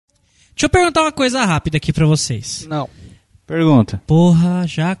Deixa eu perguntar uma coisa rápida aqui pra vocês. Não. Pergunta. Porra,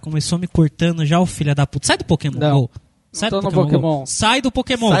 já começou me cortando já o filho da puta. Sai do Pokémon Não. Go. Sai Não do tô no Pokémon Go. Pokémon. Sai do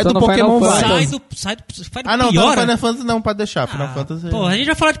Pokémon. Sai do no Pokémon, Final vai. Fantasy. Sai do Ah, não, piora. Final Fantasy não pode deixar. Final Fantasy... Porra, a gente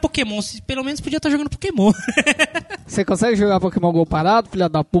vai falar de Pokémon. Pelo menos podia estar jogando Pokémon. Você consegue jogar Pokémon Go parado, filha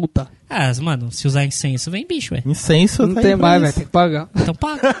da puta? Ah, mano, se usar incenso, vem bicho, velho. Incenso Não tá tem aí pra mais, isso. velho. Tem que pagar. Então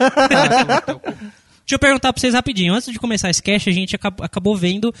paga. Deixa eu perguntar pra vocês rapidinho. Antes de começar esse cast, a gente acabou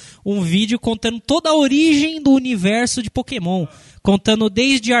vendo um vídeo contando toda a origem do universo de Pokémon. Contando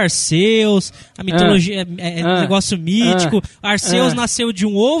desde Arceus, a mitologia, negócio mítico. Arceus nasceu de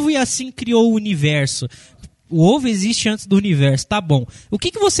um ovo e assim criou o universo. O ovo existe antes do universo, tá bom. O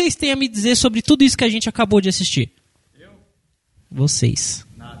que vocês têm a me dizer sobre tudo isso que a gente acabou de assistir? Vocês.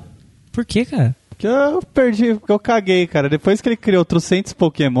 Nada. Por quê, cara? Porque eu perdi, porque eu caguei, cara. Depois que ele criou trocentos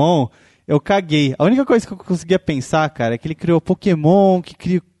Pokémon, eu caguei. A única coisa que eu conseguia pensar, cara, é que ele criou Pokémon,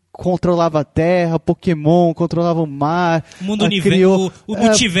 controlava a Terra, Pokémon, controlava o mar. O mundo universo, o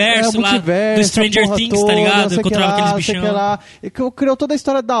multiverso lá do Stranger Things, tá ligado? Controlava aqueles bichão. Criou toda a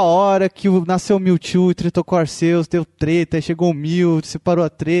história da hora, que nasceu o Mewtwo e tretou com o Arceus, deu treta, aí chegou o Mew, separou a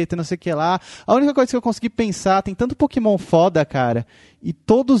treta, não sei o que lá. A única coisa que eu consegui pensar, tem tanto Pokémon foda, cara, e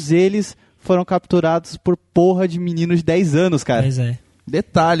todos eles foram capturados por porra de meninos de 10 anos, cara. Pois é.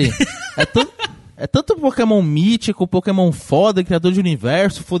 Detalhe, é tanto Pokémon mítico, Pokémon foda, criador de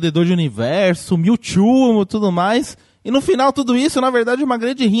universo, fodedor de universo, Mewtwo e tudo mais. E no final tudo isso, na verdade, é uma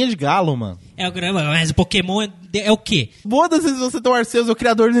grande rinha de galo, mano. Mas o Pokémon é o quê? Foda-se se você tem o Arceus, o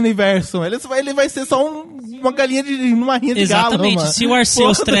criador do universo. Ele vai ser só uma galinha numa rinha de galo, mano. Exatamente. Se o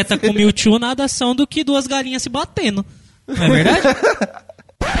Arceus treta com o Mewtwo, nada são do que duas galinhas se batendo. Não é verdade?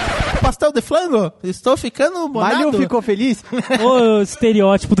 Pastel de flango? Estou ficando bonado. Malho ficou feliz? Ô,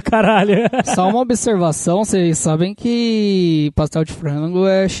 estereótipo do caralho. Só uma observação, vocês sabem que pastel de frango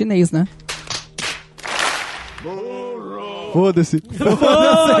é chinês, né? Foda-se.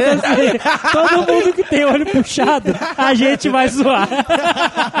 Foda-se. Todo mundo que tem olho puxado, a gente vai zoar.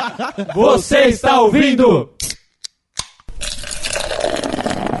 Você está ouvindo?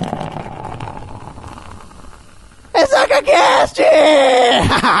 SACACast!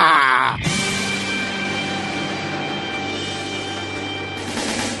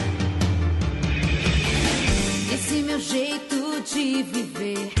 Esse meu jeito de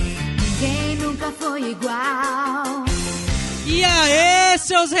viver, ninguém nunca foi igual. E aí,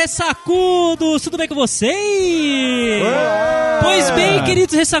 seus ressacudos, tudo bem com vocês? Pois bem,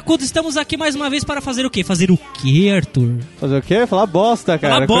 queridos ressacudos, estamos aqui mais uma vez para fazer o quê? Fazer o quê, Arthur? Fazer o quê? Falar bosta,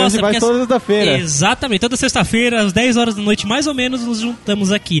 cara. Falar bosta, a gente vai toda sexta-feira. Exatamente, toda sexta-feira, às 10 horas da noite, mais ou menos, nos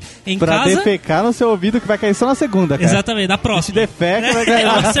juntamos aqui em pra casa. defecar no seu ouvido, que vai cair só na segunda, cara. Exatamente, da próxima. Se defeca, vai cair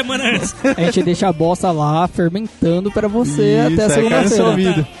lá. Uma semana antes. A gente deixa a bosta lá fermentando pra você Isso, até a cai no seu segunda-feira.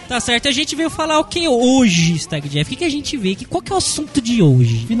 ouvido. Tá certo, a gente veio falar o que hoje, Stag Jeff? O que a gente vê? Qual que é o assunto de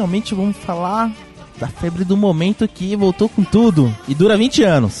hoje? Finalmente vamos falar da febre do momento que voltou com tudo e dura 20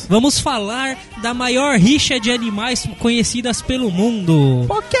 anos. Vamos falar da maior rixa de animais conhecidas pelo mundo.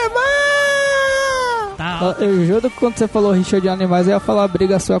 Pokémon! Tá. Eu juro que quando você falou rixa de animais, eu ia falar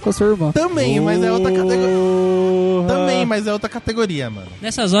briga sua com a sua irmã. Também, mas é outra categoria. Também, mas é outra categoria, mano.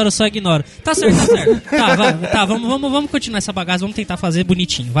 Nessas horas eu só ignoro. Tá certo, tá certo. Vamos continuar essa bagaça, vamos tentar fazer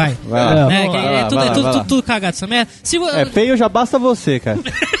bonitinho, vai. Vai lá. Né, Vai lá. tudo cagado essa merda. É feio, já basta você, cara.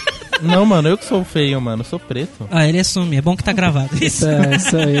 Não, mano, eu que sou feio, mano. Eu sou preto. Ah, ele assume, é bom que tá gravado. Isso.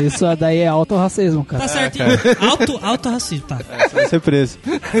 Isso daí é autorracismo, cara. Tá certo, auto racismo, tá. Você vai ser preso.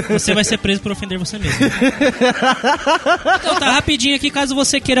 Você vai ser preso por ofender você mesmo. Então tá, rapidinho aqui, caso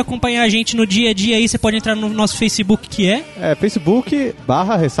você queira acompanhar a gente no dia a dia aí, você pode entrar no nosso Facebook, que é...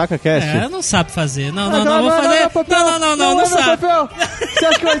 Facebook/RessacaCast. Não sabe fazer. Não, vou fazer... Não sabe. Você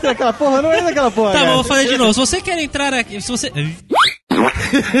acha que vai entrar aquela porra? Não entra aquela porra, Tá cara. bom, vou fazer de novo. Se você quer entrar aqui... Se você...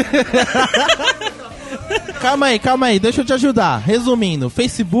 Calma aí, deixa eu te ajudar. Resumindo,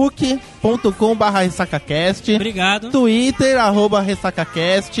 facebook.com/ressacacast, Obrigado. Twitter,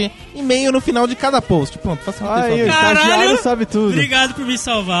 @ressacacast, e-mail no final de cada post. Pronto, facilitei Aí, o sua vida. estagiário sabe tudo. Obrigado por me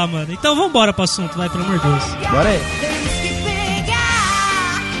salvar, mano. Então vambora pro assunto, vai, pelo amor de Deus. Bora aí. Temos que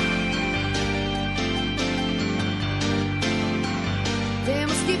pegar.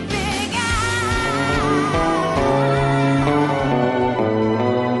 Temos que pegar.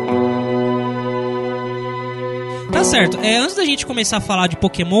 Tá certo. Antes da gente começar a falar de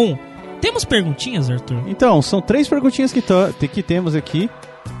Pokémon, temos perguntinhas, Arthur? Então, são 3 perguntinhas que temos aqui.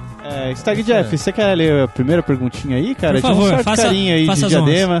 Stag Jeff, você quer ler a primeira perguntinha aí, cara? Por favor, de um certo carinha aí faça de as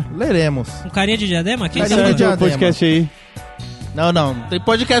honras. Diadema. Leremos. Um carinha de diadema? Quem Carinha tá de falando? diadema. O podcast aí. Não tem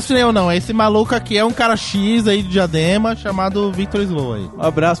podcast nenhum não. Esse maluco aqui é um cara X aí de Diadema chamado Victor Slow aí. Um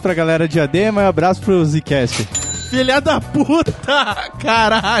abraço pra galera de Diadema e um abraço pro Zcast. Filha da puta!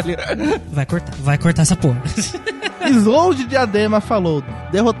 Caralho! Vai cortar essa porra. Slow de Diadema falou: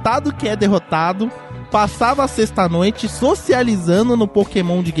 derrotado que é derrotado, passava a sexta-noite socializando no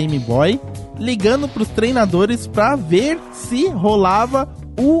Pokémon de Game Boy, ligando pros treinadores pra ver se rolava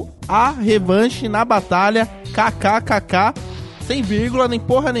a revanche na batalha, kkkk, sem vírgula, nem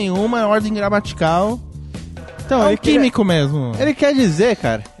porra nenhuma, ordem gramatical. Então, É um químico mesmo. Ele quer dizer,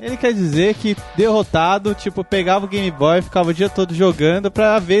 cara, que derrotado, tipo, pegava o Game Boy, ficava o dia todo jogando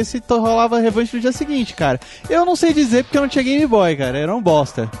pra ver se rolava a revanche no dia seguinte, cara. Eu não sei dizer porque eu não tinha Game Boy, cara, era um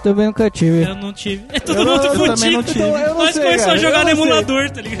bosta. Também nunca tive. Eu não tive. É todo mundo eu também fudido. não tive. Então, eu não Nós sei, começamos cara, a jogar eu no não sei. emulador,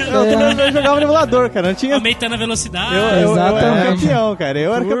 tá ligado? Eu jogava no emulador, cara, não tinha... Aumentando a velocidade. Eu era Exatamente. campeão, cara,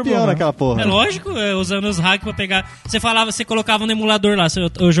 eu era Turbo, campeão né? naquela porra. É lógico, usando os hacks pra pegar. Você colocava no emulador lá.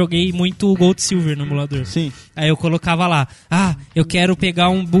 Eu joguei muito Gold Silver no emulador. Sim. Aí eu colocava lá, eu quero pegar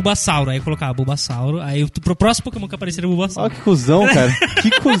um Bulbasauro. Aí eu colocava Bulbasauro. Aí pro próximo Pokémon que aparecer era o Bulbasauro. Olha que cuzão, cara, que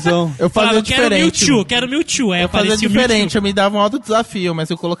cuzão. Eu Falava, fazia eu quero diferente. Mewtwo. Aí Eu fazia aparecia o diferente, Mewtwo. eu me dava um alto desafio,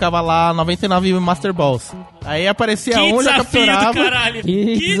 mas eu colocava lá 99 Master Balls. Aí aparecia Que um, já desafio do capturava. caralho.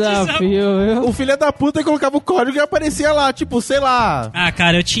 Que desafio, viu? O filho da puta colocava o código e aparecia lá, tipo, sei lá. Ah,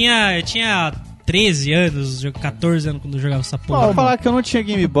 cara, eu tinha 13 anos, 14 anos quando eu jogava essa porra. Vou falar que eu não tinha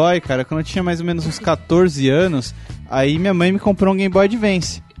Game Boy, cara, quando eu tinha mais ou menos uns 14 anos, aí minha mãe me comprou um Game Boy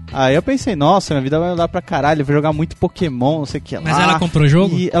Advance. Aí eu pensei, nossa, minha vida vai andar pra caralho, eu vou jogar muito Pokémon, não sei o que lá. Mas ela comprou o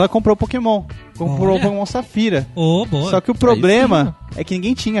jogo? E ela comprou Pokémon. Comprou o Olha. Pokémon Safira. Boa. Só que o problema é que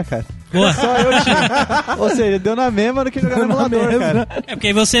ninguém tinha, cara. Boa. Só eu tinha. Ou seja, deu na mesma do que jogar no emulador, cara. É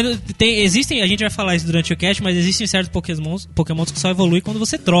porque você existem, a gente vai falar isso durante o cast, mas existem certos Pokémons que só evoluem quando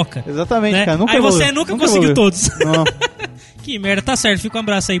você troca. Exatamente, Né? cara. Nunca Aí evoluiu. você nunca conseguiu evoluiu. todos. Não. Que merda, tá certo. Fica um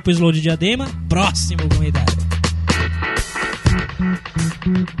abraço aí pro Slow de Diadema. Próximo comentário.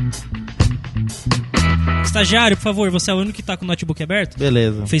 Estagiário, por favor, você é o único que tá com o notebook aberto?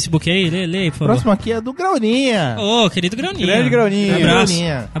 Beleza. O Facebook aí, lê, por O favor. próximo aqui é do Grauninha. Ô, querido Grauninha. Grande Grauninha. Abraço.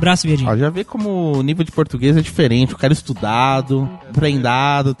 Grauninha. Abraço, viadinho. Ó, já vê como o nível de português é diferente. O cara estudado,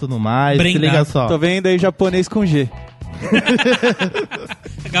 prendado, tudo mais. Se Brendado. liga só. Tô vendo aí japonês com G.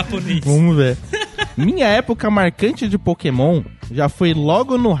 Japonês. Vamos ver. Minha época marcante de Pokémon já foi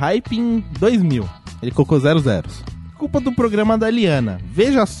logo no hype em 2000. Ele colocou 00. Culpa do programa da Eliana.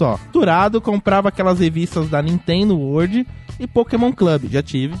 Veja só. Turado comprava aquelas revistas da Nintendo World e Pokémon Club. Já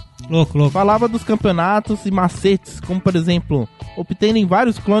tive. Louco. Falava dos campeonatos e macetes, como por exemplo, obtendo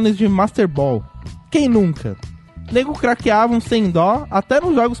vários clones de Master Ball. Quem nunca? Nego craqueavam sem dó até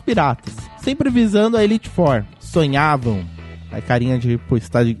nos jogos piratas, sempre visando a Elite Four. Sonhavam. Aí carinha de pô,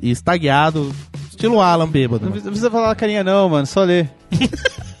 estagueado, estilo Alan bêbado. Não precisa falar a carinha não, mano. Só lê.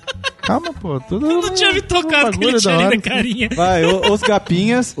 Calma, pô. Tudo Eu não tinha me tocado que ele tinha ali na carinha. Vai, os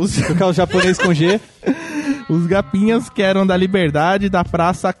gapinhas. Que é o japonês com G. Os gapinhas que eram da liberdade, da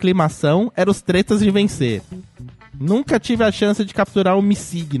praça aclimação, eram os tretas de vencer. Nunca tive a chance de capturar o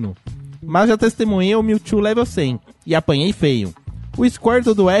Missigno, mas já testemunhei o Mewtwo level 100 e apanhei feio. O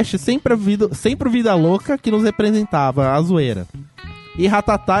Squirtle do Ash sempre vida louca que nos representava, a zoeira. E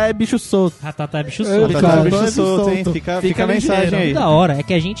Ratatá é bicho solto. Ratatá é bicho Eu, solto. cara, Tá, bicho bicho solto, hein? solto. Fica a Fica mensagem ligeiro. aí. O da hora é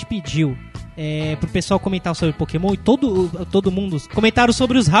que a gente pediu pro pessoal comentar sobre Pokémon e todo mundo comentaram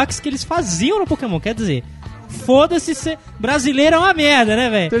sobre os hacks que eles faziam no Pokémon. Quer dizer, foda-se, brasileiro é uma merda, né,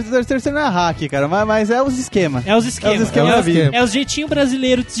 velho? Terceiro não é hack, cara, mas é os esquemas. É os esquemas. É os esquemas da vida. É os jeitinho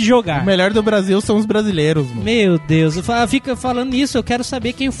brasileiro de se jogar. O melhor do Brasil são os brasileiros, mano. Meu Deus, fica falando nisso, eu quero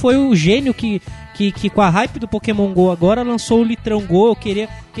saber quem foi o gênio que com a hype do Pokémon GO agora lançou o Litrão GO. Eu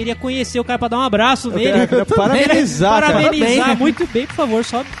queria conhecer o cara pra dar um abraço nele. Eu queria parabenizar, cara. Parabenizar, muito bem, por favor,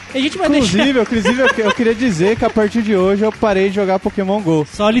 sobe. A gente vai deixar Inclusive, eu queria dizer que a partir de hoje eu parei de jogar Pokémon GO.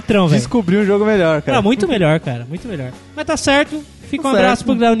 só o Litrão, velho. Descobri um jogo melhor, cara. Ah, muito melhor, cara, muito melhor. Mas tá certo, fica um Tá abraço certo.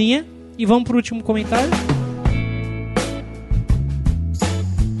 pro Glauninha e vamos pro último comentário.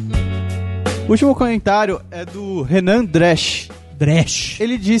 O último comentário é do Renan Dresch. Dresch.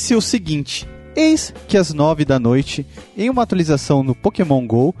 Ele disse o seguinte: eis que às 9 da noite, em uma atualização no Pokémon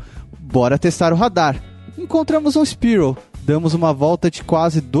GO, bora testar o radar. Encontramos um Spearow. Damos uma volta de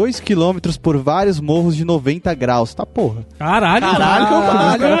quase 2 km por vários morros de 90 graus. Tá porra. Caralho, Caralho.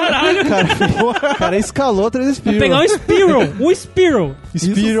 O cara escalou 3 Vou Spearow. pegar um Spearow,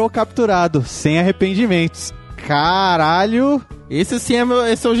 Spearow capturado, sem arrependimentos. Caralho. Esse sim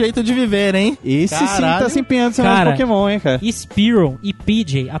esse é o jeito de viver, hein? Esse sim Caralho. tá se empenhando em ser Cara, mais Pokémon, hein, cara. Spearow e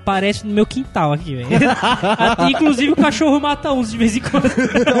PJ aparecem no meu quintal aqui, velho. Inclusive o cachorro mata uns de vez em quando.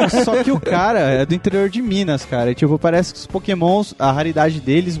 Não, só que o cara é do interior de Minas, cara. E, tipo, parece que os Pokémons, a raridade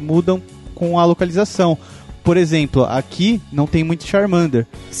deles mudam com a localização. Por exemplo, aqui não tem muito Charmander.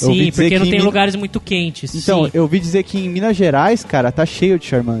 Eu ouvi Sim, dizer porque não que tem em lugares muito quentes. Então, sim. eu ouvi dizer que em Minas Gerais, cara, tá cheio de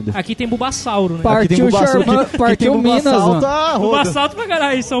Charmander. Aqui tem Bulbasauro, né? Aqui tem Partiu Bulbasauro, Charmander, que partiu tem Minas, Bulbasauro, mano. tá roda. Bulbasauro pra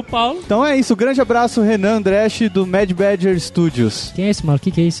caralho em São Paulo. Então é isso, grande abraço, Renan Andresch, do Mad Badger Studios. Quem é esse, mano? O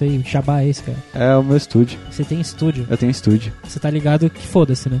que é isso aí? O Jabá é esse, cara? É o meu estúdio. Você tem estúdio. Eu tenho estúdio. Você tá ligado que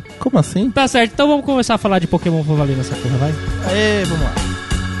foda-se, né? Como assim? Tá certo, então vamos começar a falar de Pokémon pra valer nessa porra, vai? Aê, vamos lá.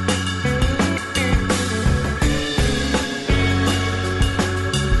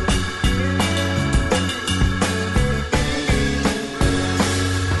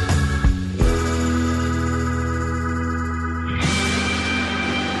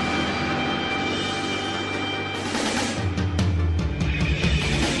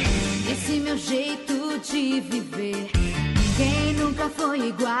 Esse meu jeito de viver, ninguém nunca foi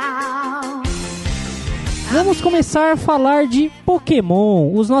igual. Vamos começar a falar de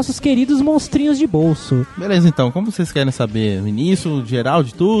Pokémon, os nossos queridos monstrinhos de bolso. Beleza, então, como vocês querem saber? O início, geral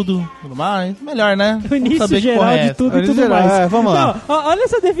de tudo mais? Melhor, né? O Vamos início saber que geral porra é de essa. tudo e Início tudo geral, mais. vamos lá. Não, olha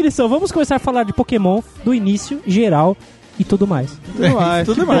essa definição, vamos começar a falar de Pokémon do início, geral e tudo mais. Tudo mais,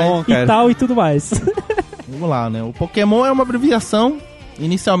 tudo que mais. bom, E cara. tal e tudo mais. Vamos lá, né? O Pokémon é uma abreviação.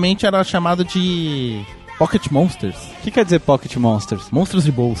 Inicialmente era chamado de Pocket Monsters. O que quer dizer Pocket Monsters? Monstros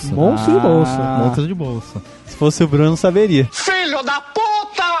de bolsa. Monstro de bolso. Monstros de bolsa. Se fosse o Bruno, saberia.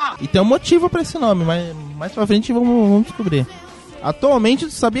 E tem um motivo pra esse nome, mas mais pra frente vamos descobrir. Atualmente,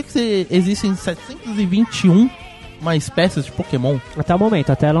 tu sabia que existem 721 espécies de Pokémon? Até o momento,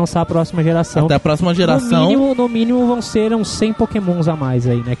 até lançar a próxima geração. Até a próxima geração. No mínimo vão ser uns 100 Pokémons a mais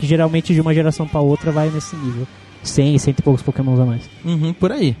aí, né? Que geralmente de uma geração pra outra vai nesse nível. 100 e poucos Pokémons a mais. Uhum,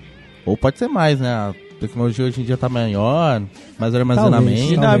 por aí. Ou pode ser mais, né? A tecnologia hoje em dia tá maior, mais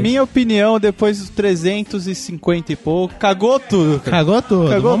armazenamento. E na minha opinião, depois dos 350 e pouco, cagou tudo. cara. Cagou tudo.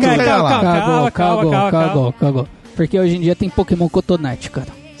 Cagou Vamos tudo. chegar lá. Cagou. Porque hoje em dia tem Pokémon cotonete, cara.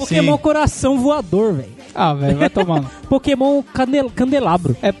 Pokémon Sim. coração voador, velho. Ah, velho, vai tomando. Pokémon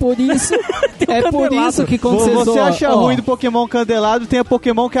candelabro. É por isso. Tem um É por candelabro. isso que quando Você vocês acha ruim do Pokémon candelado, tem a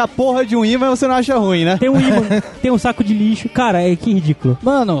Pokémon que é a porra de um imã, mas você não acha ruim, né? Tem um imã, tem um saco de lixo. Cara, que ridículo.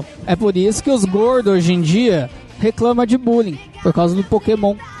 Mano, é por isso que os gordos hoje em dia reclamam de bullying. Por causa do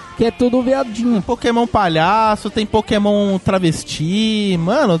Pokémon. Que é tudo viadinho. Pokémon palhaço, tem Pokémon travesti,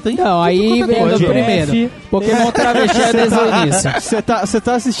 mano, tem... Não, aí tudo quanto é vem coisa. do primeiro. Pokémon travesti é desde o início. Você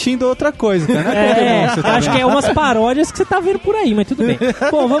tá assistindo outra coisa, cara. Não é É, Pokémon que você tá acho vendo. que é umas paródias que você tá vendo por aí, mas tudo bem.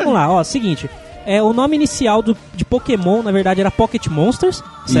 Bom, vamos lá, ó, seguinte. O nome inicial de Pokémon, na verdade, era Pocket Monsters,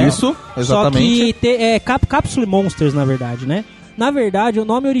 certo? Isso, exatamente. Só que Capsule Monsters, na verdade, né? Na verdade, o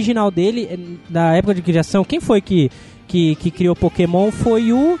nome original dele, da época de criação, quem foi que criou Pokémon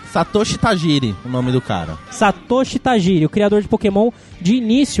foi o Satoshi Tajiri, o nome do cara. Satoshi Tajiri, o criador de Pokémon. De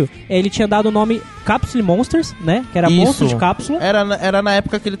início, ele tinha dado o nome Capsule Monsters, né? Que era Isso. monstro de cápsula. Era na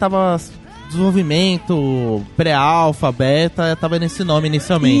época que ele tava desenvolvimento, pré-alfa, beta, tava nesse nome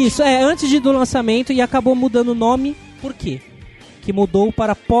inicialmente. Isso, antes do lançamento, e acabou mudando o nome. Por quê? Que mudou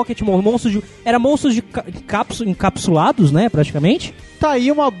para Pocket Monsters. Era monstros de encapsulados, né? Praticamente. Tá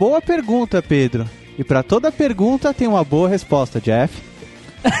aí uma boa pergunta, Pedro. E pra toda pergunta tem uma boa resposta, Jeff.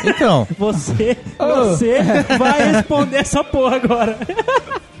 Então, Você vai responder essa porra agora.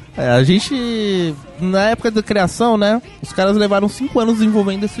 a gente, na época da criação, né, os caras levaram 5 anos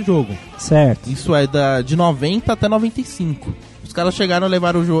desenvolvendo esse jogo. Certo. Isso é de 90 até 95. Os caras chegaram a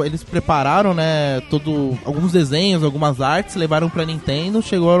levar o jogo, eles prepararam, né, alguns desenhos, algumas artes, levaram pra Nintendo,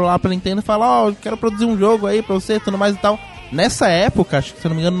 chegou lá pra Nintendo e falou, eu quero produzir um jogo aí pra você, tudo mais e tal. Nessa época, acho que se eu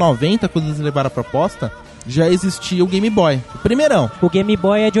não me engano, 90, quando eles levaram a proposta, já existia o Game Boy, o primeirão. O Game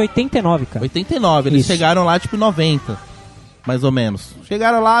Boy é de 89, cara. 89, eles Isso. chegaram lá tipo 90, mais ou menos.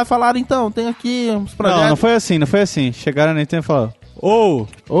 Chegaram lá e falaram, então, tem aqui uns projetos. Não foi assim. Chegaram na Nintendo e falaram, Oh!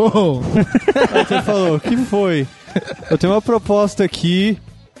 Aí Nintendo falou, o que foi? Eu tenho uma proposta aqui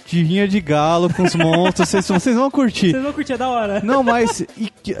de rinha de galo com os monstros, vocês vão curtir. Vocês vão curtir, é da hora. Não, mas...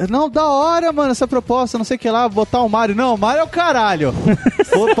 Não, da hora, mano, essa proposta, não sei o que lá, botar o Mario. Não, o Mario é o caralho.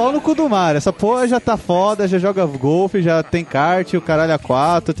 Pô, pau no cu do Mario. Essa porra já tá foda, já joga golfe, já tem kart, o caralho a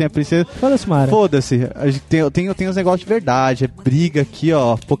 4, tem a princesa... Foda-se, Mario. Foda-se. Tem os negócios de verdade, é briga aqui,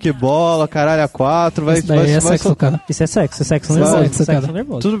 ó, pokebola, caralho a 4, vai... Isso daí é vai sexo, cara. Isso é sexo Isso é nervoso. sexo, cara. Sexo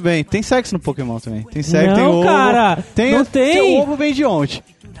nervoso. Tudo bem, tem sexo no Pokémon também. Tem sexo, Não, tem ovo. cara, não tem. O ovo vem de onde?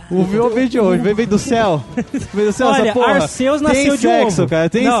 O meu veio de hoje, veio do céu. Veio do céu, Olha, essa porra. Arceus nasceu de Tem sexo, ovo. cara.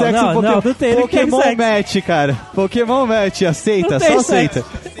 Tem Não, sexo não, no Pokémon. não tem, não tem Pokémon sexo. Match, cara. Pokémon Match, aceita, Não tem só aceita.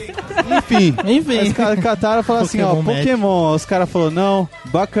 Enfim. Os caras cataram e falaram assim, ó, Pokémon Match. Pokémon. Os caras falaram, não,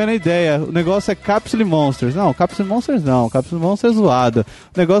 bacana ideia. O negócio é Capsule Monsters. Não, Capsule Monsters não. Capsule Monsters é zoado.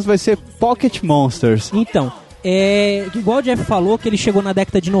 O negócio vai ser Pocket Monsters. Então, igual o Jeff falou, que ele chegou na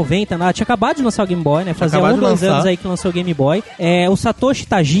década de 90, tinha acabado de lançar o Game Boy, né? Fazia acabado de 2 lançar. anos aí que lançou o Game Boy. O Satoshi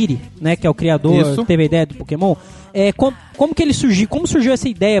Tajiri, né, que é o criador, Isso. que teve a ideia do Pokémon. Como que ele surgiu? Como surgiu essa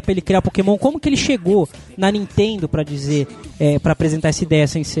ideia pra ele criar Pokémon? Como que ele chegou na Nintendo pra dizer, pra apresentar essa ideia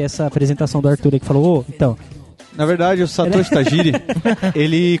sem ser essa apresentação do Arthur aí que falou, então... Na verdade, o Satoshi Tajiri,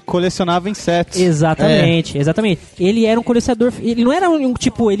 ele colecionava insetos. Exatamente. Ele era um colecionador. Ele não era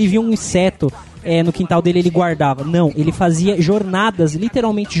ele via um inseto no quintal dele, ele guardava. Não, ele fazia jornadas,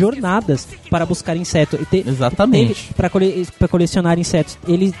 literalmente jornadas, para buscar inseto. Exatamente. Para colecionar insetos.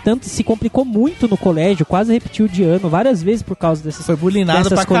 Ele tanto se complicou muito no colégio, quase repetiu de ano várias vezes por causa dessas Foi bulinado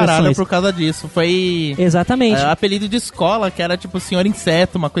dessas pra caralho coleções. por causa disso. Foi Exatamente. apelido de escola, que era tipo Senhor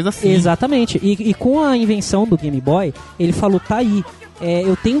Inseto, uma coisa assim. Exatamente. E com a invenção do Game Boy, ele falou, tá aí.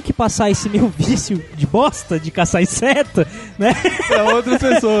 Eu tenho que passar esse meu vício de bosta de caçar inseto, né? Pra outras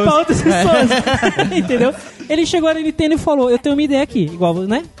pessoas. Pra outras pessoas. Entendeu? Ele chegou na Nintendo e falou, eu tenho uma ideia aqui. Igual,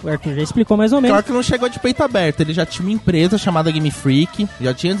 né? O Arthur já explicou mais ou menos. Claro que não chegou de peito aberto. Ele já tinha uma empresa chamada Game Freak,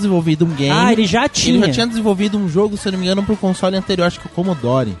 já tinha desenvolvido um game. Ele já tinha. Ele já tinha desenvolvido um jogo, se eu não me engano, pro console anterior, acho que o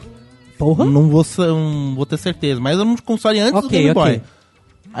Commodore. Porra. Não vou ter certeza, mas era um console antes do Game Boy.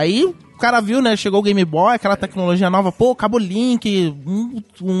 Aí o cara viu, né? Chegou o Game Boy, aquela tecnologia nova, pô, cabo link,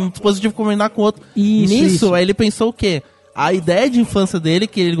 um dispositivo combinar com o outro. Nisso, aí ele pensou o quê? A ideia de infância dele,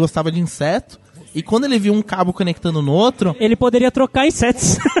 que ele gostava de inseto, e quando ele viu um cabo conectando no outro... Ele poderia trocar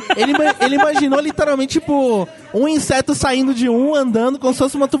insetos. Ele imaginou literalmente, tipo, um inseto saindo de um, andando, como se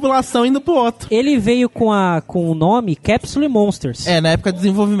fosse uma tubulação indo pro outro. Ele veio com o nome Capsule Monsters. Na época de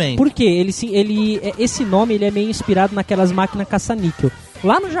desenvolvimento. Por quê? Esse nome ele é meio inspirado naquelas máquinas caça-níquel.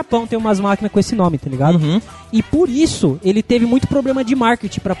 Lá no Japão tem umas máquinas com esse nome, tá ligado? Uhum. E por isso ele teve muito problema de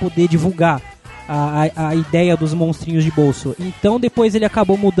marketing pra poder divulgar a ideia dos monstrinhos de bolso. Então depois ele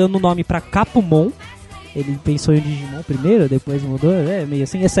acabou mudando o nome pra Capumon. Ele pensou em Digimon primeiro, depois mudou, meio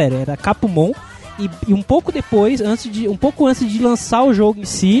assim, é sério, era Capumon. E um pouco depois, um pouco antes de lançar o jogo em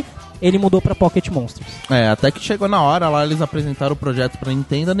si, ele mudou pra Pocket Monsters. Até que chegou na hora, lá eles apresentaram o projeto pra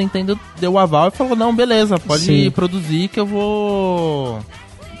Nintendo, a Nintendo deu o aval e falou, não, beleza, pode produzir que eu vou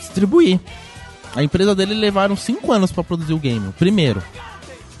distribuir. A empresa dele levaram 5 anos pra produzir o game, o primeiro.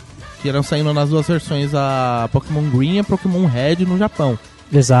 Que eram saindo nas duas versões, a Pokémon Green e a Pokémon Red no Japão.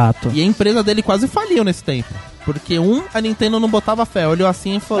 Exato. E a empresa dele quase faliu nesse tempo. Porque a Nintendo não botava fé, olhou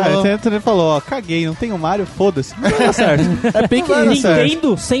assim e falou... A Nintendo falou, ó, caguei, não tem o Mario, foda-se. Não vai dar certo.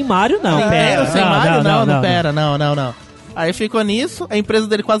 Nintendo sem Mario, não. Sem Mario, não, pera, não. Aí ficou nisso, a empresa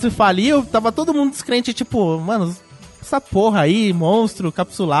dele quase faliu, tava todo mundo descrente, tipo, mano, essa porra aí, monstro,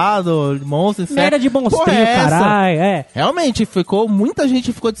 capsulado, monstro, inseto. Merda de monstrinho, caralho, Realmente, muita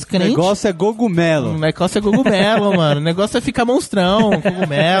gente ficou descrente. O negócio é cogumelo. O negócio é cogumelo, mano. O negócio é ficar monstrão,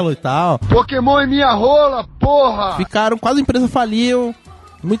 cogumelo e tal. Pokémon é minha rola, porra! Quase a empresa faliu,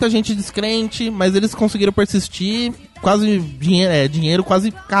 muita gente descrente, mas eles conseguiram persistir, quase dinheiro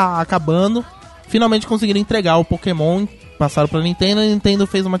quase acabando. Finalmente conseguiram entregar o Pokémon, passaram pra Nintendo, a Nintendo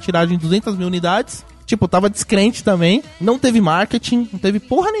fez uma tiragem de 200 mil unidades. Tipo, tava descrente também, não teve marketing, não teve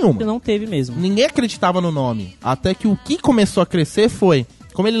porra nenhuma. Não teve mesmo. Ninguém acreditava no nome. Até que o que começou a crescer foi...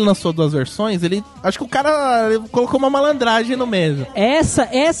 Como ele lançou 2 versões, acho que o cara colocou uma malandragem no mesmo. Essa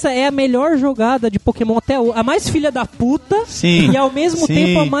é a melhor jogada de Pokémon até hoje. A mais filha da puta. Sim. E ao mesmo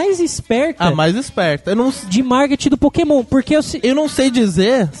tempo a mais esperta. A mais esperta. De marketing do Pokémon. Porque eu não sei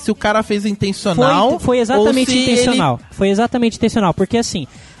dizer se o cara fez intencional. Foi exatamente intencional. Ele... Foi exatamente intencional. Porque assim,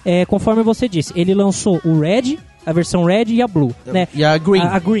 conforme você disse, ele lançou o Red, a versão Red e a Blue. Né? E a Green.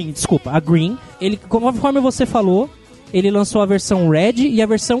 A Green, desculpa. A Green. Conforme você falou... Ele lançou a versão Red e a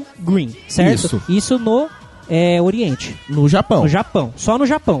versão Green, certo? Isso no Oriente. No Japão. No Japão. Só no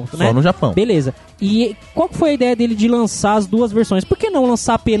Japão, né? Só no Japão. Beleza. E qual que foi a ideia dele de lançar as 2 versões? Por que não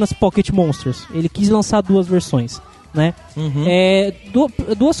lançar apenas Pocket Monsters? Ele quis lançar 2 versões, né? Uhum.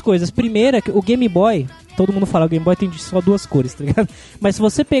 2 coisas. Primeira, o Game Boy... Todo mundo fala que o Game Boy tem só 2 cores, tá ligado? Mas se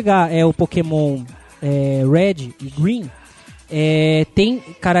você pegar o Pokémon Red e Green, tem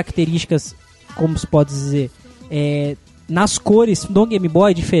características, como se pode dizer... nas cores do Game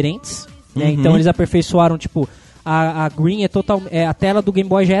Boy diferentes, né? Uhum. Então eles aperfeiçoaram, tipo, a Green a tela do Game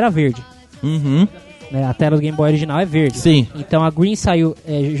Boy já era verde. Uhum. Né? A tela do Game Boy original é verde. Sim. Então a Green saiu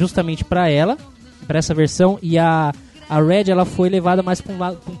justamente pra essa versão, e a A Red, ela foi levada mais pra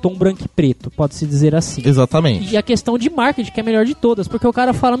um tom branco e preto, pode-se dizer assim. Exatamente. E a questão de marketing, que é a melhor de todas, porque o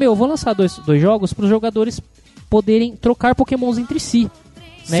cara fala, eu vou lançar dois jogos para os jogadores poderem trocar pokémons entre si.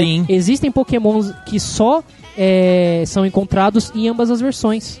 Né? Sim. Existem pokémons que só são encontrados em ambas as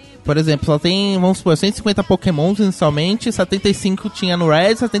versões. Por exemplo, só tem, vamos supor, 150 pokémons inicialmente, 75 tinha no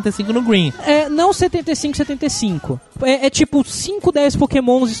Red, 75 no Green. Não 75. É tipo 5, 10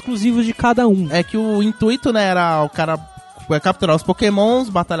 pokémons exclusivos de cada um. É que o intuito, né, era o cara capturar os pokémons,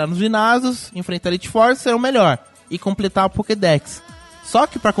 batalhar nos ginásios, enfrentar Elite Force, ser o melhor. E completar a Pokédex. Só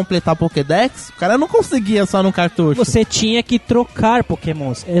que pra completar a Pokédex, o cara não conseguia só no cartucho. Você tinha que trocar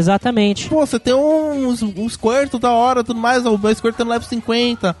pokémons, exatamente. Pô, você tem um Squirtle da hora, tudo mais, o meu Squirtle no level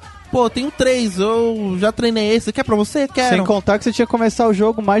 50. Pô, eu tenho 3, eu já treinei esse. Quer pra você? Quero. Sem contar que você tinha que começar o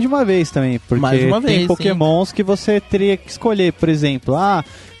jogo mais de uma vez também. Porque mais de uma tem vez, pokémons que você teria que escolher. Por exemplo,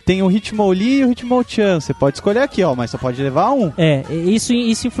 tem o Hitmonlee e o Hitmonchan. Você pode escolher aqui, ó, mas só pode levar um. Isso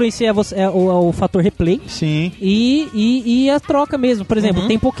influencia o fator replay. Sim. E a troca mesmo. Por exemplo,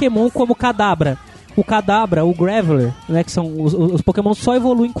 tem Pokémon como Kadabra. O Kadabra, o Graveler, né, que são os Pokémon só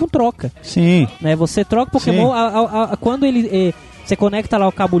evoluem com troca. Sim. Né, você troca o Pokémon quando ele... Você conecta lá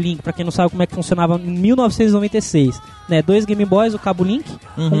o cabo Link, pra quem não sabe como é que funcionava em 1996. Né, 2 Game Boys, o cabo Link,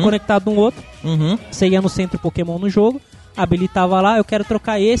 um conectado no outro. Você ia no centro Pokémon no jogo, habilitava lá, eu quero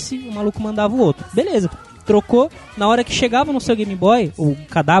trocar esse, o maluco mandava o outro. Beleza, trocou. Na hora que chegava no seu Game Boy, o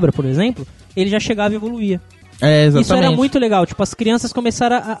Kadabra, por exemplo, ele já chegava e evoluía. Exatamente. Isso era muito legal, tipo, as crianças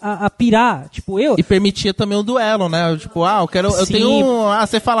começaram a pirar, tipo, E permitia também o duelo, né? Tipo, eu tenho...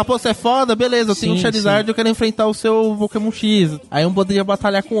 você fala, pô, você é foda, beleza, eu tenho um Charizard, eu quero enfrentar o seu Pokémon X. Aí um poderia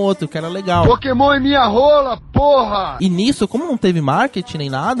batalhar com o outro, que era legal. Pokémon é minha rola, porra! E nisso, como não teve marketing nem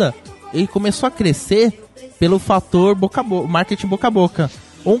nada, ele começou a crescer pelo fator marketing boca a boca.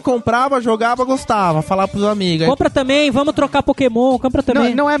 Um comprava, jogava, gostava, falava pros amigos. Compra também, vamos trocar Pokémon, compra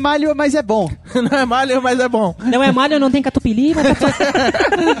também. Não é malho, mas é bom. Não é malho, mas é bom. Não é malho, não tem catupiry,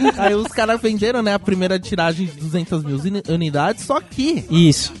 mas Aí os caras venderam, né, a primeira tiragem de 200 mil unidades, só que...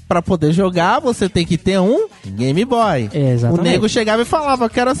 Isso. Pra poder jogar, você tem que ter um Game Boy. Exatamente. O nego chegava e falava,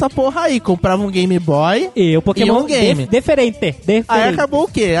 quero essa porra aí. Comprava um Game Boy e o Pokémon um game. Diferente. Aí acabou o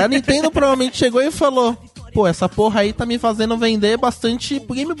quê? A Nintendo provavelmente chegou e falou... Pô, essa porra aí tá me fazendo vender bastante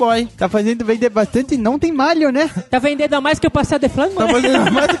pro Game Boy. Tá fazendo vender bastante e não tem malho, né? Tá vendendo a mais que o pastel de flango, Tá né?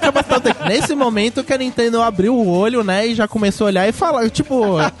 fazendo mais do que bastante. Nesse momento que a Nintendo abriu o olho, né, e já começou a olhar e falar, tipo...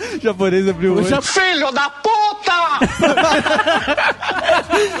 O japonês abriu o olho. Filho da puta!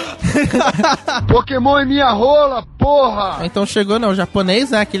 Pokémon é minha rola, porra! Então chegou, né, o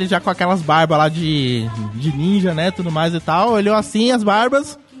japonês, né, aquele já com aquelas barbas lá de ninja, né, tudo mais e tal, olhou assim as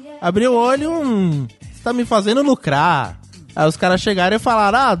barbas, abriu o olho, tá me fazendo lucrar. Aí os caras chegaram e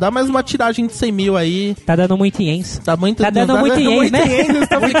falaram, dá mais uma tiragem de 100 mil aí. Tá dando muito iens. Tá dando muito iens, né?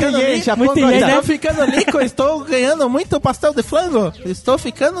 Estou ficando né? ficando rico, estou ganhando muito pastel de flango. Estou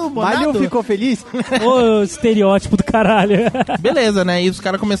ficando bonado. Malho ficou feliz? Ô, estereótipo do caralho. Beleza, né? E os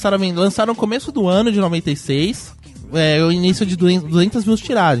caras começaram a vender. Lançaram no começo do ano de 96. O início de 200 mil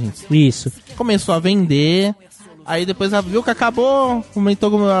tiragens. Isso. Começou a vender. Aí depois viu que acabou,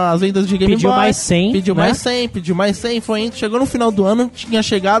 aumentou as vendas de Game Boy. Pediu mais 100, Pediu né? mais 100, foi indo. Chegou no final do ano, tinha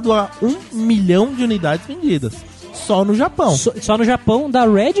chegado a 1 milhão de unidades vendidas. Só no Japão. Só no Japão, da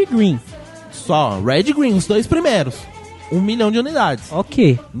Red e Green. Só, Red e Green, os dois primeiros. 1 milhão de unidades.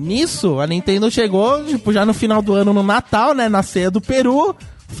 Ok. Nisso, a Nintendo chegou, tipo, já no final do ano, no Natal, né, na ceia do Peru.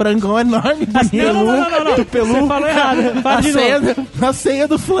 Frangão enorme do Peru. Não. Do Peru. Você falou errado. Fala de novo. Na ceia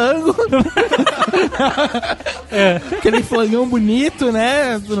do flango. Aquele flangão bonito,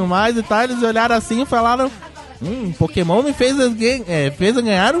 né? Tudo mais e tal. Eles olharam assim e falaram: Pokémon me fez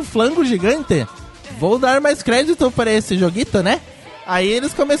ganhar um flango gigante. Vou dar mais crédito para esse joguito, né? Aí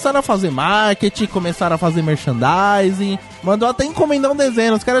eles começaram a fazer marketing, começaram a fazer merchandising. Mandou até encomendar um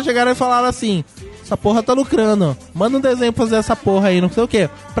desenho. Os caras chegaram e falaram assim: essa porra tá lucrando. Manda um desenho pra fazer essa porra aí, não sei o que.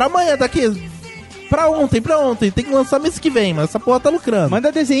 Pra amanhã, daqui. Pra ontem. Tem que lançar mês que vem, mas essa porra tá lucrando.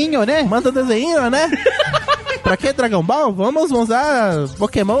 Manda desenho, né? Pra que Dragon Ball? Vamos usar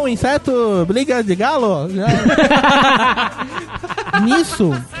Pokémon, inseto, briga de galo?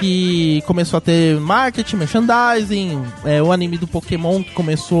 Nisso que começou a ter marketing, merchandising, o anime do Pokémon que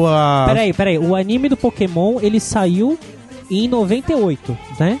começou a... Peraí, o anime do Pokémon, ele saiu em 98,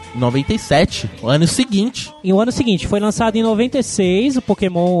 né? 97, o ano seguinte. E o ano seguinte, foi lançado em 96, o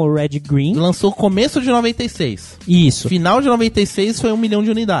Pokémon Red e Green. Lançou começo de 96. Isso. Final de 96 foi 1 milhão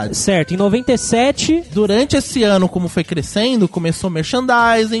de unidades. Certo, em 97... Durante esse ano, como foi crescendo, começou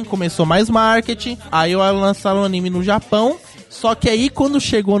merchandising, começou mais marketing. Aí lançaram o anime no Japão. Só que aí quando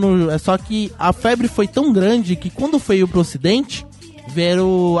chegou no... Só que a febre foi tão grande que quando veio pro ocidente,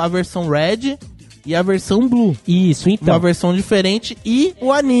 vieram a versão Red e a versão Blue. Isso, então. Uma versão diferente e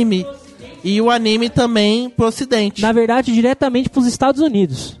o anime. E o anime também pro ocidente. Na verdade, diretamente pros Estados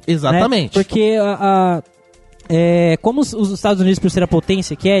Unidos. Exatamente. Né? Porque como os Estados Unidos, por ser a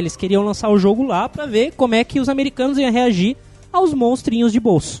potência que eles queriam lançar o jogo lá pra ver como é que os americanos iam reagir aos monstrinhos de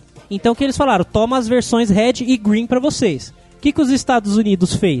bolso. Então o que eles falaram? Toma as versões Red e Green pra vocês. O que os Estados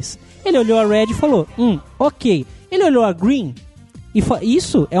Unidos fez? Ele olhou a Red e falou, ok. Ele olhou a Green e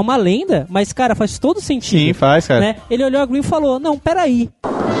isso é uma lenda, mas cara, faz todo sentido. Sim, faz, cara. Né? Ele olhou a Green e falou, não, peraí.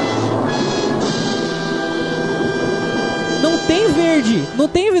 Não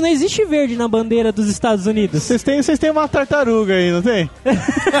tem verde, não existe verde na bandeira dos Estados Unidos. Vocês têm uma tartaruga aí, não tem?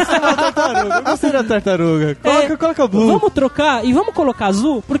 Vocês têm uma tartaruga, eu gostei da tartaruga. Coloca blue. Vamos trocar e vamos colocar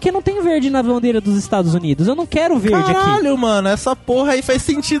azul, porque não tem verde na bandeira dos Estados Unidos. Eu não quero verde aqui. Caralho, mano, essa porra aí faz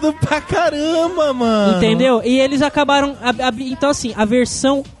sentido pra caramba, mano. Entendeu? E eles acabaram... então assim, a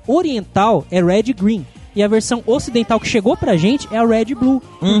versão oriental é red e green. E a versão ocidental que chegou pra gente é a Red e Blue.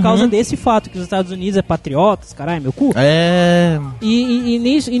 Por causa desse fato, que os Estados Unidos é patriotas, caralho, meu cu. E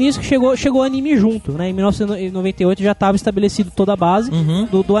nisso que chegou o anime junto, né? Em 1998 já tava estabelecido toda a base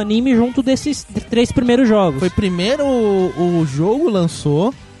do anime junto desses 3 primeiros jogos. Foi primeiro o jogo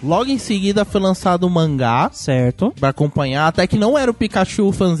lançou, logo em seguida foi lançado o mangá. Certo. Pra acompanhar, até que não era o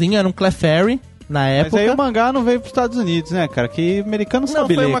Pikachu fãzinho, era um Clefairy. Na época. Mas aí o mangá não veio pros Estados Unidos, né, cara? Que americano não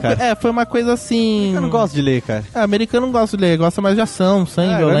sabe ler, cara. Foi uma coisa assim... Eu não gosto de ler, cara. Americano não gosta de ler, gosta mais de ação,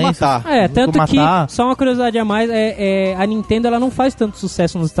 sangue, violência. Tanto que, só uma curiosidade a mais, a Nintendo ela não faz tanto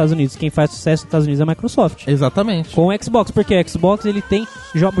sucesso nos Estados Unidos. Quem faz sucesso nos Estados Unidos é a Microsoft. Exatamente. Com o Xbox, porque o Xbox ele tem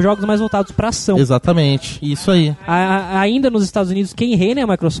jogos mais voltados pra ação. Exatamente, isso aí. Ainda nos Estados Unidos, quem reina é a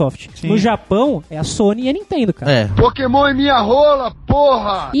Microsoft. Sim. No Japão, é a Sony e a Nintendo, cara. Pokémon é minha rola,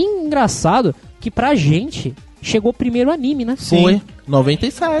 porra! E engraçado que pra gente chegou primeiro o anime, né? Foi.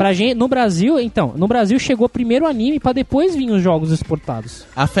 97. Pra gente, no Brasil chegou primeiro o anime pra depois vir os jogos exportados.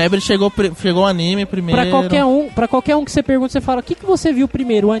 A febre chegou o anime primeiro. Pra qualquer um que você pergunta, você fala, o que você viu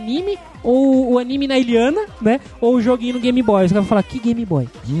primeiro, o anime ou o anime na Iliana, né? Ou o joguinho no Game Boy? Você vai falar, que Game Boy?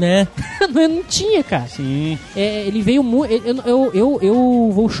 Né? Não tinha, cara. Sim. Ele veio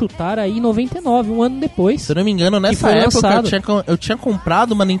eu vou chutar aí em 99, um ano depois. Se eu não me engano, nessa época eu tinha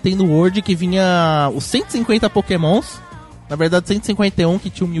comprado uma Nintendo World que vinha os 150 Pokémons. Na verdade, 151, que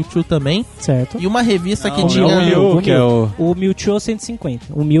tinha o Mewtwo também. Certo. E uma revista que tinha... O Mewtwo é 150.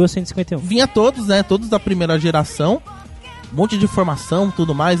 O Mew é 151. Vinha todos, né? Todos da primeira geração. Um monte de informação,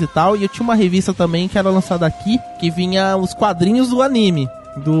 tudo mais e tal. E eu tinha uma revista também que era lançada aqui, que vinha os quadrinhos do anime.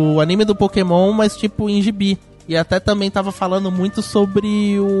 Do anime do Pokémon, mas tipo em gibi. E até também tava falando muito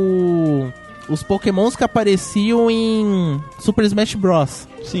sobre os Pokémons que apareciam em Super Smash Bros.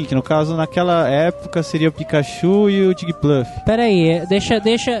 Sim, que no caso, naquela época, seria o Pikachu e o Jigglypuff. Pera aí,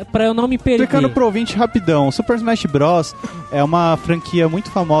 deixa pra eu não me perder. Explicando pro ouvinte rapidão, Super Smash Bros. É uma franquia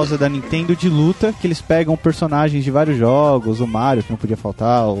muito famosa da Nintendo de luta, que eles pegam personagens de vários jogos, o Mario, que não podia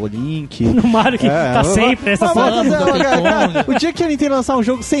faltar, o Link... O Mario que tá sempre essa O dia que a Nintendo lançar um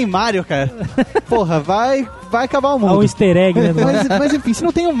jogo sem Mario, cara, porra, vai acabar o mundo. É um easter egg, né? Mas enfim, se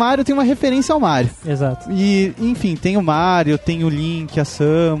não tem o Mario, tem uma referência ao Mario. Exato. E, enfim, tem o Mario, tem o Link, a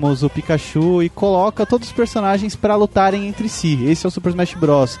Samus, o Pikachu, e coloca todos os personagens pra lutarem entre si. Esse é o Super Smash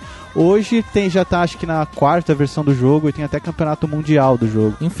Bros. Hoje já tá, acho que na 4ª versão do jogo, e tem até campeonato mundial do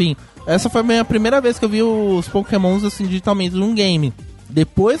jogo. Enfim, essa foi a minha primeira vez que eu vi os Pokémons assim digitalmente num game.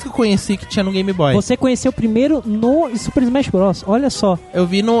 Depois que eu conheci que tinha no Game Boy. Você conheceu primeiro no Super Smash Bros. Olha só. Eu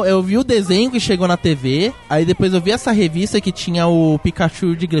vi o desenho que chegou na TV. Aí depois eu vi essa revista que tinha o Pikachu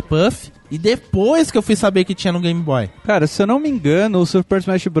e o Jigglypuff. E depois que eu fui saber que tinha no Game Boy. Cara, se eu não me engano, o Super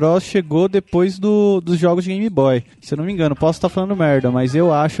Smash Bros. Chegou depois dos jogos de Game Boy. Se eu não me engano, posso estar falando merda, mas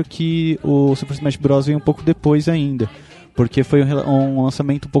eu acho que o Super Smash Bros. Veio um pouco depois ainda. Porque foi um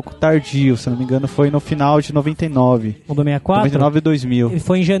lançamento um pouco tardio, se não me engano, foi no final de 99. O do 64? 99 e 2000. Ele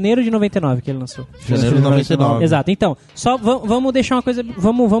foi em janeiro de 99 que ele lançou. Janeiro de 99. Exato. Então, só vamos deixar uma coisa...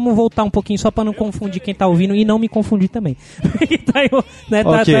 Vamos voltar um pouquinho só pra não confundir quem tá ouvindo e não me confundir também.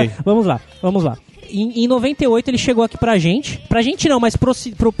 Vamos lá. Em 98 ele chegou aqui pra gente. Pra gente não, mas pro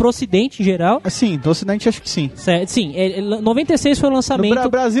ocidente em geral. Sim, do ocidente acho que sim. Sim, 96 foi o lançamento. No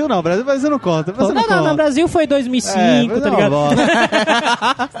Brasil não conta. Não, no Brasil foi 2005, tá ligado?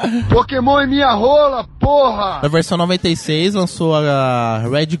 Pokémon é minha rola, porra! Na versão 96 lançou a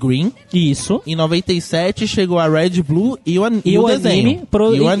Red Green. Isso. Em 97 chegou a Red Blue e o desenho.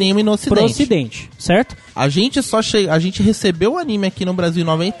 E o anime no ocidente. Pro ocidente, certo? A gente recebeu o anime aqui no Brasil em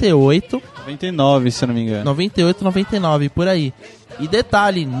 98. 99. 99, se eu não me engano. 98, 99, por aí. E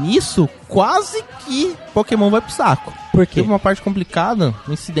detalhe, nisso, quase que Pokémon vai pro saco. Por quê? Teve uma parte complicada,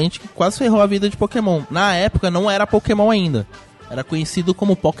 um incidente que quase ferrou a vida de Pokémon. Na época, não era Pokémon ainda. Era conhecido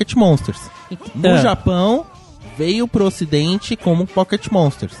como Pocket Monsters. No Japão, veio pro ocidente como Pocket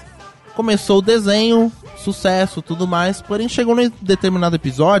Monsters. Começou o desenho, sucesso, tudo mais. Porém, chegou num determinado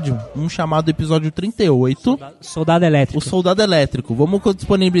episódio, um chamado episódio 38. Soldado Elétrico. O Soldado Elétrico. Vamos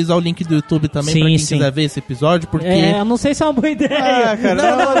disponibilizar o link do YouTube também pra quem quiser ver esse episódio, porque... eu não sei se é uma boa ideia. Cara,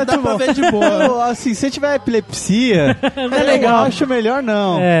 não, dá pra ver de boa. Assim, se tiver epilepsia, é legal. eu acho melhor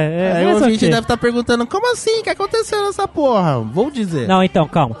não. Aí mas o ouvinte ok. deve estar perguntando, como assim? O que aconteceu nessa porra? Vou dizer. Não, então,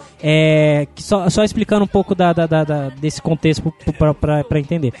 calma. Só explicando um pouco desse contexto pra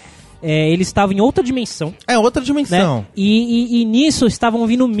entender. Eles estavam em outra dimensão. É outra dimensão. Né? E nisso estavam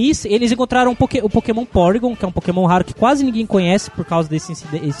vindo mísseis. Eles encontraram o Pokémon Porygon, que é um Pokémon raro que quase ninguém conhece por causa desse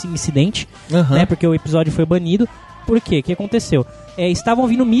incidente. Né? Porque o episódio foi banido. Por quê? O que aconteceu? Estavam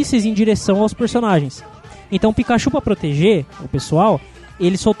vindo mísseis em direção aos personagens. Então o Pikachu, pra proteger o pessoal,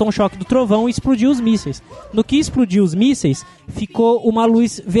 ele soltou um choque do trovão e explodiu os mísseis. No que explodiu os mísseis, ficou uma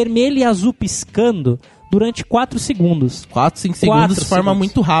luz vermelha e azul piscando durante 4 segundos. 4, 5 segundos de forma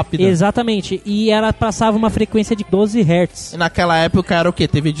muito rápida. Exatamente. E ela passava uma frequência de 12 Hz. E naquela época era o quê?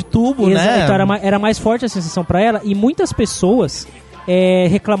 TV de tubo, né? Então era mais forte a sensação pra ela. E muitas pessoas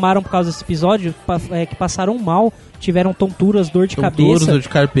reclamaram por causa desse episódio que passaram mal, tiveram tonturas, dor de cabeça. Dor de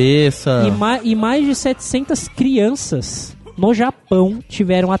cabeça. E mais de 700 crianças no Japão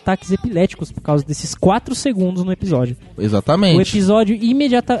tiveram ataques epiléticos por causa desses 4 segundos no episódio. Exatamente. O episódio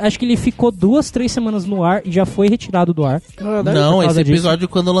imediatamente, acho que ele ficou 2, 3 semanas no ar e já foi retirado do ar. Não, esse episódio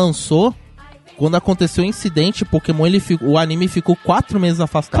quando lançou, quando aconteceu o incidente, o anime ficou 4 meses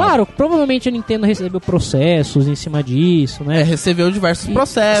afastado. Claro, provavelmente a Nintendo recebeu processos em cima disso, né? Recebeu diversos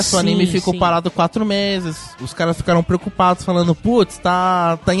processos, o anime ficou sim. parado 4 meses, os caras ficaram preocupados, falando, putz,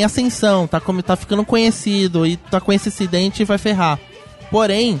 tá em ascensão, tá ficando conhecido, e tá com esse incidente e vai ferrar.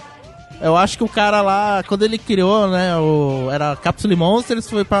 Porém, eu acho que o cara lá, quando ele criou, né, era Capsule Monsters,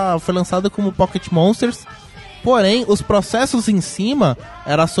 foi lançado como Pocket Monsters. Porém, os processos em cima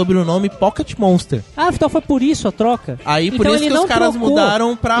era sobre o nome Pocket Monster. Então foi por isso a troca? Aí por isso que os caras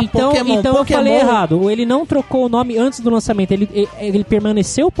mudaram pra Pokémon. Então eu falei errado. Ele não trocou o nome antes do lançamento. Ele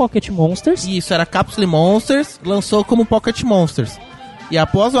permaneceu Pocket Monsters. Isso, era Capsule Monsters, lançou como Pocket Monsters. E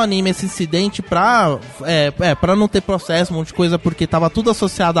após o anime, esse incidente, pra não ter processo, um monte de coisa, porque tava tudo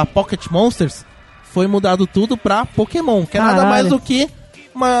associado a Pocket Monsters, foi mudado tudo pra Pokémon, que é nada mais do que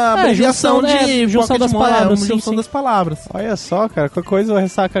uma abreviação de junção das palavras. Uma junção das palavras. Olha só, cara, qualquer coisa o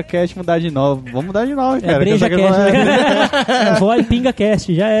Ressaca Cast mudar de novo. Vamos mudar de nome, cara. Breja Cast. Vó e Pinga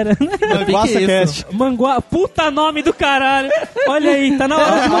Cast, já era. Manguaça Cast. Puta nome do caralho. Olha aí, tá na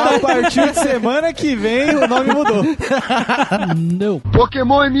hora de mudar. A partir de semana que vem o nome mudou. Não.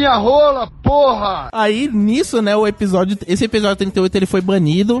 Pokémon é minha rola, porra! Aí, nisso, né, esse episódio 38 ele foi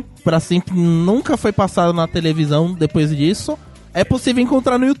banido pra sempre, nunca foi passado na televisão depois disso. É possível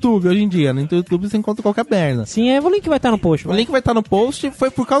encontrar no YouTube hoje em dia. No YouTube você encontra qualquer merda. Sim, o link vai estar no post. O link vai estar no post. Foi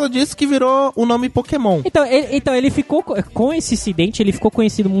por causa disso que virou o nome Pokémon. Então ele ficou, com esse incidente, ele ficou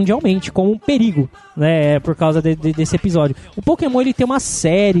conhecido mundialmente como um perigo, né? Por causa desse episódio. O Pokémon, ele tem uma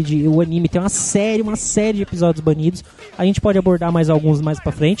série o anime tem uma série de episódios banidos. A gente pode abordar mais alguns mais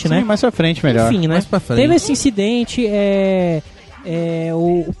pra frente, né? Sim, mais pra frente, melhor. Enfim, né? Mais pra frente. Teve esse incidente,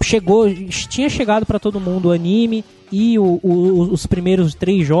 tinha chegado pra todo mundo o anime e os primeiros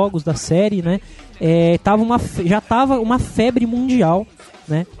 3 jogos da série, né? Já tava uma febre mundial,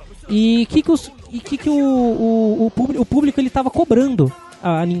 né? E o público ele tava cobrando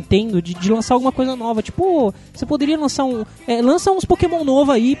a Nintendo de lançar alguma coisa nova. Tipo, você poderia lançar lança uns Pokémon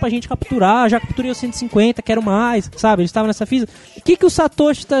novos aí pra gente capturar. Já capturei os 150, quero mais, sabe? Eles estavam nessa fisa. O que o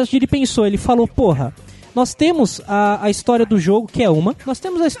Satoshi Tajiri pensou? Ele falou, porra, nós temos a história do jogo, que é uma. Nós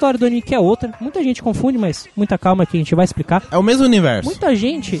temos a história do anime, que é outra. Muita gente confunde, mas muita calma que a gente vai explicar. É o mesmo universo. Muita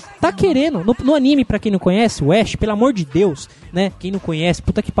gente tá querendo. No anime, pra quem não conhece, o Ash, pelo amor de Deus, né? Quem não conhece,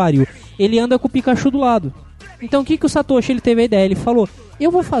 puta que pariu. Ele anda com o Pikachu do lado. Então o que o Satoshi ele teve a ideia? Ele falou,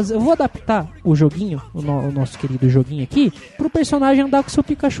 eu vou adaptar o joguinho, o nosso querido joguinho aqui, pro personagem andar com o seu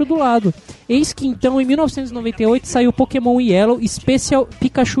Pikachu do lado. Eis que então, em 1998, saiu Pokémon Yellow Special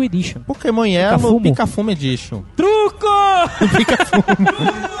Pikachu Edition. Pokémon Yellow Pikafumo Edition. Truco!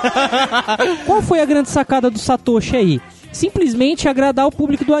 Qual foi a grande sacada do Satoshi aí? Simplesmente agradar o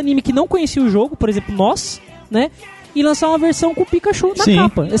público do anime que não conhecia o jogo, por exemplo, nós, né? E lançar uma versão com o Pikachu na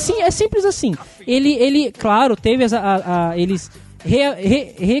capa. Assim, é simples assim. Ele claro, teve eles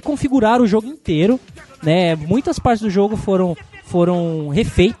reconfiguraram o jogo inteiro, né? Muitas partes do jogo foram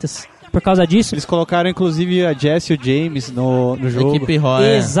refeitas por causa disso. Eles colocaram, inclusive, a Jess e o James no jogo. Equipe Rocket.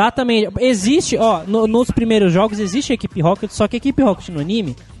 Exatamente. Existe, nos primeiros jogos existe a Equipe Rocket, só que a Equipe Rocket no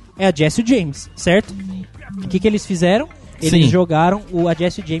anime é a Jess e o James, certo? O que eles fizeram? Eles jogaram a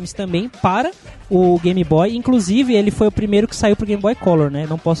Jess e o James também para o Game Boy. Inclusive, ele foi o primeiro que saiu pro Game Boy Color, né?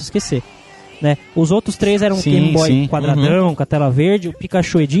 Não posso esquecer. Né? Os outros 3 eram Game Boy quadradão, com a tela verde. O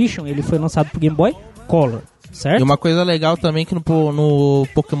Pikachu Edition, ele foi lançado pro Game Boy Color, certo? E uma coisa legal também que no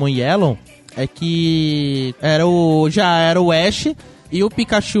Pokémon Yellow é que já era o Ash e o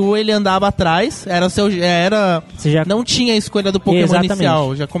Pikachu ele andava atrás, não tinha a escolha do Pokémon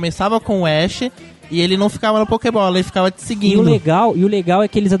inicial, já começava com o Ash e ele não ficava no Pokébola, ele ficava te seguindo. E o legal é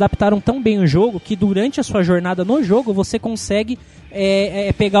que eles adaptaram tão bem o jogo que durante a sua jornada no jogo você consegue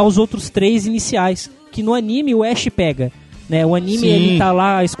pegar os outros 3 iniciais, que no anime o Ash pega, né? O anime ele tá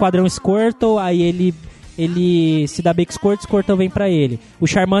lá, Esquadrão Squirtle, aí ele se dá bem com Squirtle vem pra ele. O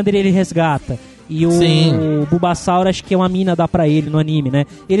Charmander ele resgata. E o Bulbasaur, acho que é uma mina, dá pra ele no anime, né?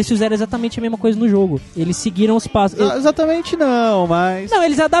 Eles fizeram exatamente a mesma coisa no jogo. Eles seguiram os passos. Exatamente não, mas... Não,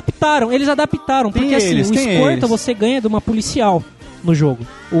 eles adaptaram. Porque assim, o Squirtle você ganha de uma policial no jogo.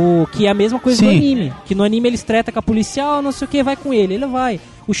 Que é a mesma coisa do anime. Que no anime eles tretam com a policial, não sei o que, vai com ele vai.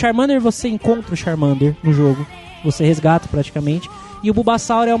 O Charmander, você encontra o Charmander no jogo. Você resgata praticamente. E o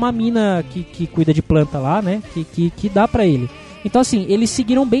Bulbasaur é uma mina que cuida de planta lá, né? Que dá pra ele. Então, assim, eles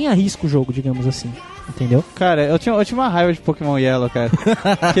seguiram bem a risco o jogo, digamos assim. Entendeu? Cara, eu tinha uma raiva de Pokémon Yellow, cara.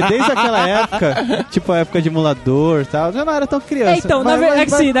 Porque desde aquela época, tipo a época de emulador e tal, eu já não era tão criança. Então,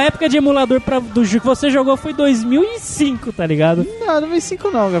 na época de emulador do jogo que você jogou foi 2005, tá ligado? Não,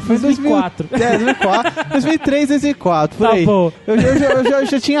 2005 não, cara. Foi 2004. 2004. 2003, 2004, por aí. Bom. Eu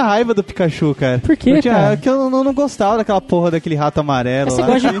já tinha raiva do Pikachu, cara. Por quê, cara? Porque eu não gostava daquela porra daquele rato amarelo Você lá.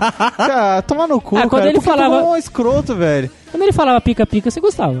 gosta de... Cara, toma no cu, quando cara. ele falava... um escroto, velho. Quando ele falava pica-pica, você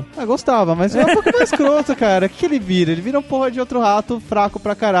gostava? Gostava, mas é um pouco mais escroto, cara. O que ele vira? Ele vira um porra de outro rato fraco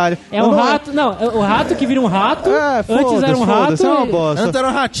pra caralho. Rato... Não, o rato que vira um rato. Antes era um rato. É uma bosta. Antes era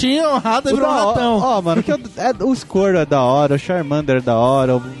um ratinho, o rato virou um ratão. Mano, o Squirtle é da hora, o Charmander é da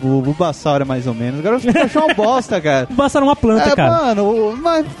hora, o Bulbasaur é mais ou menos. Agora o Pikachu é uma bosta, cara. O Bulbasaur é uma planta, cara. Mano,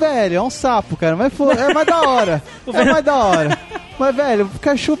 mas, velho, é um sapo, cara. Mas é mais da hora. Mais da hora. Mas, velho, o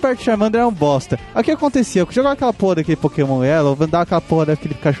Pikachu perto do Charmander é um bosta. Aí o que acontecia? Eu jogava aquela porra daquele Pokémon Yellow, eu andava aquela porra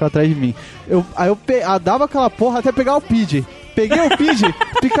daquele Pikachu atrás de mim. Aí eu dava aquela porra até pegar o Pidgey. Peguei o Pidgey,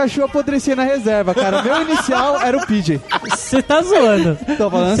 Pikachu apodrecia na reserva, cara. Meu inicial era o Pidgey. Você tá zoando. Tô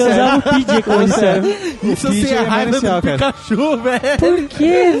falando sério. Você usava o Pidgey como inicial. Isso Pidgey é meu inicial, cara. Pikachu, velho. Por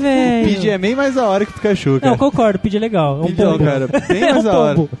que, velho? O Pidgey é bem mais da hora que o Pikachu, cara. Não, concordo, o Pidgey é legal. É um Pidgey, pombo. cara, bem mais da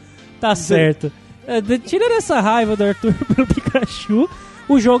hora. Tá certo. Tirando essa raiva do Arthur pelo Pikachu,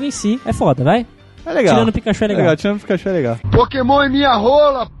 o jogo em si é foda, vai? É legal. Tirando o Pikachu é legal. Tirando o Pikachu é legal. Pokémon é minha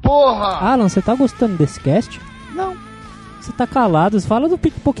rola, porra! Alan, você tá gostando desse cast? Não. Você tá calado, fala do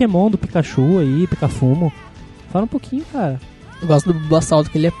Pokémon, do Pikachu aí, Picafumo. Fala um pouquinho, cara. Eu gosto do Bulbasaur,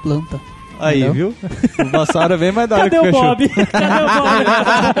 que ele é planta. Aí, entendeu? viu? O Bulbasaur é bem mais da hora que o Pikachu. Cadê o Bob? Cadê o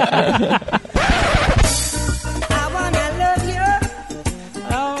Bob?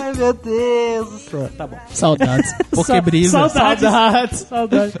 Ai, meu Deus. Tá bom. Saudades. Pokébrisa. Saudades.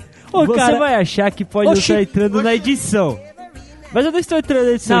 Ô, Você cara, vai achar que pode estar entrando na edição. Mas eu não estou entrando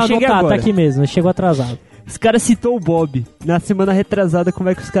na edição, não, cheguei não tá, agora. tá aqui mesmo, chegou atrasado. Os caras citou o Bob. Na semana retrasada, como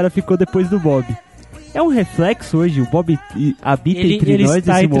é que os caras ficou depois do Bob. É um reflexo hoje, o Bob habita entre nós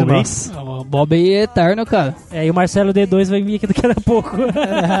está nesse entre momento. nós. O Bob é eterno, cara. E o Marcelo D2 vai vir aqui daqui a pouco.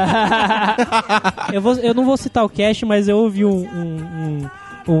 Eu não vou citar o cast, mas eu ouvi um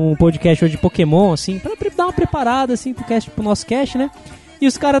podcast hoje de Pokémon, assim, pra dar uma preparada, assim, pro nosso cast, né? E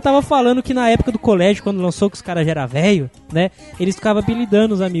os caras estavam falando que na época do colégio, quando lançou que os caras já eram velho, né? Eles ficavam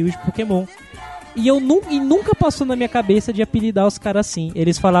apelidando os amigos de Pokémon. E nunca passou na minha cabeça de apelidar os caras assim.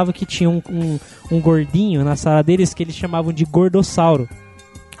 Eles falavam que tinha um gordinho na sala deles que eles chamavam de Gordossauro.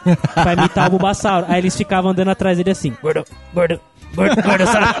 Pra imitar o Bulbasaur. Aí eles ficavam andando atrás dele assim. Gordossauro.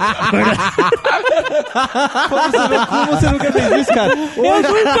 Como você nunca fez isso, cara? Eu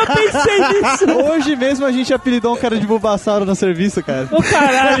nunca pensei nisso. Hoje mesmo a gente apelidou um cara de Bulbasauro no serviço, cara. Ô,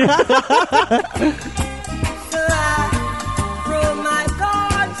 caralho.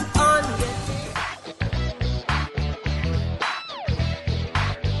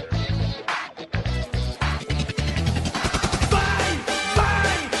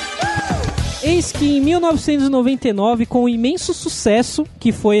 Eis que em 1999, com o imenso sucesso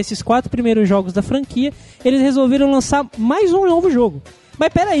que foi esses 4 primeiros jogos da franquia, eles resolveram lançar mais um novo jogo.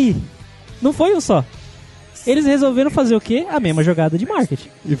 Mas peraí, não foi um só. Eles resolveram fazer o quê? A mesma jogada de marketing.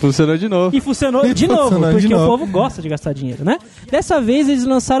 E funcionou de novo. E funcionou de novo, porque o povo gosta de gastar dinheiro, né? Dessa vez eles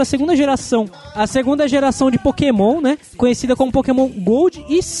lançaram a segunda geração. A segunda geração de Pokémon, né? Conhecida como Pokémon Gold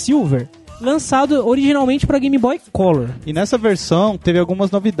e Silver. Lançado originalmente para Game Boy Color. E nessa versão teve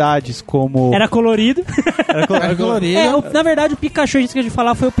algumas novidades, como... Era colorido. Era colorido. Na verdade, o Pikachu, a gente esqueceu de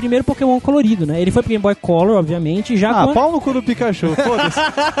falar, foi o primeiro Pokémon colorido, né? Ele foi pro Game Boy Color, obviamente, já com... pau no cu do Pikachu, foda-se.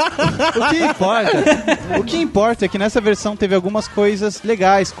 O que importa é que nessa versão teve algumas coisas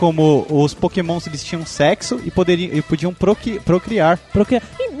legais, como os Pokémons eles tinham sexo e podiam procriar.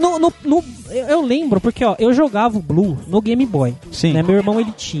 Eu lembro, porque ó, eu jogava o Blue no Game Boy. Sim. Né? Meu irmão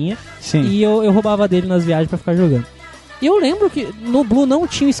ele tinha. Sim. E eu roubava dele nas viagens pra ficar jogando. E eu lembro que no Blue não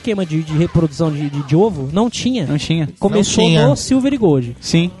tinha esquema de reprodução de ovo. Não tinha. Não tinha. Começou no Silver e Gold.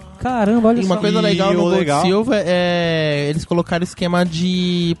 Sim. Caramba, olha só. E uma coisa legal no Gold Silver é eles colocaram esquema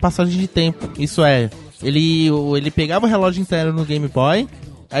de passagem de tempo. Isso é, ele pegava o relógio interno no Game Boy,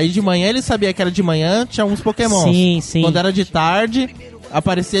 aí de manhã ele sabia que era de manhã, tinha uns Pokémons. Sim, sim. Quando era de tarde,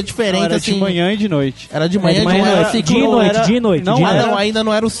 aparecia diferente. Não, era assim. De manhã e de noite. Era de manhã, de noite. De noite. Ainda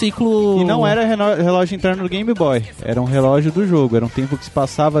não era o ciclo. E não era relógio interno do Game Boy. Era um relógio do jogo. Era um tempo que se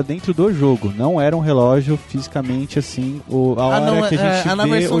passava dentro do jogo. Não era um relógio fisicamente assim, a hora que a gente vê na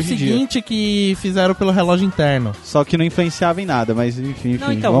versão hoje em dia. seguinte que fizeram pelo relógio interno. Só que não influenciava em nada, mas enfim.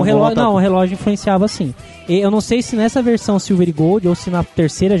 Não, então, o relógio influenciava sim. Eu não sei se nessa versão Silver e Gold ou se na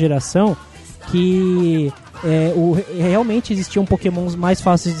terceira geração que... realmente existiam Pokémons mais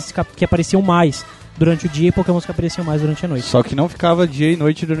fáceis que apareciam mais durante o dia e Pokémons que apareciam mais durante a noite. Só que não ficava dia e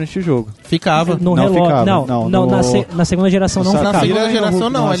noite durante o jogo. Ficava. No não relógio. Ficava. Não, na segunda geração não ficava. Na segunda geração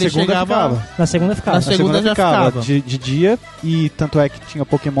não, ele chegava... Na segunda ficava. Na segunda já ficava. De dia, e tanto é que tinha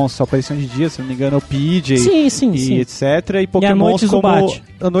Pokémon só apareciam de dia, se não me engano, o PJ sim. etc. E Pokémon como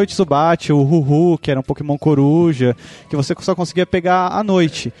a Noite Zubat, o Huhu, que era um Pokémon coruja, que você só conseguia pegar à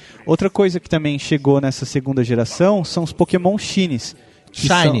noite. Outra coisa que também chegou nessa segunda geração são os Pokémon Shinies.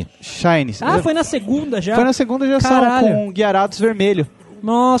 Shinies. Foi na segunda já? Foi na segunda geração, com Gyarados vermelho.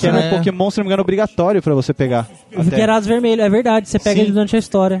 Nossa, que era um Pokémon, se não me engano, obrigatório pra você pegar. Os Gyarados vermelho, é verdade, você pega ele durante a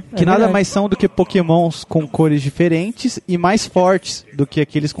história. Que nada mais são do que Pokémons com cores diferentes e mais fortes do que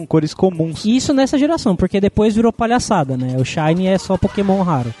aqueles com cores comuns. Isso nessa geração, porque depois virou palhaçada, né? O Shiny é só Pokémon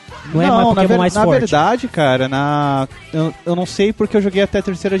raro. Não é mais Pokémon mais forte. Na verdade, cara, eu não sei porque eu joguei até a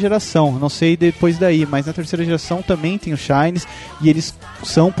terceira geração. Não sei depois daí, mas na terceira geração também tem os Shinies e eles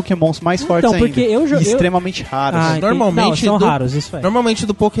são Pokémons mais fortes ainda. E extremamente raros. Normalmente são raros, isso é. Normalmente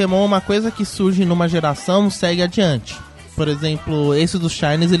do Pokémon, uma coisa que surge numa geração segue adiante. Por exemplo, esse dos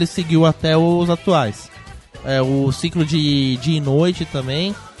Shinies ele seguiu até os atuais. O ciclo de dia e noite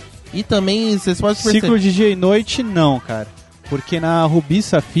também. E também, vocês podem perceber... Ciclo de dia e noite, não, cara. Porque na Rubi e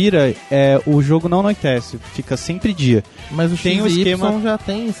Safira, o jogo não anoitece, fica sempre dia. Mas o XY já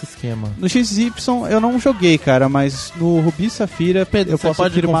tem esse esquema. No XY eu não joguei, cara, mas no Rubi e Safira Pedro, eu posso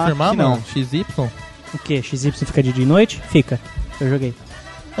afirmar que não. XY? O quê? XY fica de dia e noite? Fica. Eu joguei.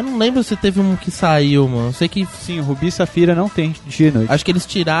 Eu não lembro se teve um que saiu, mano. Eu sei que... Sim, o Rubi e Safira não tem dia e noite. Acho que eles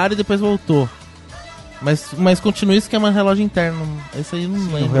tiraram e depois voltou. Mas continua o esquema relógio interno. Esse aí eu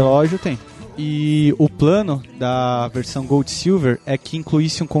não lembro. O relógio tem. E o plano da versão Gold Silver é que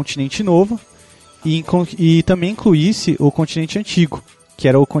incluísse um continente novo e também incluísse o continente antigo, que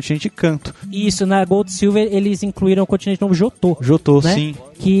era o continente Canto. Isso, na Gold Silver eles incluíram o continente novo Jotô, né? Sim.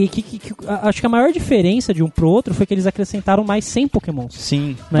 Que acho que a maior diferença de um pro outro foi que eles acrescentaram mais 100 Pokémons.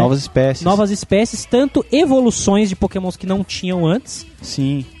 Sim, né? Novas espécies, tanto evoluções de Pokémons que não tinham antes.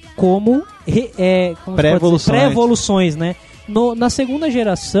 Sim. Como pré-evoluções, né? Na segunda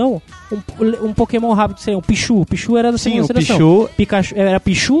geração, um Pokémon rápido seria o Pichu. O Pichu era da segunda geração. Era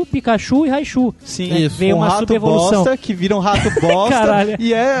Pichu, Pikachu e Raichu. Sim, né? isso. Veio uma rato sub-evolução. Bosta, que vira um rato bosta. Caralho.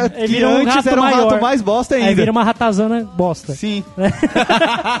 E que um antes era um rato mais bosta ainda. Aí vira uma ratazana bosta. Sim.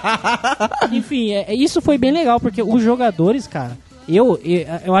 Enfim, isso foi bem legal, porque os jogadores, cara,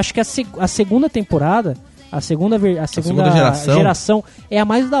 eu acho que a segunda temporada... A segunda geração é a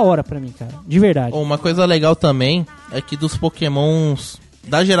mais da hora pra mim, cara. De verdade. Uma coisa legal também é que dos Pokémons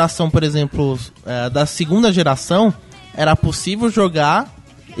da geração, por exemplo, da segunda geração, era possível jogar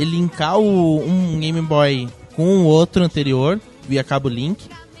e linkar um Game Boy com o outro anterior, via cabo link.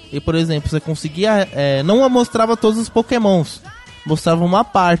 E, por exemplo, você conseguia... não mostrava todos os Pokémons, mostrava uma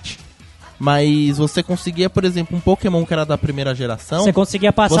parte. Mas você conseguia, por exemplo, um Pokémon que era da primeira geração... Você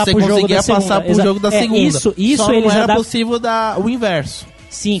conseguia passar pro jogo da segunda. Jogo da segunda. Isso só não era possível o inverso.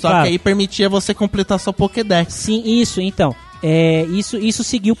 Sim, só que aí permitia você completar sua Pokédex. Sim, isso, então. Isso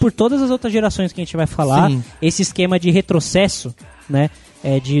seguiu por todas as outras gerações que a gente vai falar. Sim. Esse esquema de retrocesso, né?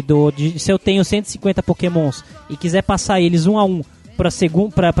 Se eu tenho 150 Pokémons e quiser passar eles um a um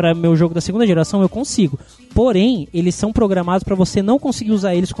para meu jogo da segunda geração, eu consigo. Porém, eles são programados para você não conseguir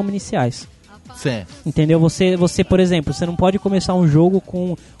usar eles como iniciais. Certo. Entendeu? Você, por exemplo, você não pode começar um jogo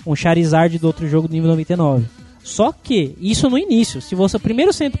com um Charizard do outro jogo do nível 99. Só que, isso no início. Se você, o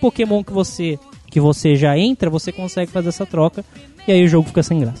primeiro centro Pokémon que você já entra, você consegue fazer essa troca. E aí o jogo fica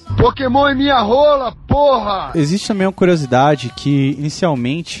sem graça. Pokémon é minha rola, porra! Existe também uma curiosidade que,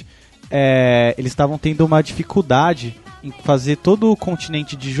 inicialmente, eles estavam tendo uma dificuldade em fazer todo o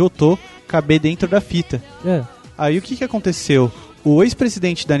continente de Johto caber dentro da fita. Aí o que aconteceu? O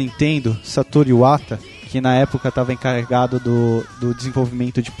ex-presidente da Nintendo, Satoru Iwata, que na época estava encarregado do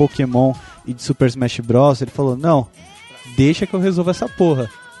desenvolvimento de Pokémon e de Super Smash Bros., ele falou, não, deixa que eu resolva essa porra.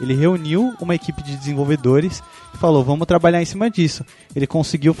 Ele reuniu uma equipe de desenvolvedores e falou, vamos trabalhar em cima disso. Ele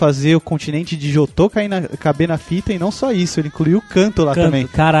conseguiu fazer o continente de Johto caber na fita, e não só isso, ele incluiu o Kanto lá também.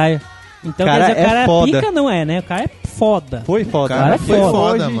 Caralho. Então Cara, quer dizer, o cara é foda. pica, não é, né? O cara é foda. Foi foda. Cara, né? foi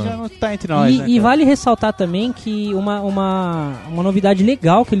foda, hoje mano. já não tá entre nós, né, E cara? vale ressaltar também que uma novidade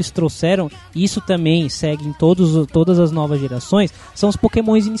legal que eles trouxeram, e isso também segue em todas as novas gerações, são os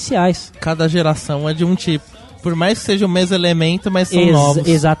Pokémons iniciais. Cada geração é de um tipo. Por mais que seja o mesmo elemento, mas são novos.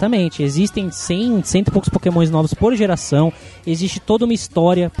 Exatamente. Existem 100 e poucos Pokémons novos por geração. Existe toda uma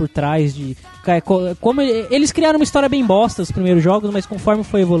história por trás de... Como eles criaram uma história bem bosta os primeiros jogos, mas conforme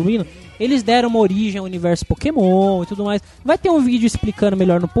foi evoluindo, eles deram uma origem ao universo Pokémon e tudo mais. Vai ter um vídeo explicando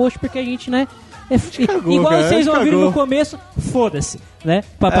melhor no post, porque a gente, né... igual cara, vocês ouviram cagou. no começo, foda-se, né?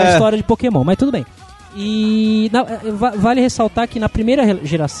 Pra história de Pokémon, mas tudo bem. E vale ressaltar que na primeira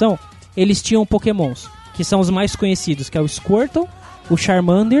geração, eles tinham Pokémons que são os mais conhecidos, que é o Squirtle, o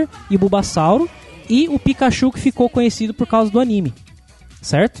Charmander e o Bulbasauro, e o Pikachu, que ficou conhecido por causa do anime,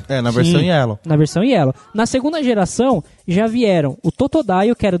 certo? Na versão Yellow. Na versão Yellow. Na segunda geração, já vieram o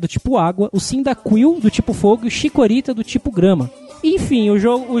Totodile, que era do tipo água, o Cyndaquil, do tipo fogo, e o Chikorita, do tipo grama. Enfim,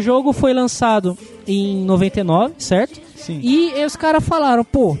 o jogo foi lançado em 99, certo? Sim. E os caras falaram,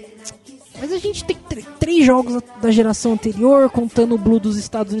 pô, mas a gente tem 3 jogos da geração anterior, contando o Blue dos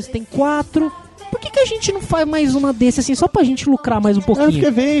Estados Unidos tem 4... Por que a gente não faz mais uma desse assim, só pra gente lucrar mais um pouquinho? Porque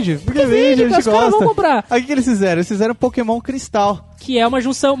vende, a cara, gente os caras gosta. vão comprar. Aí o que eles fizeram? Eles fizeram Pokémon Cristal. Que é uma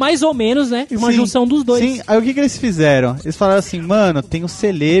junção, mais ou menos, né? Uma Sim, junção dos dois. Sim, aí o que eles fizeram? Eles falaram assim, mano, tem o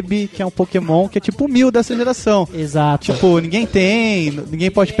Celebi, que é um Pokémon que é tipo o Mil dessa geração. Exato. Tipo, ninguém tem, ninguém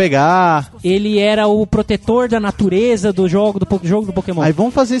pode pegar. Ele era o protetor da natureza do jogo do Pokémon. Aí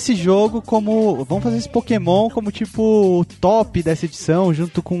vamos fazer esse jogo como... Vamos fazer esse Pokémon como tipo o top dessa edição,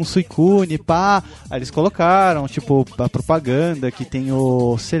 junto com o Suicune, pá. Aí eles colocaram, tipo, a propaganda que tem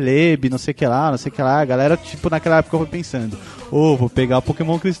o Celebi, não sei o que lá, não sei o que lá. A galera, tipo, naquela época foi pensando... vou pegar o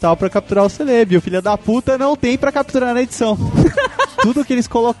Pokémon Cristal pra capturar o Celebi. O filho da puta não tem pra capturar na edição. Tudo que eles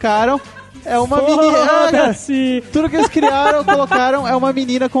colocaram é uma menina. Tudo que eles colocaram é uma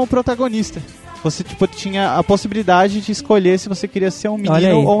menina como protagonista. Você, tipo, tinha a possibilidade de escolher se você queria ser um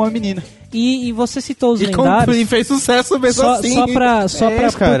menino ou uma menina. E você citou os lendários. E fez sucesso mesmo assim.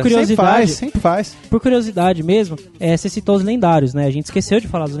 Por curiosidade. Sempre faz. Por curiosidade mesmo, você citou os lendários, né? A gente esqueceu de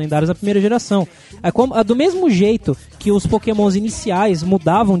falar dos lendários da primeira geração. Do mesmo jeito que os Pokémons iniciais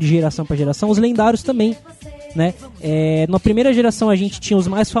mudavam de geração para geração, os lendários também, né? Na primeira geração a gente tinha os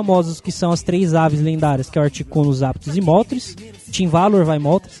mais famosos, que são as 3 aves lendárias, que é o Articuno, Zapdos e Moltres. Tinvalor, vai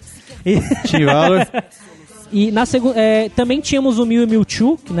Moltres. Tinvalor. E na segunda, também tínhamos o Mew e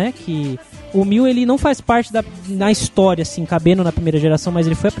Mewtwo, né? Que o Mew ele não faz parte na história, assim, cabendo na primeira geração, mas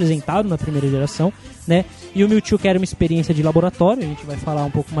ele foi apresentado na primeira geração, né? E o Mewtwo, que era uma experiência de laboratório, a gente vai falar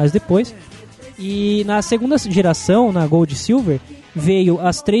um pouco mais depois. E na segunda geração, na Gold e Silver, veio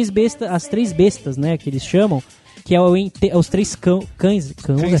as 3 bestas, né? Que eles chamam, que é os 3 cães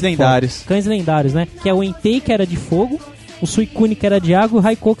lendários. Cães lendários, né? Que é o Entei, que era de fogo, o Suicune, que era de água, e o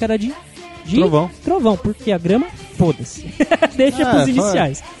Raikou, que era de trovão, porque a grama, foda-se. Deixa pros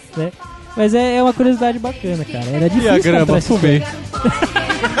iniciais, né? Mas é uma curiosidade bacana, cara. Era difícil. E a grama, fumei.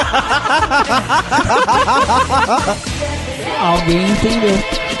 Alguém entendeu.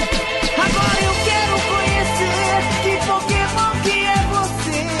 Agora eu quero conhecer que Pokémon que é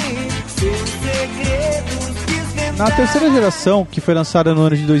você. Seus segredos desvendados. Na terceira geração, que foi lançada no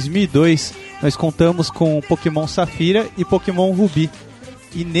ano de 2002, nós contamos com Pokémon Safira e Pokémon Rubi.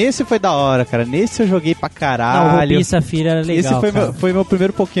 E nesse foi da hora, cara. Nesse eu joguei pra caralho. Não, o Rubi e Safira era legal. Esse foi meu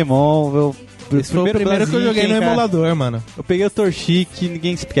primeiro Pokémon. Esse foi o primeiro que eu joguei no emulador, mano. Eu peguei o Torchic, que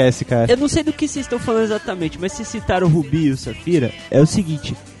ninguém esquece, cara. Eu não sei do que vocês estão falando exatamente, mas se citaram o Rubi e o Safira, é o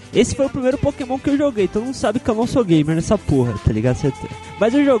seguinte. Esse foi o primeiro Pokémon que eu joguei. Todo mundo sabe que eu não sou gamer nessa porra, tá ligado?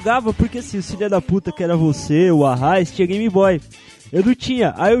 Mas eu jogava porque assim, os filha da puta que era você, o Arraiz, tinha Game Boy. Eu não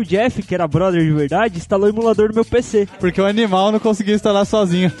tinha. Aí o Jeff, que era brother de verdade, instalou o emulador no meu PC. Porque o animal não conseguia instalar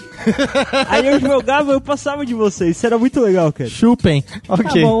sozinho. Aí eu jogava, eu passava de vocês. Isso era muito legal, cara. Chupem.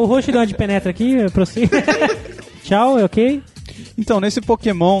 Ok. Tá bom, o roxo deu uma de penetra aqui, prossiga. Tchau, é ok? Então, nesse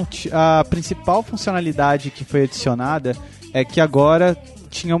Pokémon, a principal funcionalidade que foi adicionada é que agora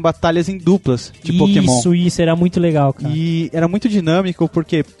tinham batalhas em duplas de Pokémon. Isso, era muito legal, cara. E era muito dinâmico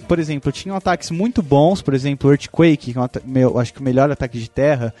porque, por exemplo, tinham ataques muito bons, por exemplo, o Earthquake, que é acho que o melhor ataque de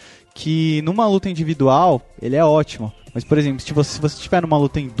terra, que numa luta individual, ele é ótimo. Mas, por exemplo, se você estiver numa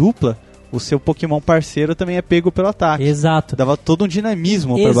luta em dupla, o seu Pokémon parceiro também é pego pelo ataque. Exato. Dava todo um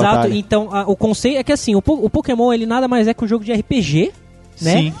dinamismo pra Exato, batalha. então o conceito é que assim, o Pokémon ele nada mais é que um jogo de RPG,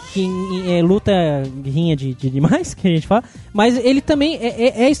 né? Sim. Que luta guerrinha de demais, que a gente fala. Mas ele também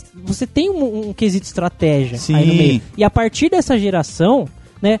você tem um quesito estratégia aí no meio. E a partir dessa geração,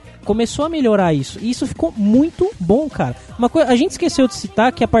 né, começou a melhorar isso. E isso ficou muito bom, cara. Uma coisa, a gente esqueceu de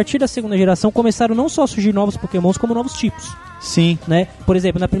citar que a partir da segunda geração começaram não só a surgir novos Pokémons, como novos tipos. Sim. Né? Por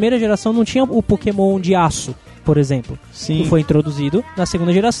exemplo, na primeira geração não tinha o Pokémon de aço, por exemplo. Sim. Que foi introduzido na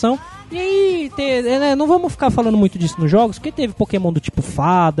segunda geração. E aí, não vamos ficar falando muito disso nos jogos, porque teve Pokémon do tipo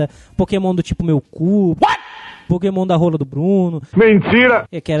Fada, Pokémon do tipo Meu Cu, Pokémon da rola do Bruno. Mentira!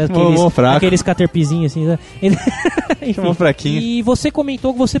 Que era aqueles caterpizinhos assim. Né? Chamou fraquinho. E você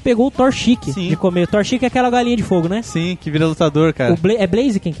comentou que você pegou o Torchic de comer. O Torchic é aquela galinha de fogo, né? Sim, que vira lutador, cara. É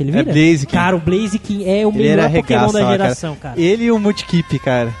Blaziken que ele vira? É Blaziken. Cara, o Blaziken é o melhor Pokémon da geração, cara. Ele e o Mudkip,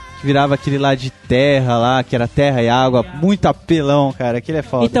 cara. Que virava aquele lá de terra lá, que era terra e água, muito apelão, cara. Aquele é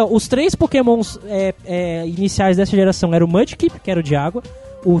foda. Então, os 3 Pokémons iniciais dessa geração eram o Mudkip, que era o de água,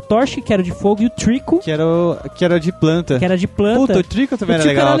 o Torchic, que era de fogo, e o Trico, que era de planta. Que era de planta. Puta, o Trico também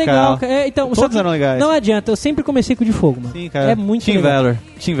era legal, cara. Então, todos eram legais. Não adianta, eu sempre comecei com o de fogo, mano. Sim, cara. É muito Team legal. Valor.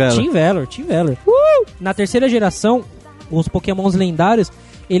 Team Valor. Na terceira geração, os Pokémons lendários,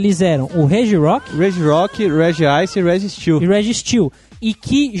 eles eram o Regirock, Regice e Registeel. E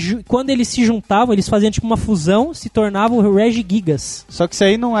que quando eles se juntavam, eles faziam tipo uma fusão, se tornavam o Regigigas. Só que isso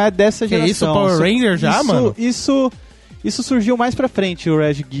aí não é dessa geração. Que isso, Power Ranger já, mano? Isso surgiu mais pra frente, o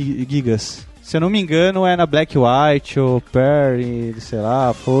Regigigas. Se eu não me engano, é na Black White ou Perry, sei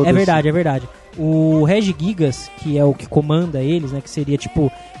lá, foda-se. É verdade. O Regigigas, que é o que comanda eles, né, que seria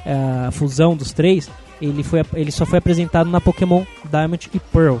tipo a fusão dos 3, ele só foi apresentado na Pokémon Diamond e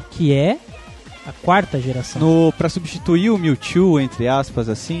Pearl, que é a quarta geração. Pra substituir o Mewtwo, entre aspas,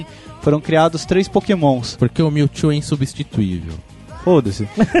 assim, foram criados 3 Pokémons. Porque o Mewtwo é insubstituível. Foda-se.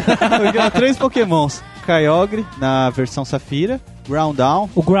 Foram 3 Pokémons. Kyogre, na versão Safira. Groundown.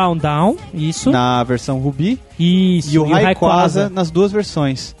 O Groundown, isso. Na versão Ruby. Isso. E o Rayquaza nas 2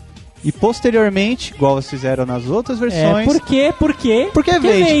 versões. E posteriormente, igual vocês fizeram nas outras versões... Por quê? Porque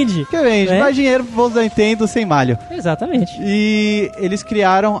vende. Porque vende. Né? Mais dinheiro pro bolso da Nintendo sem malho. Exatamente. E eles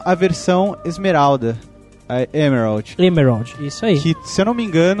criaram a versão Esmeralda. A Emerald, isso aí. Que, se eu não me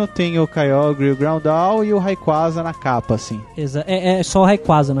engano, tem o Kyogre, o Groundown e o Rayquaza na capa, assim. É só o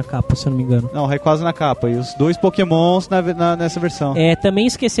Rayquaza na capa, se eu não me engano. Não, o Rayquaza na capa. E os 2 Pokémons nessa versão. Também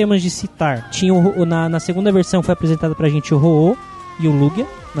esquecemos de citar. Tinha na segunda versão foi apresentado pra gente o Ho-Oh e o Lugia,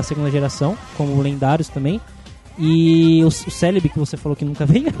 na segunda geração, como lendários também. E o Celebi, que você falou que nunca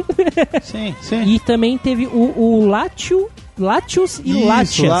veio. Sim. E também teve o Latios e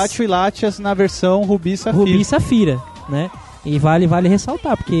Latias. Latios e Latias na versão Ruby e Safira, né? E vale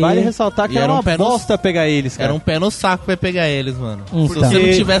ressaltar, porque... Vale ressaltar que era uma bosta pegar eles, cara. Era um pé no saco pra pegar eles, mano. Então. Se você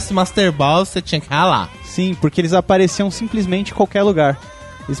não tivesse Master Ball, você tinha que ralar. Sim, porque eles apareciam simplesmente em qualquer lugar.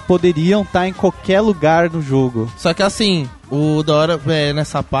 Eles poderiam estar em qualquer lugar do jogo. Só que assim, o da hora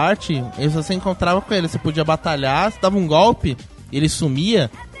nessa parte, você encontrava com ele, você podia batalhar, você dava um golpe, ele sumia.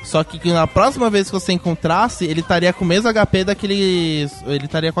 Só que na próxima vez que você encontrasse, ele estaria com o mesmo HP daqueles... Ele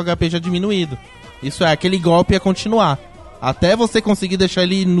estaria com o HP já diminuído. Isso é, aquele golpe ia continuar. Até você conseguir deixar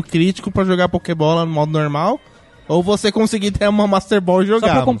ele no crítico pra jogar Pokébola no modo normal, ou você conseguir ter uma Master Ball e jogar.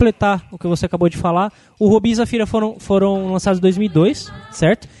 Só pra completar o que você acabou de falar, o Ruby e Zafira foram lançados em 2002,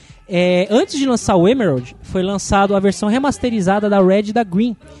 certo? Antes de lançar o Emerald, foi lançado a versão remasterizada da Red e da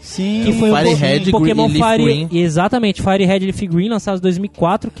Green. Sim, que foi Fire Red, Pokémon Green, Leaf Green. Exatamente, Fire Red e Leaf Green, lançados em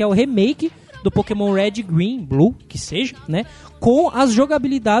 2004, que é o remake do Pokémon Red, Green, Blue, que seja, né? Com as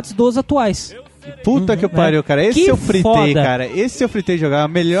jogabilidades dos atuais. Puta que pariu, cara. Esse eu fritei, foda. cara. Esse eu fritei jogar. O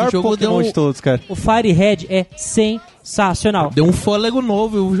melhor Pokémon de todos, cara. O Fire Red é sensacional. Deu um fôlego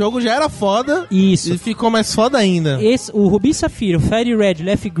novo. O jogo já era foda. Isso. E ficou mais foda ainda. O Ruby e Safira, o Fire Red,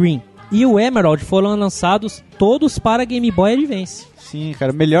 Leaf Green e o Emerald foram lançados todos para Game Boy Advance. Sim,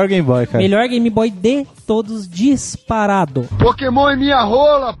 cara, melhor Game Boy, cara. Melhor Game Boy de todos, disparado. Pokémon é minha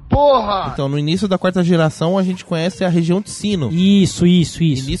rola, porra! Então, no início da quarta geração, a gente conhece a região de Sinnoh. Isso.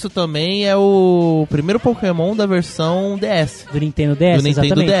 E isso também é o primeiro Pokémon da versão DS. Do Nintendo DS, Do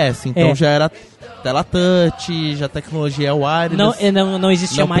Nintendo exatamente. DS. Então já era tela touch, já a tecnologia é wireless. Não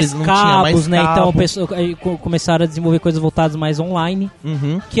existia Não mais tinha cabos, mais né? cabo. Então aí começaram a desenvolver coisas voltadas mais online.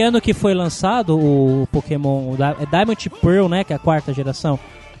 Uhum. Que ano que foi lançado o Pokémon Diamond Pearl, né? Que é a quarta geração.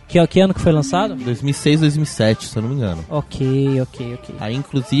 Que ano que foi lançado? 2006, 2007, se eu não me engano. Ok. Aí,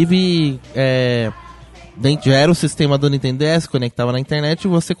 inclusive, já era o sistema do Nintendo DS, conectava na internet e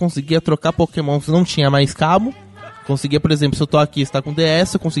você conseguia trocar Pokémon. Você não tinha mais cabo. Conseguia, por exemplo, se eu tô aqui e está com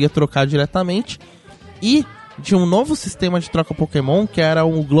DS, eu conseguia trocar diretamente. E tinha um novo sistema de troca Pokémon, que era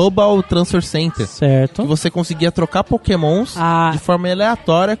o Global Transfer Center. Certo. Que você conseguia trocar Pokémons de forma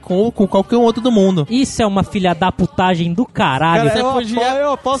aleatória com qualquer um outro do mundo. Isso é uma filha da putagem do caralho. Cara,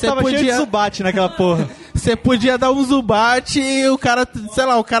 eu aposto que tava cheio de Zubat naquela porra. Você podia dar um Zubat e o cara, sei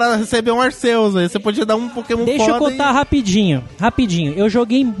lá, o cara recebeu um Arceus. Aí você podia dar um Pokémon Deixa eu contar rapidinho. Eu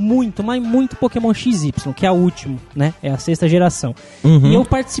joguei muito, mas muito Pokémon XY, que é o último, né? É a sexta geração. E eu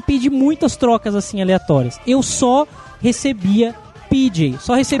participei de muitas trocas assim aleatórias. Eu só recebia PJ,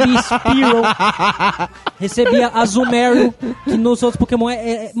 só recebia Spearow, recebia Azumarill, que nos outros Pokémon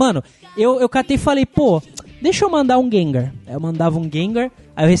mano, eu catei e falei, pô, deixa eu mandar um Gengar. Aí eu mandava um Gengar,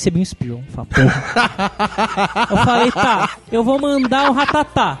 aí eu recebi um Spearow. Eu falei, tá, eu vou mandar um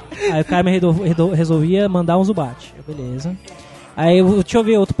Rattata. Aí o cara me resolvia mandar um Zubat. Beleza. Aí, deixa eu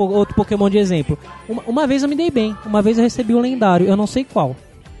ver outro Pokémon de exemplo. Uma vez eu me dei bem, uma vez eu recebi um lendário, eu não sei qual.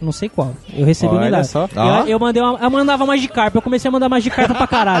 Eu recebi um lendário. Só. Eu mandava Magikarp. Eu comecei a mandar Magikarp pra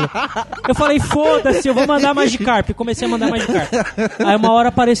caralho. Eu falei, foda-se, eu vou mandar Magikarp. Comecei a mandar Magikarp. Aí uma hora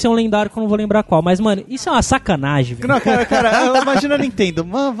apareceu um lendário que eu não vou lembrar qual. Mas, mano, isso é uma sacanagem, velho. Não, cara, imagina a Nintendo.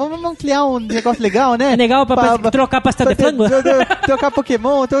 Mano, vamos criar um negócio legal, né? É legal pra trocar pasta de frango? Trocar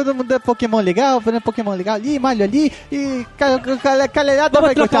Pokémon, todo mundo é Pokémon legal, Pokémon legal ali, malho ali, e calherada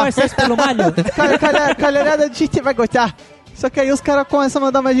vai trocar o gostar. excesso pelo malho? Calherada de gente vai gostar. Só que aí os caras começam a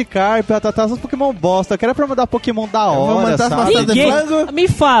mandar Magikarp, os Pokémon bosta. Eu quero pra mandar Pokémon da hora, sabe? Me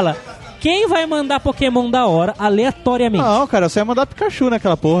fala, quem vai mandar Pokémon da hora aleatoriamente? Não, cara, eu só ia mandar Pikachu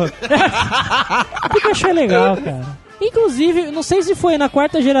naquela porra. Pikachu é legal, cara. Inclusive, não sei se foi na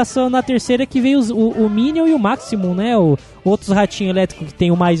quarta geração ou na terceira que veio o Minion e o Maximum, né? Outros ratinhos elétricos que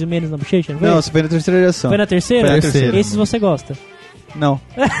tem o mais e o menos na bochecha, não, não, isso foi na terceira geração. Foi na terceira? Foi na terceira. Esses você gosta? Não.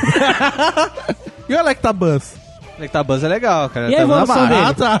 E o Electabuzz? Electabuzz é legal, cara. E a evolução dele?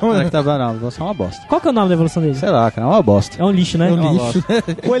 Electabuzz não, a evolução é uma bosta. Qual que é o nome da evolução dele? Sei lá, cara, é uma bosta. É um lixo, né? É um lixo.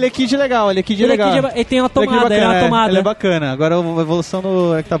 O Elekid é legal, o Elekid é legal. Ele tem uma tomada, ele é uma tomada. Ele é bacana. Agora a evolução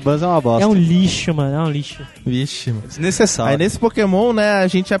do Electabuzz é uma bosta. É um lixo, mano, é um lixo. Vixe, mano. Desnecessário. Aí nesse Pokémon, né, a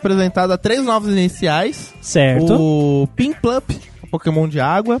gente é apresentado a 3 novos iniciais. Certo. O Piplup, um Pokémon de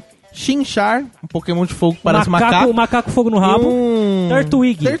água. Chinchar, um Pokémon de fogo que parece macaco. Macaco fogo no rabo.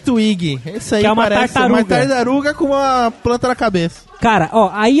 Turtwig. Esse aí que é uma parece uma tartaruga com uma planta na cabeça. Cara, ó,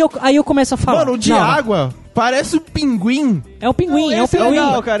 aí eu começo a falar. Mano, o de água parece o pinguim. É o pinguim, é o pinguim.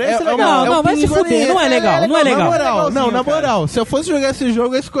 Legal, cara, esse é legal. Não, vai se fuder, não é legal, não é legal. Na moral, se eu fosse jogar esse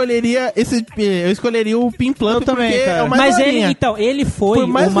jogo, eu escolheria o Piplup também, porque cara. é o mais Mas darinha. ele foi Por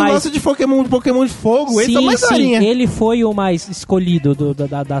mais o mais... lance de Pokémon de fogo, esse é o mais sim, darinha. ele foi o mais escolhido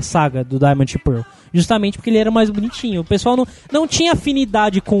da saga do Diamond Pearl. Justamente porque ele era mais bonitinho. O pessoal não tinha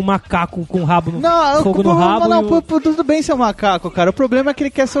afinidade com o macaco com rabo fogo no rabo. Não, tudo bem ser um macaco, cara. O problema é que ele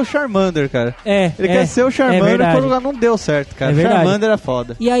quer ser o Charmander, cara. Ele quer ser o Charmander quando não deu certo, cara. É verdade. Charmander é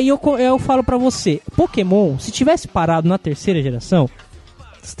foda. E aí eu falo pra você, Pokémon, se tivesse parado na terceira geração,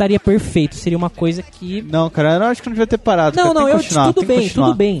 estaria perfeito. Seria uma coisa que... Não, cara, eu acho que não devia ter parado. Não, cara. Tudo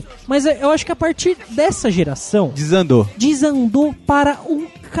bem. Mas eu acho que a partir dessa geração... Desandou para um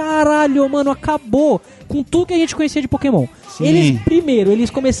caralho, mano. Acabou com tudo que a gente conhecia de Pokémon. Sim. Eles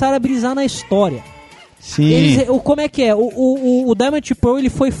começaram a brisar na história. Sim. Como é que é? O Diamond Pearl,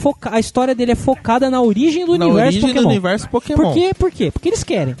 a história dele é focada na origem do universo Pokémon. Por quê? Porque eles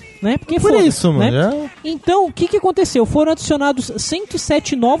querem, né? Porque por isso, mano. Né? Então, o que aconteceu? Foram adicionados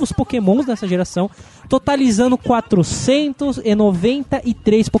 107 novos Pokémons nessa geração, totalizando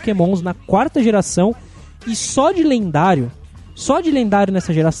 493 Pokémons na quarta geração. E só de lendário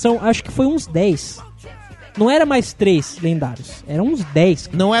nessa geração, acho que foi uns 10. não era mais 3 lendários, eram uns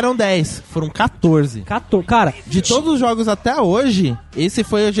 10. Não eram 10, foram 14. Cara, De todos os jogos até hoje, esse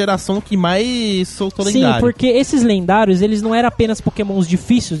foi a geração que mais soltou lendário. sim, porque esses lendários, eles não eram apenas pokémons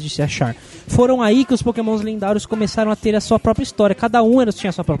difíceis de se achar. Foram aí que os pokémons lendários começaram a ter a sua própria história. Cada um tinha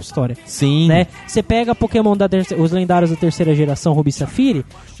a sua própria história. Sim. Né? Você pega pokémon os lendários da terceira geração, Ruby e Safire,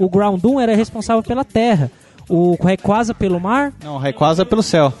 o Groudon era responsável pela terra. O Rayquaza pelo mar. Não, o Rayquaza pelo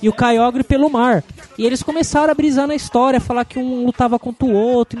céu. E o Kyogre pelo mar. E eles começaram a brisar na história, falar que um lutava contra o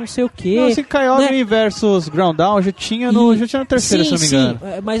outro e não sei o quê. Não, esse Kyogre né? versus Groudon já tinha no terceiro, se não me engano.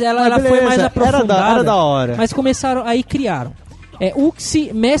 Sim, mas ela foi beleza, mais aprofundada. Era da hora. Mas começaram, aí criaram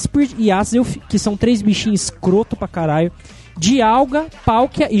Uxie, Mesprit e Azelf, que são 3 bichinhos escroto pra caralho. Dialga,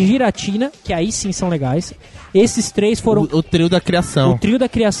 Palkia e Giratina, que aí sim são legais. Esses 3 foram... O trio da criação. O trio da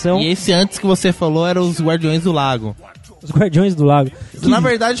criação. E esse antes que você falou eram os Guardiões do Lago. Os Guardiões do Lago. Na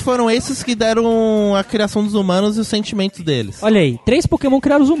verdade foram esses que deram a criação dos humanos e os sentimentos deles. Olha aí, 3 Pokémon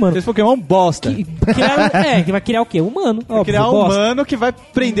criaram os humanos. 3 Pokémon bosta. Que vai criar o quê? Humano. Vai criar um humano que vai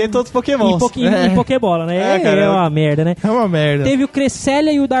prender todos os Pokémon. E Pokébola, né? cara, É uma merda, né? É uma merda. Teve o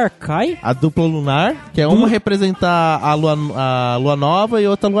Cresselia e o Darkrai. A dupla lunar, que é uma representar a lua nova e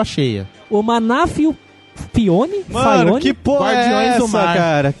outra a lua cheia. O Manaf e o Fione. Mano, Fione. que porra Guardiões é do essa, Mar.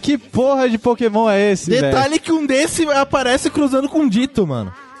 cara? Que porra de Pokémon é esse, velho? Detalhe que um desse aparece cruzando com o Dito,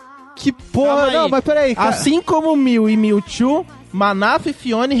 mano. Que porra... Calma aí. Não, mas peraí, cara. Assim como Mew e Mewtwo, Manaf e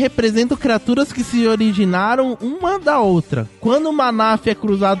Fione representam criaturas que se originaram uma da outra. Quando o Manaf é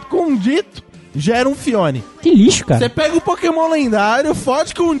cruzado com um Dito, gera um Fione. Que lixo, cara. Você pega o Pokémon lendário,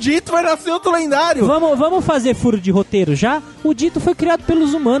 fode com um Dito, vai nascer outro lendário. Vamos fazer furo de roteiro já? O Dito foi criado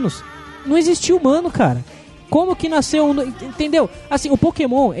pelos humanos. Não existia humano, cara. Como que nasceu um... Entendeu? Assim, o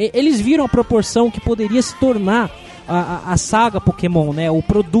Pokémon, eles viram a proporção que poderia se tornar a saga Pokémon, né? O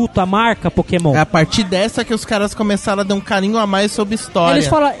produto, a marca Pokémon. É a partir dessa que os caras começaram a dar um carinho a mais sobre história. Eles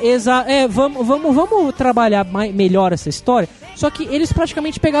falam, vamos trabalhar melhor essa história. Só que eles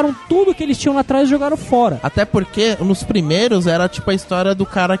praticamente pegaram tudo que eles tinham lá atrás e jogaram fora. Até porque nos primeiros era tipo a história do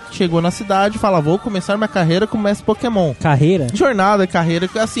cara que chegou na cidade e fala, vou começar minha carreira como mestre Pokémon. Carreira? Jornada, carreira,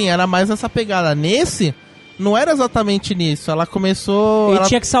 assim, era mais essa pegada. Nesse, não era exatamente nisso. Ela começou... Ele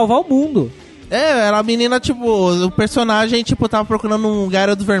tinha que salvar o mundo. Era a menina, tipo, o personagem, tipo, tava procurando um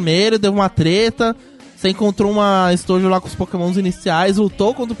Gyarados vermelho, deu uma treta, você encontrou uma estojo lá com os Pokémons iniciais,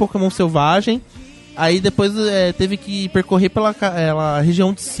 lutou contra o Pokémon selvagem, aí depois teve que percorrer pela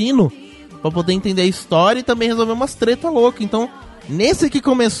região de Sino pra poder entender a história e também resolver umas tretas loucas. Então, nesse que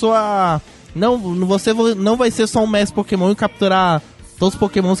começou a... Você não vai ser só um mestre Pokémon e capturar todos os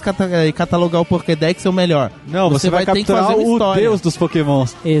Pokémons e catalogar o Pokédex é o melhor. Não, você vai ter que capturar fazer uma o história. deus dos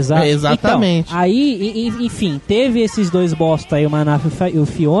Pokémons. Exatamente. Então, aí, enfim, teve esses 2 bosta aí, o Manaf e o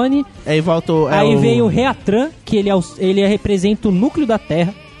Fione. Aí voltou... Aí veio o Reatran, que ele representa o núcleo da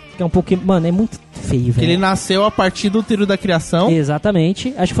Terra, que é um Pokémon... Mano, é muito feio, velho. Ele nasceu a partir do trio da criação.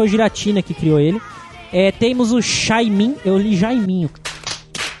 Exatamente. Acho que foi o Giratina que criou ele. Temos o Shaimin, eu li Jaiminho.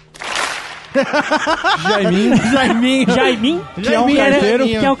 Jaimin, que é um carteiro.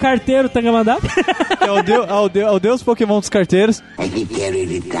 que é o carteiro Tangamandap. É o deus Pokémon dos carteiros. É que quero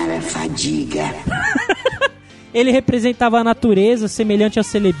evitar a fadiga. Ele representava a natureza, semelhante ao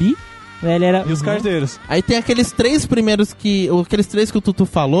Celebi. Ele era... E os carteiros. Aí tem aqueles 3 primeiros aqueles 3 que o Tutu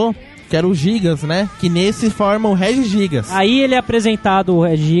falou, que eram os Gigas, né? Que nesse formam o Reg Gigas. Aí ele é apresentado o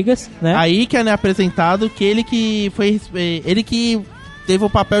Reg Gigas, né? Aí que é apresentado que ele que teve o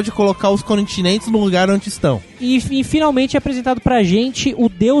papel de colocar os continentes no lugar onde estão. E finalmente é apresentado pra gente o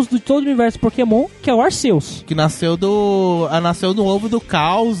deus de todo o universo Pokémon, que é o Arceus. Que nasceu do ovo do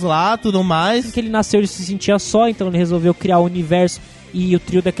caos lá, tudo mais. Que ele nasceu, ele se sentia só, então ele resolveu criar o universo e o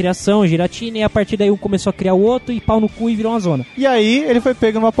trio da criação, Giratina, e a partir daí um começou a criar o outro, e pau no cu e virou uma zona. E aí ele foi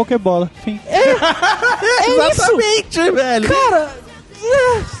pego numa Pokébola. Fim. Exatamente, isso? velho. Cara,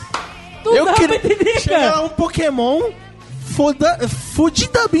 não dá pra entender, chegar cara. lá um Pokémon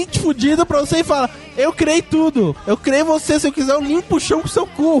fudidamente fudido pra você e falar, eu criei tudo, eu criei você, se eu quiser eu limpo o chão com o seu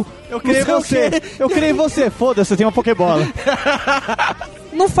cu. Eu criei você, eu criei você, foda-se, eu tenho uma Pokébola.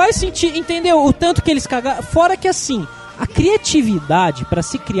 Não faz sentido, entendeu? O tanto que eles cagaram. Fora que assim, a criatividade pra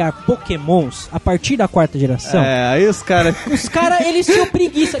se criar Pokémons a partir da 4ª geração. Aí os caras, eles tinham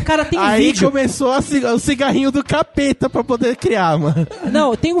preguiça. Cara, tem Aí vídeo. começou o cigarrinho do capeta pra poder criar, mano.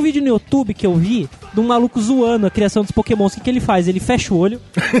 Não, tem um vídeo no YouTube que eu vi de um maluco zoando a criação dos Pokémons. O que ele faz? Ele fecha o olho.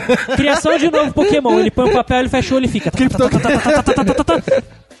 Criação de novo Pokémon. Ele põe o papel, ele fecha o olho e fica.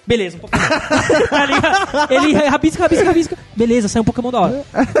 Beleza, um Pokémon. Tá ligado? Ele rabisca. Beleza, sai um Pokémon da hora.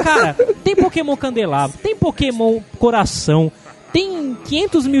 Cara, tem Pokémon candelabro, tem Pokémon coração, tem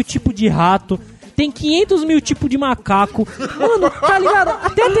 500 mil tipos de rato. tem 500 mil tipos de macaco. Mano, tá ligado?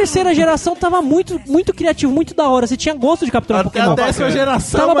 Até a terceira geração tava muito, muito criativo, muito da hora. Você tinha gosto de capturar Até Pokémon. a 10ª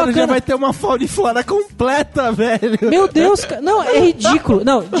geração, Tava mano, já bacana. vai ter uma fauna e flora completa, velho. Meu Deus, cara. Não, é ridículo.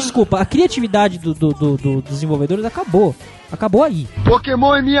 Não, desculpa, a criatividade dos desenvolvedores acabou. Acabou aí.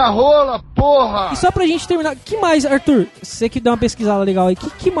 Pokémon é minha rola, porra! E só pra gente terminar, que mais, Arthur? Você que deu uma pesquisada legal aí,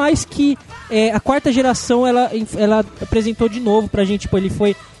 que mais que a quarta geração ela apresentou de novo pra gente? Tipo,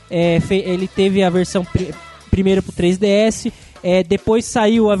 ele teve a versão primeiro pro 3DS, depois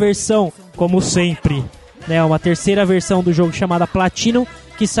saiu a versão, como sempre, né, uma terceira versão do jogo chamada Platinum,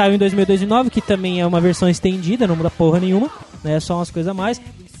 que saiu em 2009, que também é uma versão estendida, não muda porra nenhuma, né, só umas coisas a mais,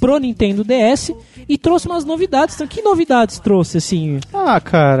 pro Nintendo DS, e trouxe umas novidades. Então, que novidades trouxe, assim? Ah,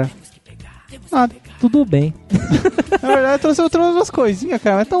 cara. Nada. Tudo bem. Na verdade, eu trouxe umas coisinhas,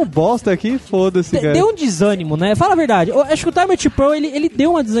 cara, mas é tão bosta aqui, foda-se, cara. Deu um desânimo, né? Fala a verdade. Eu acho que o Time Pro, ele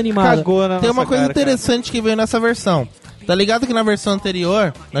deu uma desanimada. Cagou na Tem nossa uma coisa cara, interessante que veio nessa versão. Tá ligado que na versão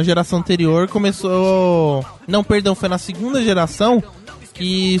anterior, na geração anterior, começou... Não, perdão, foi na segunda geração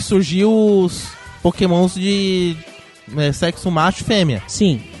que surgiu os Pokémons de sexo macho e fêmea.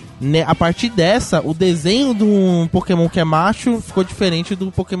 Sim. A partir dessa, o desenho de um Pokémon que é macho ficou diferente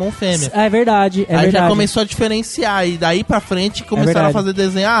do Pokémon fêmea. É verdade, é Aí verdade. já começou a diferenciar, e daí pra frente começaram a fazer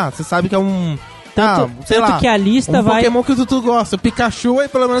desenho. Ah, você sabe que é um... sei lá, que a lista vai... Pokémon que tu gosta, o Pikachu, aí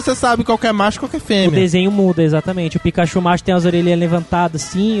pelo menos você sabe qual que é macho e qual que é O fêmea. desenho muda, exatamente. O Pikachu macho tem as orelhas levantadas,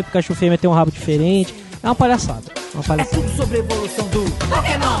 sim. O Pikachu fêmea tem um rabo diferente. É uma palhaçada. Sobre a evolução do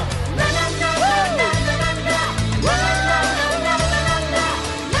Pokémon.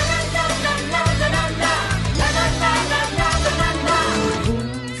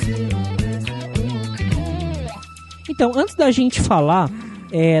 Então, antes da gente falar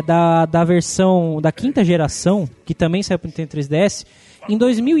da versão da quinta geração, que também saiu para o Nintendo 3DS, em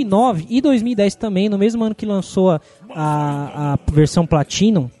 2009 e 2010 também, no mesmo ano que lançou a versão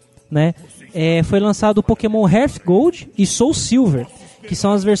Platinum, né, foi lançado o Pokémon Hearth Gold e Soul Silver, que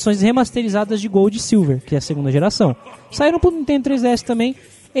são as versões remasterizadas de Gold e Silver, que é a segunda geração. Saíram para o Nintendo 3DS também.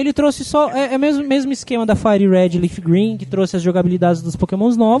 Ele trouxe só... É o mesmo esquema da Fire Red e Leaf Green, que trouxe as jogabilidades dos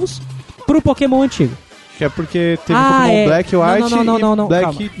Pokémons novos pro Pokémon antigo. Que é porque teve Pokémon Black, White não,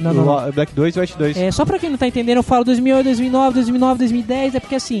 Black, calma. Black 2 e White 2. Só pra quem não tá entendendo, eu falo 2008, 2009, 2009, 2010, é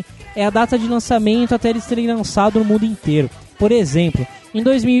porque assim, é a data de lançamento até eles terem lançado no mundo inteiro. Por exemplo,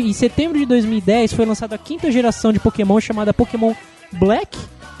 em setembro de 2010 foi lançada a quinta geração de Pokémon chamada Pokémon Black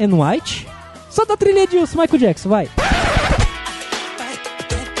and White. Só da trilha de Michael Jackson, vai!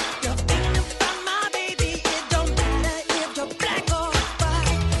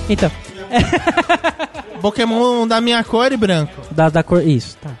 Então... Pokémon da minha cor e branco. Da cor...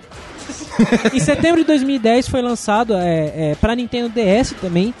 Isso, tá. Em setembro de 2010 foi lançado pra Nintendo DS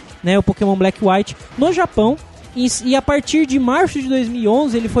também, né, o Pokémon Black e White no Japão. E a partir de março de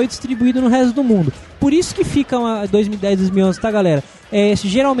 2011 ele foi distribuído no resto do mundo. Por isso que fica 2010, 2011, tá, galera?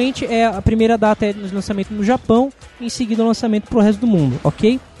 Geralmente a primeira data é no lançamento no Japão, em seguida o lançamento pro resto do mundo,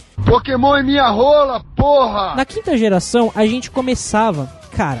 ok? Pokémon é minha rola, porra! Na quinta geração a gente começava...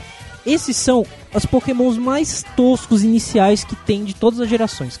 Cara, esses são os Pokémons mais toscos iniciais que tem de todas as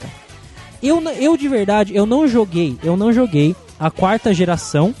gerações, cara. Eu de verdade, eu não joguei a quarta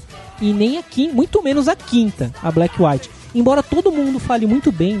geração e nem a quinta, muito menos a quinta, a Black e White. Embora todo mundo fale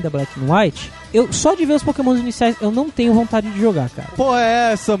muito bem da Black and White, só de ver os Pokémons iniciais eu não tenho vontade de jogar, cara. Pô,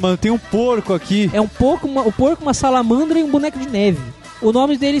 é essa, mano? Tem um porco aqui. É um porco, uma salamandra e um boneco de neve. Os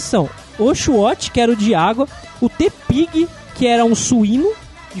nomes deles são o Oshawott, que era o de água, o T-Pig, que era um suíno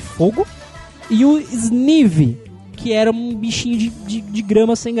de fogo, e o Snive, que era um bichinho de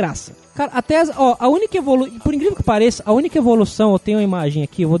grama sem graça. Cara, a única evolução, por incrível que pareça, a única evolução, eu tenho uma imagem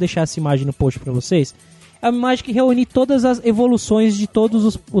aqui, eu vou deixar essa imagem no post pra vocês, é uma imagem que reúne todas as evoluções de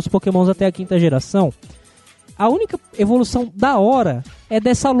todos os Pokémons até a quinta geração. A única evolução da hora é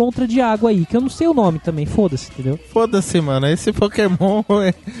dessa lontra de água aí, que eu não sei o nome também, foda-se, entendeu? Foda-se, mano, esse Pokémon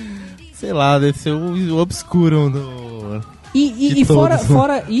sei lá, deve ser o obscuro do... E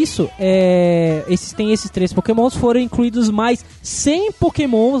fora isso, tem esses 3 Pokémons, foram incluídos mais 100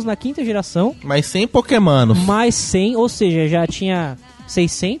 Pokémons na quinta geração. Mais 100 Pokémonos. Mais 100, ou seja, já tinha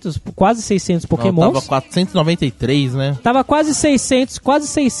 600, quase 600 Pokémons. Não, tava 493, né? Tava quase 600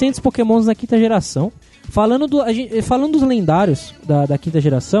 Pokémons na quinta geração. Falando dos lendários da quinta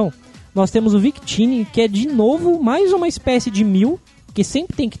geração, nós temos o Victini, que é de novo mais uma espécie de Mew, que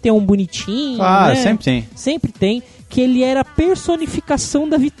sempre tem que ter um bonitinho, né? Sempre tem. Sempre tem, que ele era a personificação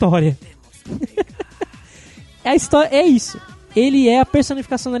da Vitória. A história é isso. Ele é a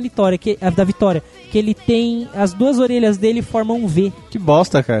personificação da Vitória, que ele tem... As 2 orelhas dele formam um V. Que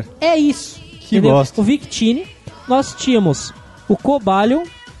bosta, cara. É isso. Que entendeu? bosta. O Victini, nós tínhamos o Cobalion,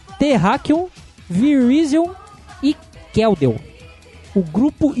 Terrakion, Virizion e Keldeo. O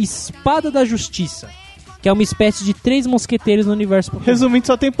grupo Espada da Justiça, que é uma espécie de 3 mosqueteiros no universo Pokémon. Resumindo,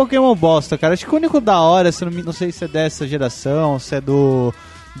 só tem Pokémon bosta, cara. Acho que o único da hora, se não sei se é dessa geração, se é do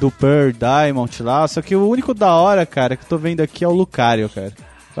Pearl Diamond lá, só que o único da hora, cara, que eu tô vendo aqui é o Lucario, cara.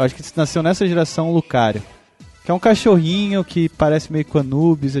 Eu acho que nasceu nessa geração o Lucario. Que é um cachorrinho que parece meio com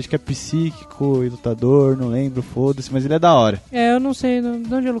Anubis, acho que é psíquico e lutador, não lembro, foda-se, mas ele é da hora. É, eu não sei,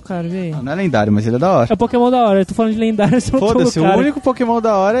 de onde é o Lucario, vê aí. Não é lendário, mas ele é da hora. É o Pokémon da hora, eu tô falando de lendário, você não Foda-se, o único Pokémon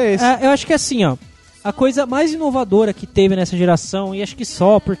da hora é esse. Eu acho que assim, ó, a coisa mais inovadora que teve nessa geração, e acho que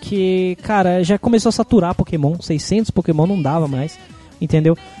só porque, cara, já começou a saturar Pokémon, 600 Pokémon não dava mais,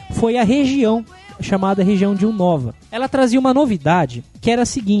 entendeu? Foi a região, chamada região de Unova. Ela trazia uma novidade, que era a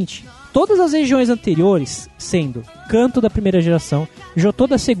seguinte: todas as regiões anteriores, sendo Kanto da primeira geração, Johto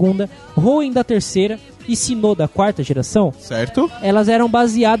da segunda, Hoenn da terceira e Sinnoh da quarta geração, Certo? elas eram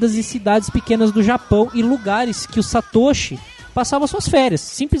baseadas em cidades pequenas do Japão e lugares que o Satoshi passava suas férias.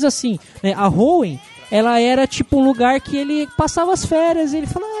 Simples assim, né? A Hoenn, ela era tipo um lugar que ele passava as férias e ele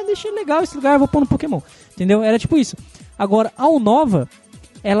falava, deixa legal esse lugar, vou pôr no Pokémon. Entendeu? Era tipo isso. Agora, a Unova,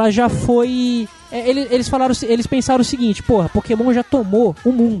 ela já foi... Eles pensaram o seguinte, porra, Pokémon já tomou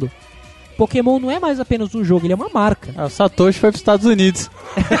o mundo. Pokémon não é mais apenas um jogo, ele é uma marca. O Satoshi foi pros Estados Unidos.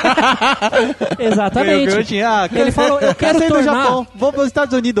 Exatamente. Ele falou, eu quero Cansei do tornar... Japão, vou pros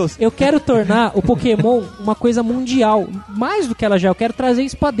Estados Unidos. Eu quero tornar o Pokémon uma coisa mundial. Mais do que ela já, eu quero trazer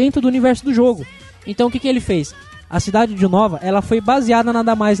isso pra dentro do universo do jogo. Então o que ele fez? A cidade de Unova, ela foi baseada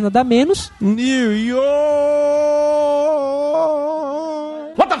nada mais nada menos New York!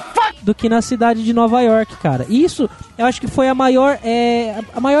 do que na cidade de Nova York, cara. E isso, eu acho que foi a maior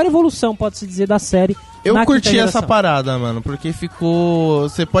evolução, pode-se dizer, da série. Eu na curti quinta essa geração. parada, mano, porque ficou...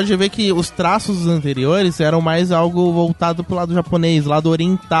 Você pode ver que os traços anteriores eram mais algo voltado pro lado japonês, lado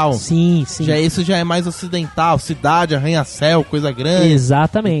oriental. Sim. Isso já é mais ocidental, cidade, arranha-céu, coisa grande.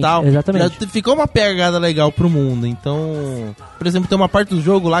 Exatamente, e tal. exatamente. Já ficou uma pegada legal pro mundo. Então, por exemplo, tem uma parte do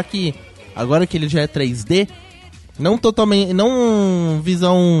jogo lá que, agora que ele já é 3D, não totalmente... Não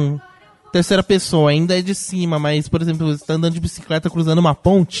visão terceira pessoa, ainda é de cima, mas, por exemplo, você tá andando de bicicleta cruzando uma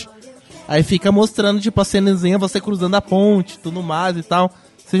ponte... Aí fica mostrando, tipo, a cenazinha, você cruzando a ponte, tudo mais e tal.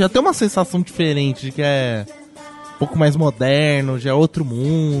 Você já tem uma sensação diferente, de que é um pouco mais moderno, já é outro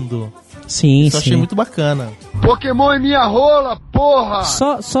mundo. Sim, Isso eu achei muito bacana. Pokémon é minha rola, porra!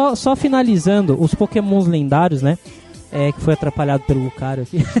 Só finalizando, os Pokémons lendários, né? Que foi atrapalhado pelo Lucario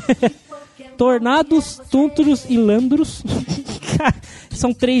aqui. Tornados, Túnturos e Landros.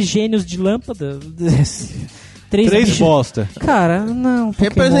 São 3 gênios de lâmpada. 3 bosta. Cara, não.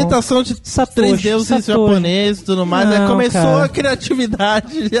 Pokémon. Representação de Satoshi, 3 deuses japoneses e tudo mais. Não, Aí começou cara. a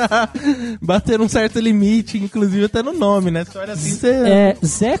criatividade já bater um certo limite, inclusive até no nome, né? Você olha assim, você...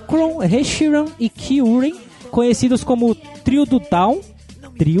 Zekrom, Reshiram e Kyurem, conhecidos como Trio do Town.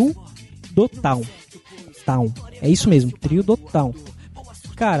 Trio do Town. Town. É isso mesmo, Trio do Town.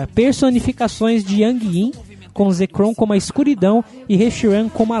 Cara, personificações de Yang Yin, com Zekrom como a escuridão e Reshiram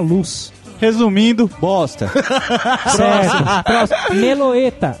como a luz. Resumindo, bosta. Certo. Próximo.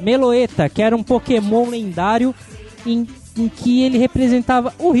 Meloeta, que era um Pokémon lendário em que ele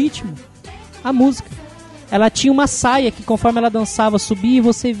representava o ritmo, a música. Ela tinha uma saia que, conforme ela dançava, subia e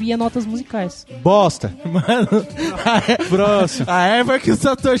você via notas musicais. Bosta. Mano, Próximo. a erva que o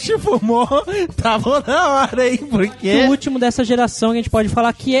Satoshi fumou tava na hora, hein? E Porque... o último dessa geração que a gente pode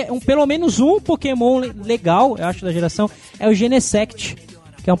falar que é pelo menos um Pokémon legal, eu acho, da geração, é o Genesect,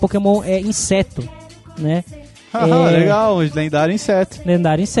 que é um Pokémon inseto, né? Legal, lendário inseto.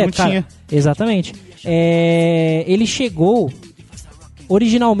 Lendário inseto, Não cara. tinha. Exatamente. Ele chegou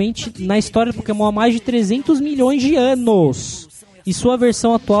originalmente na história do Pokémon há mais de 300 milhões de anos. E sua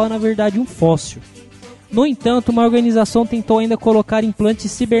versão atual é, na verdade, um fóssil. No entanto, uma organização tentou ainda colocar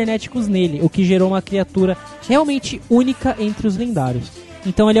implantes cibernéticos nele, o que gerou uma criatura realmente única entre os lendários.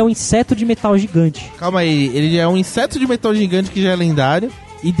 Então ele é um inseto de metal gigante. Calma aí, ele é um inseto de metal gigante que já é lendário.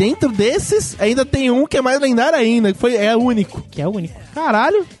 E dentro desses, ainda tem um que é mais lendário ainda, que é único. Que é o único.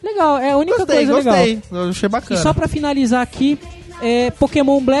 Caralho! Legal, é a única coisa legal. Gostei, eu achei E bacana. só pra finalizar aqui,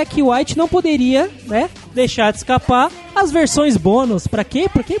 Pokémon Black e White não poderia, né, deixar de escapar as versões bônus. Pra quê?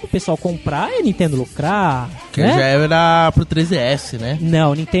 Porque pro pessoal comprar e a Nintendo lucrar. Que né? já era pro 3DS, né?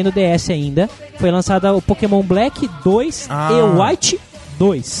 Não, Nintendo DS ainda. Foi lançada o Pokémon Black 2 e White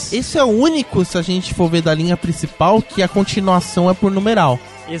 2. Esse é o único, se a gente for ver da linha principal, que a continuação é por numeral.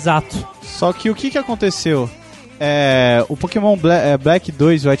 Exato. Só que o que aconteceu? O Pokémon Black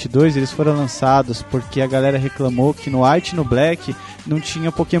 2 e White 2, eles foram lançados porque a galera reclamou que no White e no Black não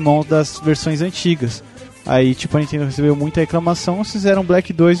tinha Pokémon das versões antigas. Aí, tipo, a Nintendo recebeu muita reclamação, fizeram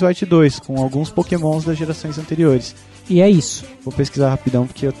Black 2 e White 2, com alguns Pokémons das gerações anteriores. E é isso. Vou pesquisar rapidão,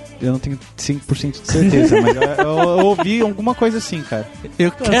 porque eu não tenho 100% de certeza, mas eu ouvi alguma coisa assim, cara.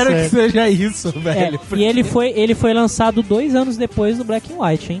 Eu quero que seja isso, velho. E ele foi lançado 2 anos depois do Black and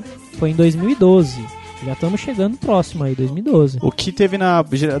White, hein? Foi em 2012. Já estamos chegando próximo aí, 2012. O que teve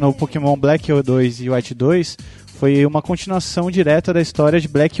no Pokémon Black 2 e White 2 foi uma continuação direta da história de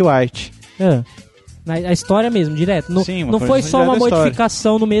Black e White. A história mesmo, direto. Sim, não foi só uma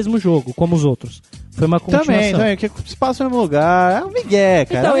modificação no mesmo jogo, como os outros. Foi uma continuação. Também, que se passa no mesmo lugar. É um migué,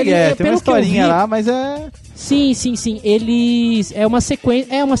 cara. Então, Tem uma historinha lá, mas é... Sim. Eles... É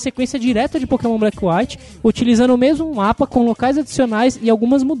uma sequência direta de Pokémon Black e White, utilizando o mesmo mapa com locais adicionais e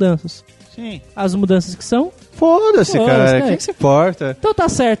algumas mudanças. Sim. As mudanças que são... Foda-se, cara. Quem que se importa? Então tá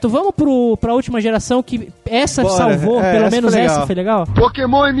certo. Vamos pra última geração, que essa salvou. Pelo menos essa foi legal.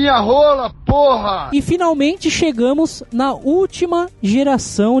 Pokémon é minha rola, porra! E finalmente chegamos na última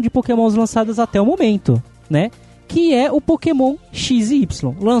geração de Pokémons lançadas até o momento, né? Que é o Pokémon XY,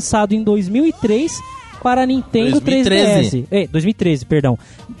 lançado em 2003 para a Nintendo 3DS. 2013, perdão.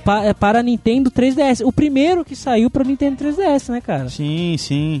 Para a Nintendo 3DS. O primeiro que saiu para a Nintendo 3DS, né, cara?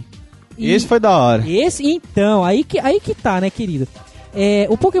 Sim. Esse foi da hora. Então, aí que tá, né, querido?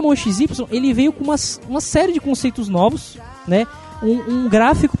 O Pokémon XY, ele veio com uma série de conceitos novos, né? Um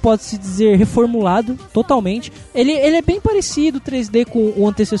gráfico, pode-se dizer, reformulado totalmente. Ele é bem parecido 3D com o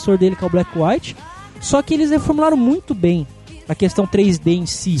antecessor dele, que é o Black White, só que eles reformularam muito bem a questão 3D em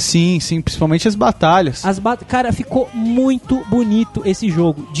si. Sim, principalmente as batalhas. Cara, ficou muito bonito esse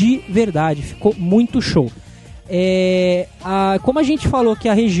jogo, de verdade, ficou muito show. Como a gente falou que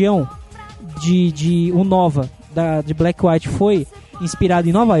a região de Unova, de Black White, foi inspirada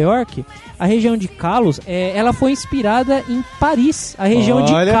em Nova York, a região de Kalos, ela foi inspirada em Paris, a região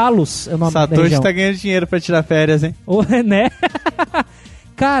de Kalos é o nome da região. Satoshi tá ganhando dinheiro pra tirar férias, hein? Né?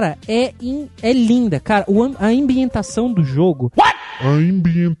 Cara, é linda, cara, a ambientação do jogo... What? A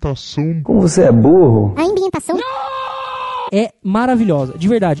ambientação... Como você é burro? A ambientação... é maravilhosa, de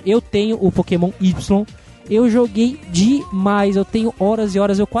verdade. Eu tenho o Pokémon Y... Eu joguei demais, eu tenho horas e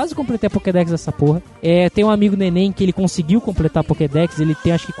horas, eu quase completei a Pokédex dessa porra. Tem um amigo Neném que ele conseguiu completar a Pokédex, ele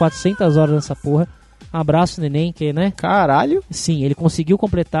tem acho que 400 horas nessa porra. Um abraço, Neném, que, né? Caralho! Sim, ele conseguiu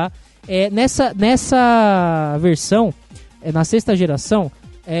completar. Nessa versão, na 6ª geração,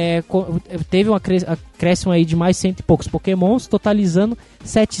 teve um acréscimo aí de mais 100 e poucos Pokémons, totalizando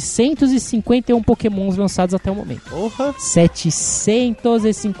 751 Pokémons lançados até o momento. Porra!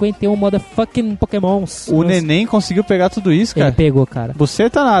 751 motherfucking Pokémons. O Neném conseguiu pegar tudo isso, cara? Ele pegou, cara.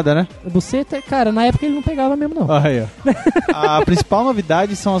 Buceta nada, né? Buceta, cara, na época ele não pegava mesmo, não. Aí, ó. A principal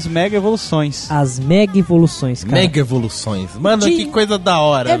novidade são as Mega Evoluções. As Mega Evoluções, cara. Mega Evoluções. Mano, que coisa da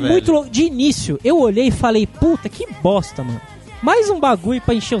hora, velho. Muito louco. De início, eu olhei e falei, puta, que bosta, mano. Mais um bagulho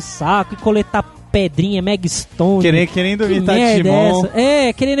pra encher o saco e coletar pedrinha, Mega Stone. Querendo imitar Digimon.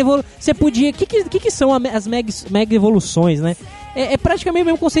 Querendo evoluir. Você podia... O que são as Mega Evoluções, né? É praticamente o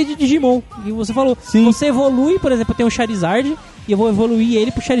mesmo conceito de Digimon. E você falou, sim. Você evolui, por exemplo, eu tenho um Charizard e eu vou evoluir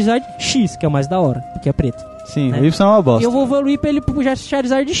ele pro Charizard X, que é o mais da hora, porque é preto. Sim, né? O Y é uma bosta. Eu vou evoluir pra ele pro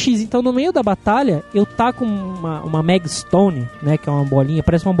Charizard X. Então, no meio da batalha, eu taco uma Mega Stone, né? Que é uma bolinha,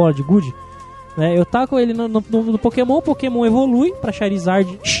 parece uma bola de gude. Né? Eu taco ele no Pokémon, o Pokémon evolui pra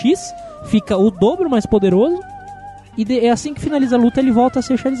Charizard X, fica o dobro mais poderoso, e assim que finaliza a luta ele volta a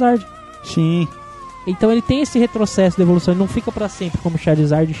ser Charizard. Sim. Então ele tem esse retrocesso de evolução, ele não fica pra sempre como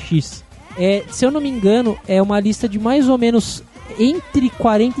Charizard X. Se eu não me engano, é uma lista de mais ou menos entre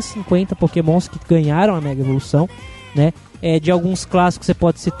 40 e 50 Pokémons que ganharam a Mega Evolução, né? De alguns clássicos você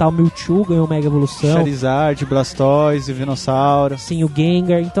pode citar o Mewtwo, ganhou Mega Evolução. Charizard, Blastoise, Venossauro. Sim, o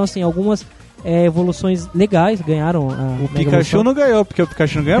Gengar. Então assim, algumas... evoluções legais ganharam a O Pikachu não ganhou, porque o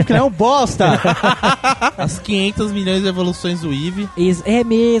Pikachu não ganhou porque ele é um bosta. As 500 milhões de evoluções do Eevee. É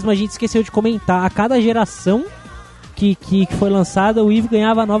mesmo, a gente esqueceu de comentar. A cada geração que foi lançada, o Eevee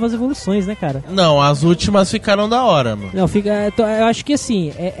ganhava novas evoluções, né, cara? Não, as últimas ficaram da hora, mano. Não, eu acho que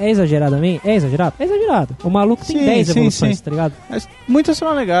assim, é exageradamente. É exagerado? É exagerado. O maluco tem 10 evoluções, tá ligado? Mas muitas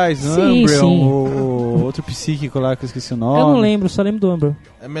foram legais, sim, Umbreon, sim. o outro psíquico lá que eu esqueci o nome. Eu não lembro, só lembro do Umbro.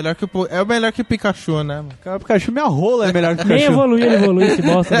 É o melhor que o Pikachu, né? Cara, o Pikachu, minha rola é melhor que o Nem Pikachu. ele evolui esse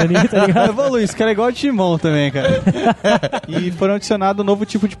bosta dali, tá ligado? Evolui, esse cara é igual o Digimon também, cara. E foram adicionados um novo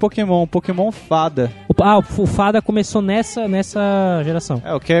tipo de Pokémon, Pokémon Fada. O Fada começou nessa geração.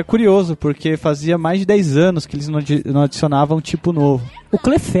 O que é curioso, porque fazia mais de 10 anos que eles não adicionavam um tipo novo. O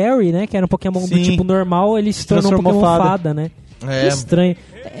Clefairy, né, que era um Pokémon do tipo normal, ele se tornou um transformou Pokémon Fada. Fada, né? Que estranho.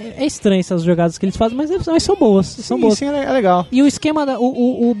 É estranho essas jogadas que eles fazem, mas são boas. São boas. Sim, é legal. E o esquema,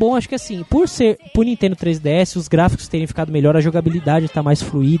 o bom, acho que assim, por Nintendo 3DS, os gráficos terem ficado melhor, a jogabilidade tá mais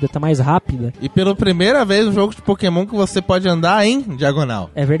fluida, tá mais rápida. E pela primeira vez um jogo de Pokémon que você pode andar em diagonal.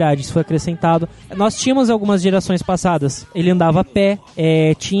 É verdade, isso foi acrescentado. Nós tínhamos algumas gerações passadas, ele andava a pé,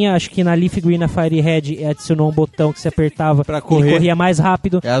 tinha, acho que na Leaf Green, na Fire Red, adicionou um botão que se apertava, pra correr. Ele corria mais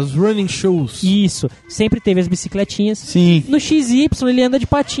rápido. É as running shoes. Isso, sempre teve as bicicletinhas. Sim. No XY ele anda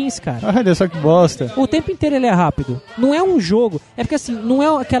de patins, cara. Olha só que bosta. O tempo inteiro ele é rápido. Não é um jogo. É porque assim, não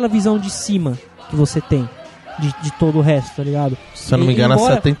é aquela visão de cima que você tem de todo o resto, tá ligado? Se eu não me engano,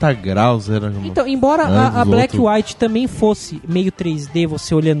 embora... a 70 graus era. Então, embora a Black White também fosse meio 3D,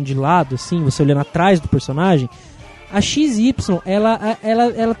 você olhando de lado, assim, você olhando atrás do personagem, a XY,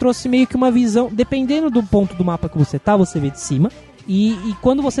 ela trouxe meio que uma visão, dependendo do ponto do mapa que você tá, você vê de cima. E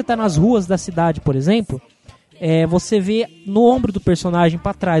quando você tá nas ruas da cidade, por exemplo, você vê no ombro do personagem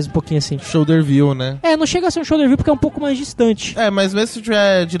pra trás, um pouquinho assim. Shoulder view, né? Não chega a ser um shoulder view porque é um pouco mais distante. Mas mesmo se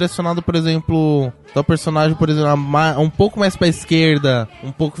tiver direcionado, por exemplo, do personagem, por exemplo, um pouco mais pra esquerda,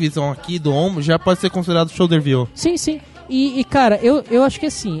 um pouco visão aqui do ombro, já pode ser considerado shoulder view. Sim, sim. E cara, eu acho que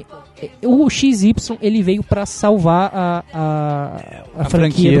assim, o XY, ele veio pra salvar a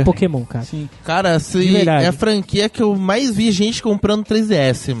franquia do Pokémon, cara. Sim. Cara, é a franquia que eu mais vi gente comprando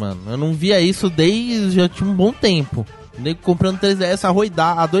 3DS, mano. Eu não via isso desde já tinha um bom tempo. Nego comprando 3DS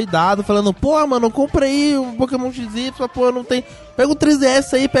adoidado, falando, pô, mano, compra aí o Pokémon XY, pô, não tem... Pega o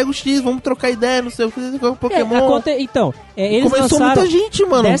 3DS aí, pega o X, vamos trocar ideia, não sei o que, o Pokémon... Então, eles começou lançaram... muita gente,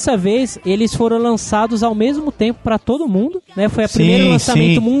 mano. Dessa vez, eles foram lançados ao mesmo tempo pra todo mundo, né? Foi o primeiro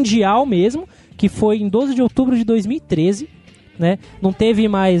lançamento mundial mesmo, que foi em 12 de outubro de 2013, né? Não teve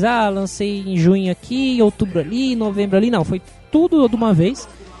mais, lancei em junho aqui, outubro ali, novembro ali, não, foi tudo de uma vez.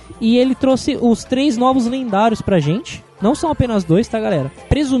 E ele trouxe os 3 novos lendários pra gente. Não são apenas 2, tá, galera?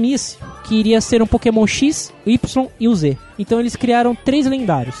 Presumia-se que iria ser um Pokémon X, Y e o Z. Então eles criaram 3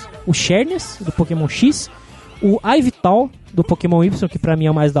 lendários. O Sharness, do Pokémon X. O Ivytal, do Pokémon Y, que pra mim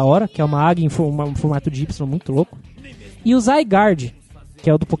é o mais da hora. Que é uma águia em formato de Y, muito louco. E o Zygarde, que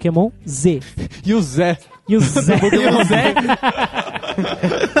é o do Pokémon Z. E o Zé. E o Zé.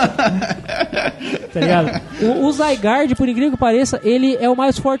 Tá ligado? O Zygarde, por incrível que pareça, ele é o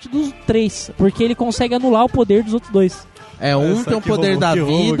mais forte dos 3, porque ele consegue anular o poder dos outros 2. Um tem o poder da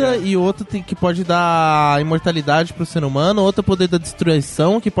vida e o outro que pode dar imortalidade pro ser humano, outro poder da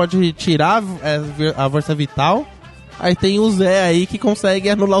destruição, que pode tirar a força vital. Aí tem o Zé aí que consegue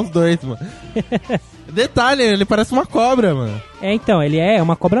anular os 2, mano. Detalhe, ele parece uma cobra, mano. Então, ele é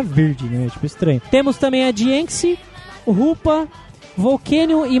uma cobra verde, né? Tipo, estranho. Temos também a Diancie, o Rupa,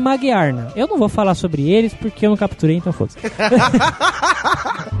 Volcanion e Magiarna. Eu não vou falar sobre eles porque eu não capturei, então foda-se.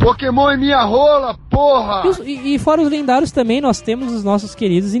 Pokémon é minha rola, porra! E fora os lendários também, nós temos os nossos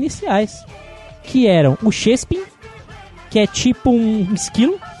queridos iniciais, que eram o Chespin, que é tipo um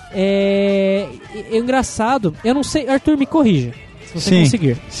esquilo. É engraçado, eu não sei, Arthur, me corrija, se você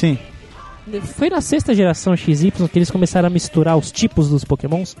conseguir. Sim. Foi na 6ª geração XY que eles começaram a misturar os tipos dos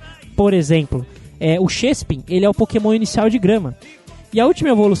Pokémons. Por exemplo, o Chespin, ele é o Pokémon inicial de grama. E a última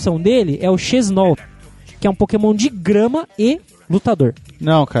evolução dele é o Chesnol, que é um Pokémon de grama e lutador.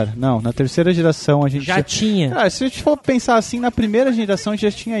 Não, cara, não. Na 3ª geração a gente já tinha. Cara, se a gente for pensar assim, na 1ª geração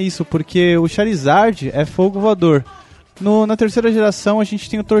já tinha isso, porque o Charizard é fogo voador. Na 3ª geração a gente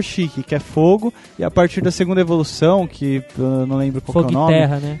tem o Torchic, que é fogo, e a partir da 2ª evolução, que eu não lembro qual fogo que é o nome. Fogo e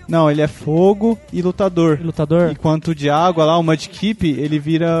terra, né? Não, ele é fogo e lutador. Enquanto de água lá, o Mudkip, ele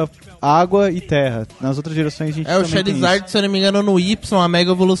vira água e terra. Nas outras gerações a gente o Charizard, se eu não me engano, no Y, a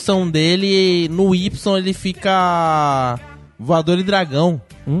mega evolução dele, no Y ele fica voador e dragão.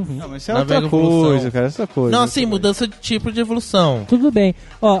 Não, mas isso é outra coisa, cara, essa coisa. Não, sim, mudança de tipo de evolução. Tudo bem.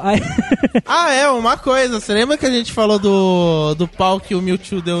 Uma coisa, você lembra que a gente falou do pau que o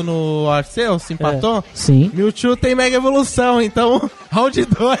Mewtwo deu no Arceus, se empatou? Sim. Mewtwo tem mega evolução, então round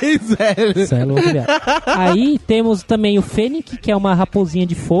 2, velho. Isso é louco, velho. Aí temos também o Fênix, que é uma raposinha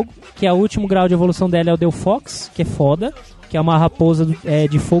de fogo, que é o último grau de evolução dela é o Delphox, que é foda, que é uma raposa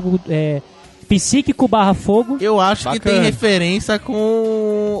de fogo, Psíquico / fogo. Eu acho que Bacana. tem referência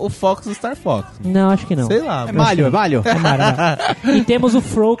com o Fox do Star Fox. Não, acho que não. Sei lá. É malho, é malho. É mara. E temos o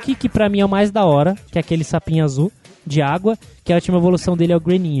Froak, que pra mim é o mais da hora, que é aquele sapinho azul de água, que a última evolução dele é o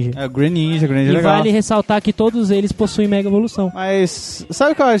Greninja. É o Greninja é E legal. vale ressaltar que todos eles possuem mega evolução. Mas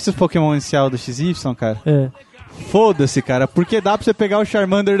sabe qual é esse Pokémon inicial do XY, cara? É. Foda-se, cara, porque dá pra você pegar o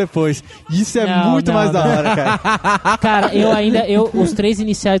Charmander depois. Isso é Não, muito não, mais da não. hora, cara. Cara, os 3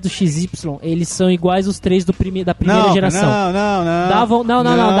 iniciais do XY, eles são iguais os 3 da primeira geração. Não.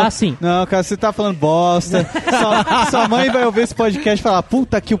 Não, dá sim. Não, cara, você tá falando bosta. Sua mãe vai ouvir esse podcast e falar,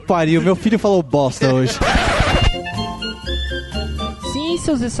 puta que o pariu, meu filho falou bosta hoje. Sim,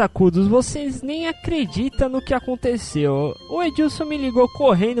 seus ressacudos, vocês nem acreditam no que aconteceu. O Edilson me ligou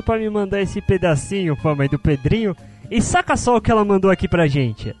correndo pra me mandar esse pedacinho, mãe do Pedrinho, e saca só o que ela mandou aqui pra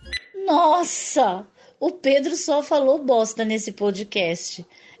gente. Nossa, o Pedro só falou bosta nesse podcast.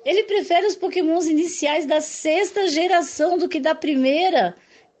 Ele prefere os pokémons iniciais da 6ª geração do que da primeira.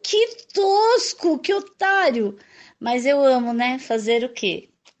 Que tosco, que otário. Mas eu amo, né? Fazer o quê?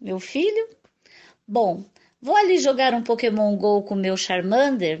 Meu filho? Bom, vou ali jogar um Pokémon GO com meu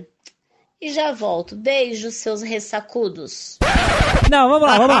Charmander e já volto. Beijos, seus ressacudos. Não,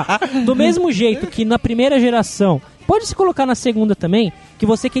 vamos lá. Do mesmo jeito que na primeira geração, pode se colocar na segunda também, que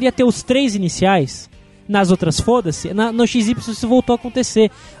você queria ter os 3 iniciais, nas outras foda-se, no XY isso voltou a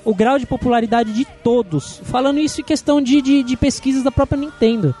acontecer. O grau de popularidade de todos, falando isso em questão de pesquisas da própria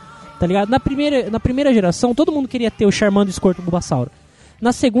Nintendo, tá ligado? Na primeira geração, todo mundo queria ter o Charmander, Squirtle, Bulbasaur.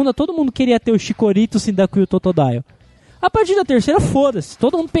 Na segunda, todo mundo queria ter o Chikorito, Cyndaquil e o Totodile. A partir da terceira, foda-se.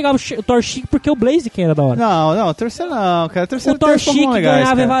 Todo mundo pegava o Torchic porque o Blaziken era da hora. Não, terceira não, cara. Terceira O Torchic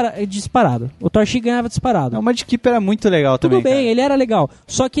legais, ganhava disparado. O Torchic ganhava disparado. Não, o Mudkip era muito legal também, Tudo bem, cara. ele era legal.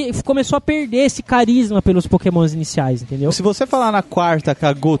 Só que começou a perder esse carisma pelos pokémons iniciais, entendeu? Se você falar na quarta,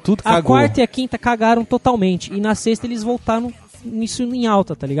 cagou, tudo cagou. A quarta e a quinta cagaram totalmente. E na sexta eles voltaram isso em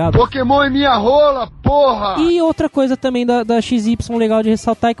alta, tá ligado? Pokémon é minha rola, porra! E outra coisa também da XY legal de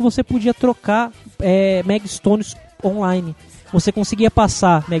ressaltar é que você podia trocar Mega Stones online. Você conseguia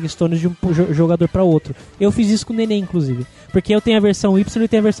passar Mega Stones de um jogador pra outro. Eu fiz isso com o Neném, inclusive. Porque eu tenho a versão Y e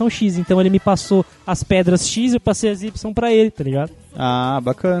tenho a versão X. Então ele me passou as pedras X e eu passei as Y pra ele, tá ligado? Ah,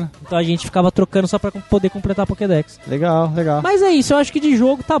 bacana. Então a gente ficava trocando só pra poder completar a Pokédex. Legal. Mas é isso, eu acho que de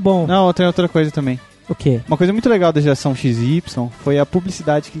jogo tá bom. Não, tem outra coisa também. O quê? Uma coisa muito legal da geração XY foi a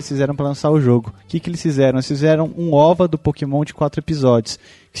publicidade que eles fizeram pra lançar o jogo. O que eles fizeram? Eles fizeram um OVA do Pokémon de 4 episódios,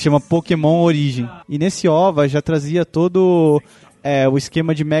 que se chama Pokémon Origem. E nesse OVA já trazia todo o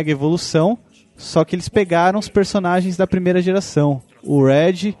esquema de Mega Evolução, só que eles pegaram os personagens da primeira geração. O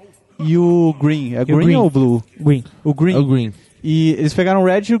Red e o Green. É Green ou Blue? Green. O Green. É o Green. E eles pegaram o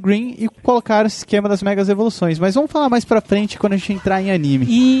Red e o Green e colocaram esse esquema das Megas Evoluções. Mas vamos falar mais pra frente quando a gente entrar em anime.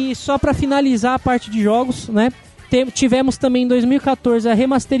 E só pra finalizar a parte de jogos, né? Tivemos também em 2014 a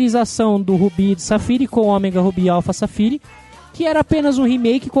remasterização do Ruby e do Safiri com o Omega Ruby e Alpha Safiri, que era apenas um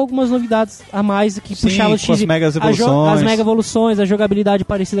remake com algumas novidades a mais que puxava o com as Megas as Evoluções. Mega Evoluções, a jogabilidade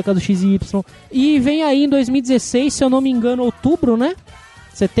parecida com a do XY. E vem aí em 2016, se eu não me engano, outubro, né?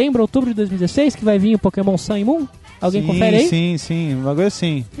 Setembro, outubro de 2016, que vai vir o Pokémon Sun e Moon. Alguém confere aí? Sim, uma coisa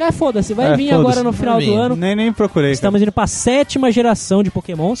assim. Foda-se, vai vir agora no final do ano. Nem procurei. Estamos indo pra 7ª geração de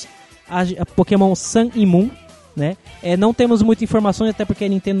Pokémons, a Pokémon Sun e Moon, né? Não temos muitas informações, até porque a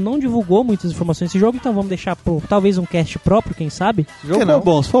Nintendo não divulgou muitas informações desse jogo, então vamos deixar talvez um cast próprio, quem sabe? Jogo for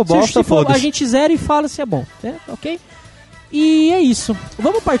bom, se for bosta, se for, a foda-se. gente zera e fala se é bom, né? Ok? E é isso.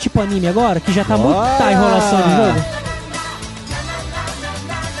 Vamos partir pro anime agora, que já tá muita enrolação de jogo.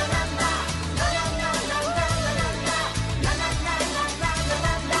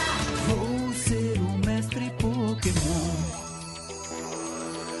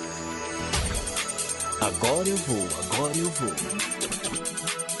 Agora eu vou. Agora eu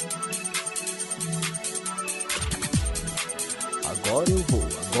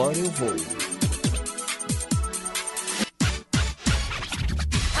vou.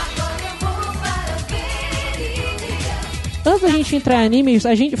 Antes da gente entrar em animes,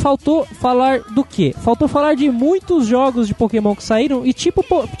 a gente faltou falar do quê? Faltou falar de muitos jogos de Pokémon que saíram e tipo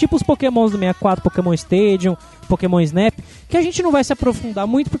os Pokémons do 64, Pokémon Stadium, Pokémon Snap, que a gente não vai se aprofundar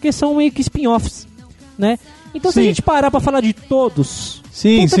muito porque são meio que spin-offs, né? Então se a gente parar pra falar de todos,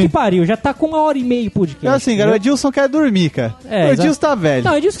 puta que pariu, já tá com 1h30 o podcast. É assim, cara, o Edilson quer dormir, cara. O Edilson tá velho.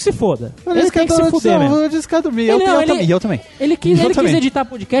 Não, o Edilson que se foda. O Ele tem que se fuder mesmo. O Edilson quer dormir, eu também. Ele quis editar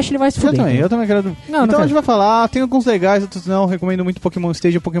podcast, ele vai se fuder. Eu também quero dormir. Então a gente vai falar, tem alguns legais, outros não. Recomendo muito Pokémon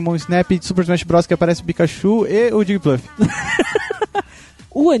Stadium, Pokémon Snap, Super Smash Bros. Que aparece o Pikachu e o Jigglypuff.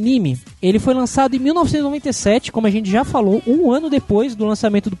 O anime, ele foi lançado em 1997, como a gente já falou, um ano depois do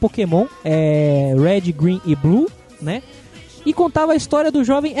lançamento do Pokémon, Red, Green e Blue, né? E contava a história do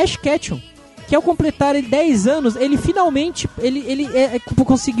jovem Ash Ketchum, que ao completar 10 anos, ele finalmente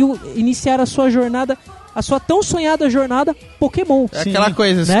conseguiu iniciar a sua jornada, a sua tão sonhada jornada Pokémon. É aquela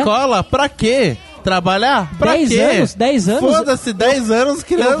coisa, né? Escola, pra quê? Trabalhar? Pra 10 anos. Foda-se, 10 anos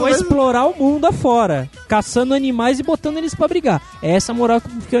criando. Eu vou explorar o mundo afora, caçando animais e botando eles pra brigar. É essa a moral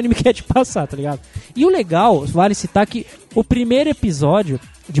que o anime quer te passar, tá ligado? E o legal, vale citar que o primeiro episódio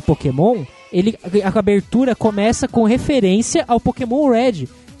de Pokémon, a abertura começa com referência ao Pokémon Red,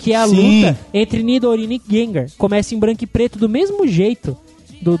 que é a luta entre Nidorini e Gengar. Começa em branco e preto do mesmo jeito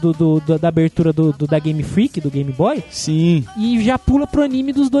da abertura da Game Freak, do Game Boy. Sim. E já pula pro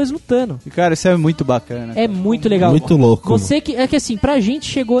anime dos dois lutando. E, cara, isso é muito bacana. É muito legal. Muito louco. É que assim, pra gente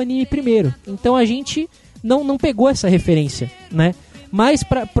chegou o anime primeiro. Então a gente não pegou essa referência, né? Mas,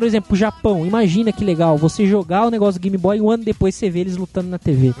 por exemplo, o Japão, imagina que legal, você jogar o negócio do Game Boy e um ano depois você vê eles lutando na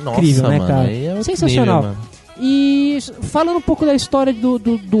TV. Nossa, incrível, né, mano, cara? é Sensacional. nível, mano. E falando um pouco da história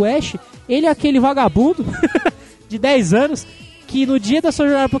do Ash, ele é aquele vagabundo de 10 anos que no dia da sua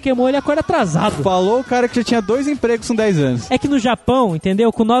jornada Pokémon ele acorda atrasado. Falou o cara que já tinha 2 empregos com 10 anos. É que no Japão, entendeu?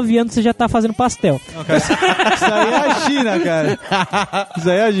 Com 9 anos você já tá fazendo pastel. Não, cara, isso aí é a China, cara. Isso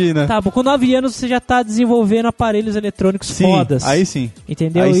aí é a China. Tá bom, com 9 anos você já tá desenvolvendo aparelhos eletrônicos fodas. Aí sim.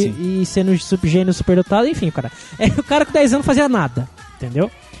 Entendeu? Aí e sendo subgênio superdotado, enfim, cara. O cara com 10 anos fazia nada,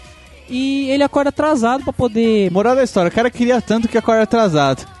 entendeu? E ele acorda atrasado pra poder... Moral da história, o cara queria tanto que acorda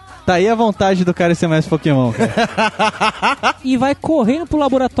atrasado. Tá aí a vontade do cara ser mais Pokémon, cara. E vai correndo pro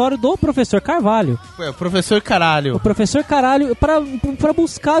laboratório do Professor Carvalho. O Professor Caralho. O Professor Caralho pra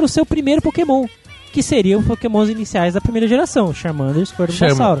buscar o seu primeiro Pokémon. Que seriam os Pokémons iniciais da primeira geração. Charmander, Squirtle e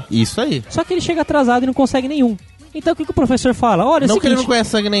Bulbasaur. Isso aí. Só que ele chega atrasado e não consegue nenhum. Então o que o professor fala? Olha, não é o seguinte, que ele não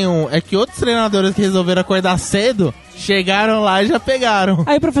consegue nenhum, é que outros treinadores que resolveram acordar cedo chegaram lá e já pegaram.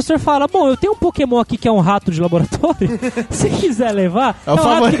 Aí o professor fala, bom, eu tenho um Pokémon aqui que é um rato de laboratório. Se quiser levar, é um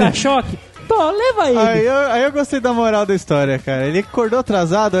rato que dá choque. Então, leva ele. Aí eu gostei da moral da história, cara. Ele acordou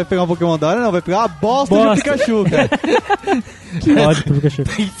atrasado, vai pegar um Pokémon da hora? Não, vai pegar uma bosta. De Pikachu, cara. Que ódio pro Pikachu.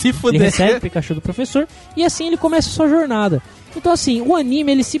 Se fuder. Ele recebe o Pikachu do professor e assim ele começa a sua jornada. Então assim, o anime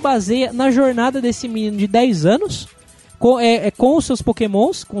ele se baseia na jornada desse menino de 10 anos com os seus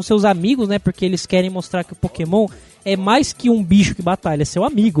Pokémons, com seus amigos, né? Porque eles querem mostrar que o Pokémon é mais que um bicho que batalha, é seu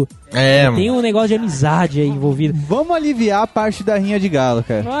amigo. Tem um negócio de amizade aí envolvido. Vamos aliviar a parte da rinha de galo,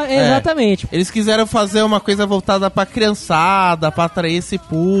 cara. Exatamente. Eles quiseram fazer uma coisa voltada pra criançada, pra atrair esse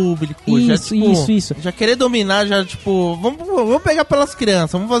público. Isso. Já querer dominar, já tipo, vamos pegar pelas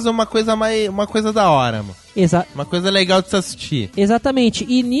crianças, vamos fazer uma coisa da hora, mano. Uma coisa legal de se assistir. Exatamente.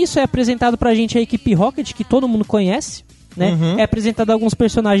 E nisso é apresentado pra gente a equipe Rocket, que todo mundo conhece. Né? É apresentado alguns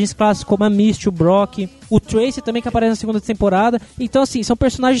personagens clássicos como a Misty, o Brock, o Tracy também, que aparece na segunda temporada. Então assim, são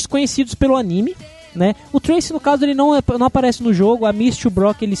personagens conhecidos pelo anime, né? O Tracy, no caso, ele não aparece no jogo. A Misty e o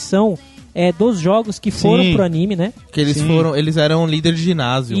Brock, eles são dos jogos que foram pro anime, né? Que eles eram líder de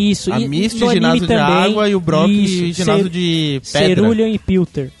ginásio. Isso. A Misty, ginásio de água, e o Brock, ginásio de pedra. Cerulean e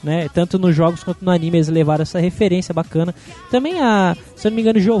Pilter, né? Tanto nos jogos quanto no anime eles levaram essa referência bacana. Também se eu não me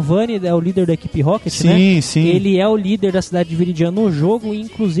engano, Giovanni é o líder da equipe Rocket, né? Sim. Ele é o líder da cidade de Viridian no jogo e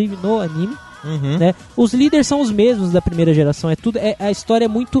inclusive no anime. Né? Os líderes são os mesmos da primeira geração. A história é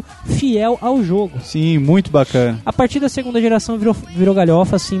muito fiel ao jogo. Sim, muito bacana. A partir da segunda geração virou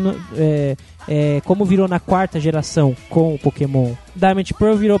galhofa, assim, como virou na quarta geração com o Pokémon. Diamond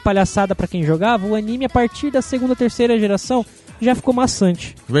Pearl virou palhaçada pra quem jogava. O anime, a partir da segunda, terceira geração, já ficou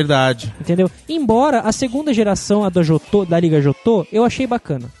maçante. Verdade. Entendeu? Embora a segunda geração, a da Liga Jotô, eu achei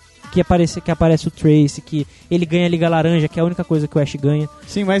bacana. Que aparece o Trace, que ele ganha a Liga Laranja, que é a única coisa que o Ash ganha.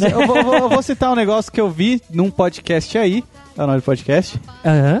 Sim, mas eu vou citar um negócio que eu vi num podcast aí. É o nome do podcast?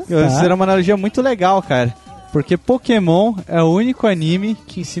 Isso era uma analogia muito legal, cara. Porque Pokémon é o único anime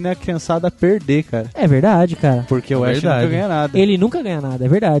que ensina a criançada a perder, cara. É verdade, cara. Porque o Ash nunca ganha nada. Ele nunca ganha nada, é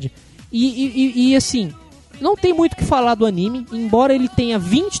verdade. E assim... Não tem muito o que falar do anime, embora ele tenha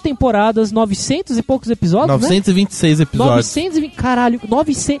 20 temporadas, 900 e poucos episódios, 926 episódios. 920, caralho,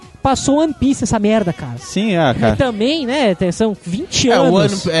 900... Passou One Piece essa merda, cara. Sim, cara. E também, né, são 20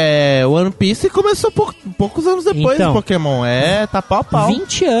 anos. O One Piece começou poucos anos depois do Pokémon. Tá pau a pau.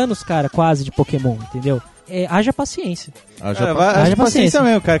 20 anos, cara, quase, de Pokémon, entendeu? Haja paciência. Haja paciência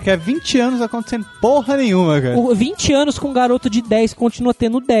mesmo, cara, que é 20 anos acontecendo porra nenhuma, cara. 20 anos com um garoto de 10, continua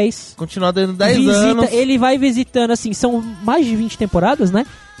tendo 10. Continua tendo 10 anos. Ele vai visitando, assim, são mais de 20 temporadas, né?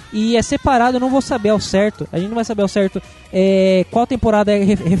 E é separado, eu não vou saber ao certo. A gente não vai saber ao certo qual temporada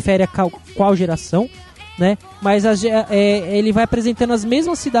refere a qual geração. né? Mas ele vai apresentando as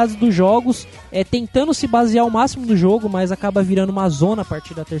mesmas cidades dos jogos, tentando se basear ao máximo do jogo, mas acaba virando uma zona a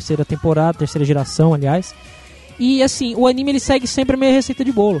partir da terceira temporada, terceira geração, aliás. E assim, o anime ele segue sempre a mesma receita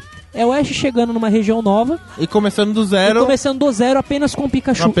de bolo. É o Ash chegando numa região nova. E começando do zero. Apenas com o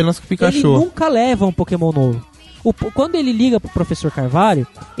Pikachu. Apenas com o Pikachu. Ele nunca leva um Pokémon novo. Quando ele liga pro Professor Carvalho,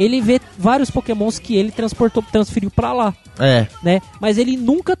 ele vê vários Pokémons que ele transferiu pra lá. Né? Mas ele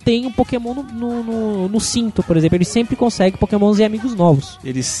nunca tem um Pokémon no cinto, por exemplo. Ele sempre consegue Pokémons e amigos novos.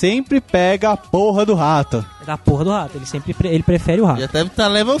 Ele sempre pega a porra do rato. Da porra do rato. Ele prefere o rato. Já deve estar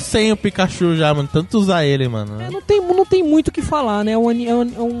level 100 o Pikachu já, mano. Tanto usar ele, mano. Não tem muito o que falar, né? É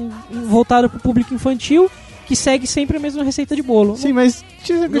um voltado pro público infantil, que segue sempre a mesma receita de bolo. Sim, mas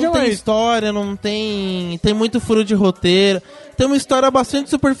não tem história, não tem muito furo de roteiro. Tem uma história bastante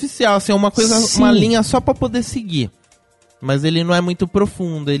superficial, assim, uma linha só pra poder seguir. Mas ele não é muito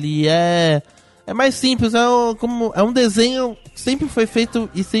profundo, ele é mais simples, é um desenho que sempre foi feito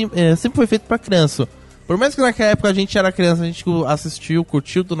sempre foi feito pra criança. Por mais que naquela época a gente era criança, a gente assistiu,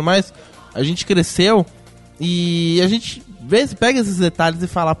 curtiu, tudo mais, a gente cresceu e a gente pega esses detalhes e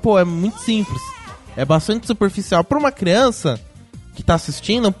fala, pô, é muito simples. É bastante superficial. Pra uma criança que tá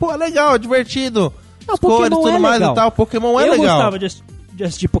assistindo, pô, é legal, é divertido. Não, as cores, tudo mais legal. E tal. Pokémon é legal. Eu gostava de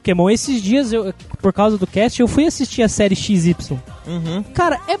assistir Pokémon. Esses dias, por causa do cast, eu fui assistir a série XY. Uhum.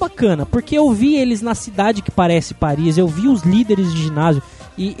 Cara, é bacana, porque eu vi eles na cidade que parece Paris, eu vi os líderes de ginásio,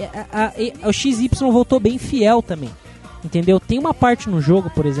 e o XY voltou bem fiel também. Entendeu? Tem uma parte no jogo,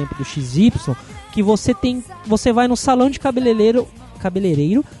 por exemplo, do XY, que você vai no salão de cabeleireiro,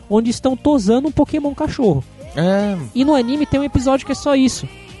 onde estão tosando um Pokémon cachorro. E no anime tem um episódio que é só isso.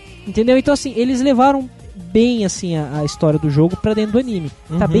 Entendeu? Então assim, eles levaram bem assim a história do jogo pra dentro do anime.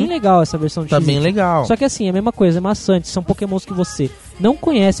 Tá bem legal essa versão de Tá XY. bem legal. Só que assim, é a mesma coisa, é maçante. São Pokémons que você não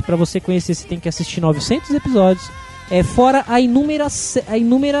conhece. Pra você conhecer, você tem que assistir 900 episódios. Fora a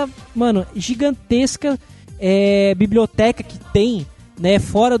inúmera, mano, gigantesca biblioteca que tem, né,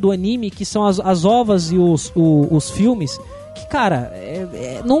 fora do anime, que são as ovas e os filmes. Que, cara,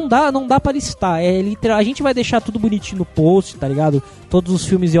 não dá pra listar. A gente vai deixar tudo bonitinho no post, tá ligado? Todos os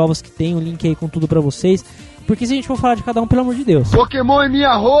filmes e ovos que tem, um link aí com tudo pra vocês. Porque se a gente for falar de cada um, pelo amor de Deus. Pokémon é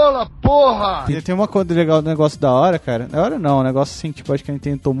minha rola, porra! Tem uma coisa legal, um negócio da hora, cara. Da hora não, um negócio assim, tipo, acho que a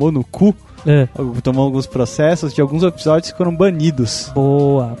Nintendo tomou no cu. Tomou alguns processos de alguns episódios que foram banidos.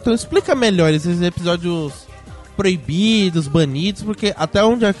 Boa. Então explica melhor esses episódios proibidos, banidos, porque até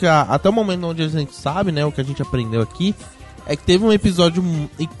o momento onde a gente sabe, né, o que a gente aprendeu aqui, é que teve um episódio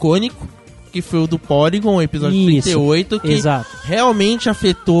icônico, que foi o do Porygon, o episódio 38, que realmente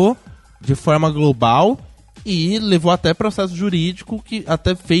afetou de forma global e levou até processo jurídico, que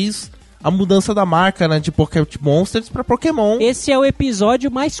até fez a mudança da marca, né, de Pokémon Monsters pra Pokémon. Esse é o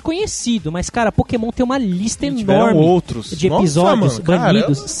episódio mais conhecido, mas, cara, Pokémon tem uma lista enorme outros de episódios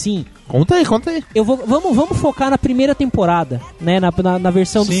banidos. Sim. Conta aí. Vamos focar na primeira temporada, né, na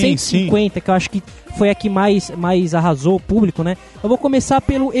versão do 150, que eu acho que foi a que mais arrasou o público, né? Eu vou começar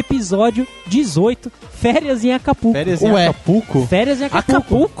pelo episódio 18, Férias em Acapulco. Férias em Acapulco? Férias em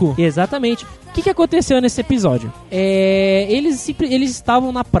Acapulco? Exatamente. O que aconteceu nesse episódio? Eles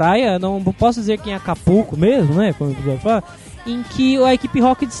estavam na praia, não posso dizer que em Acapulco mesmo, né? Como o episódio fala, em que a equipe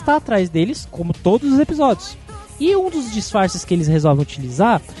Rocket está atrás deles, como todos os episódios. E um dos disfarces que eles resolvem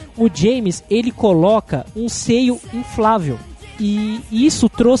utilizar, o James, ele coloca um seio inflável. E isso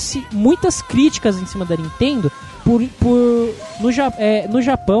trouxe muitas críticas em cima da Nintendo no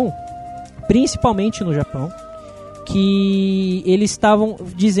Japão, principalmente no Japão, que eles estavam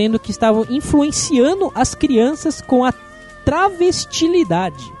dizendo que estavam influenciando as crianças com a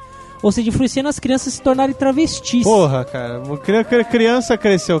travestilidade. Ou seja, influenciando as crianças a se tornarem travestis. Porra, cara. Criança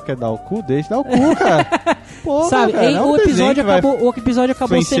cresceu, quer dar o cu? Deixa dar o cu, cara. Porra, sabe, cara, o episódio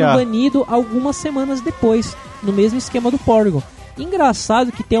acabou sendo banido algumas semanas depois, no mesmo esquema do Porygon.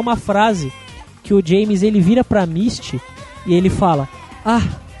 Engraçado que tem uma frase que o James, ele vira pra Misty e ele fala: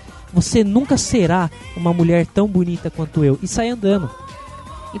 você nunca será uma mulher tão bonita quanto eu. E sai andando.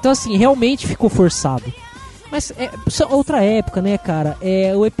 Então assim, realmente ficou forçado. Mas é outra época, né, cara?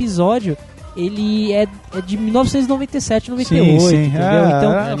 O episódio, ele é de 1997, 98, sim. entendeu?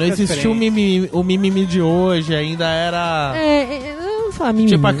 Então, não existiu o mimimi de hoje, ainda era... não fala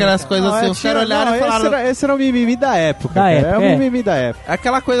mimimi. Tipo aquelas coisas assim, os caras olharam e falaram... Esse era o mimimi da época. É o mimimi da época.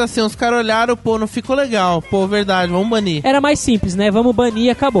 Aquela coisa assim, os caras olharam, pô, não ficou legal. Pô, verdade, vamos banir. Era mais simples, né? Vamos banir e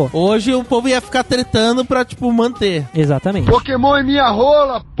acabou. Hoje o povo ia ficar tretando pra, tipo, manter. Exatamente. Pokémon é minha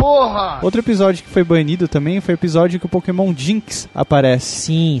rola, porra! Outro episódio que foi banido também foi o episódio que o Pokémon Jinx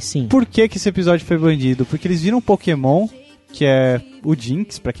aparece. Sim. Por que esse episódio foi banido? Porque eles viram um Pokémon que é o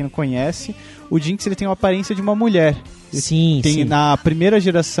Jinx, pra quem não conhece. O Jinx, ele tem uma aparência de uma mulher. Sim. Na primeira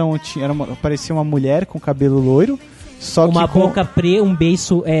geração parecia uma mulher com cabelo loiro. Só uma que boca preta, um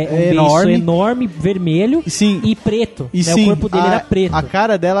beiço enorme, vermelho e preto. O corpo dele era preto. A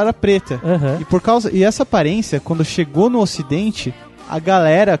cara dela era preta. E essa aparência, quando chegou no Ocidente, a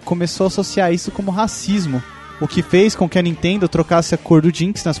galera começou a associar isso como racismo. O que fez com que a Nintendo trocasse a cor do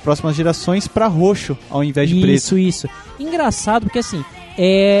Jinx nas próximas gerações pra roxo, ao invés de preto. Isso. Engraçado, porque assim,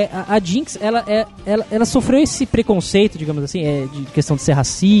 a Jinx, ela sofreu esse preconceito, digamos assim, de questão de ser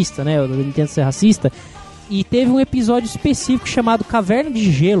racista, né? Da Nintendo ser racista. E teve um episódio específico chamado Caverna de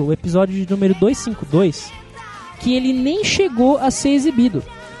Gelo, o episódio de número 252, que ele nem chegou a ser exibido,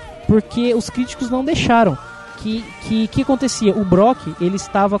 porque os críticos não deixaram. Que acontecia? O Brock, ele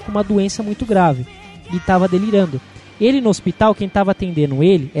estava com uma doença muito grave e estava delirando. Ele no hospital, quem estava atendendo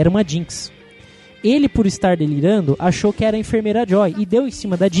ele era uma Jinx. Ele, por estar delirando, achou que era a enfermeira Joy e deu em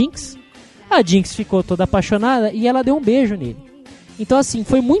cima da Jinx. A Jinx ficou toda apaixonada e ela deu um beijo nele. Então, assim,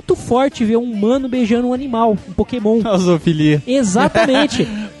 foi muito forte ver um humano beijando um animal, um Pokémon. A zoofilia. Exatamente.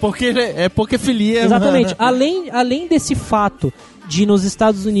 É pokefilia. Exatamente. Além desse fato de nos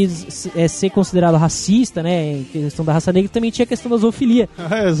Estados Unidos ser considerado racista, né, em questão da raça negra, também tinha a questão da zoofilia.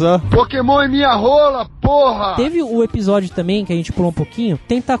 Pokémon é minha rola, porra! Teve o episódio também, que a gente pulou um pouquinho,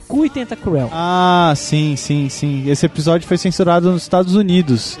 Tentacu e Tentacruel. Ah, sim. Esse episódio foi censurado nos Estados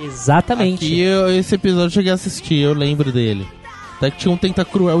Unidos. Exatamente. Aqui esse episódio eu cheguei a assistir, eu lembro dele. Até que tinha um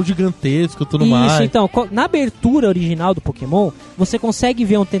Tentacruel gigantesco e tudo mais. Isso, então, na abertura original do Pokémon, você consegue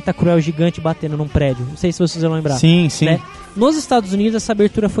ver um Tentacruel gigante batendo num prédio. Não sei se vocês vão lembrar. Sim. Né? Nos Estados Unidos, essa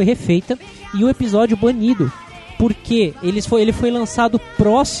abertura foi refeita e o episódio banido. Porque ele foi lançado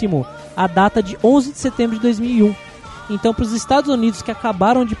próximo à data de 11 de setembro de 2001. Então, para os Estados Unidos, que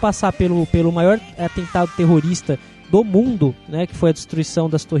acabaram de passar pelo maior atentado terrorista do mundo, né, que foi a destruição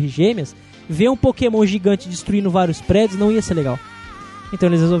das Torres Gêmeas, ver um Pokémon gigante destruindo vários prédios não ia ser legal. Então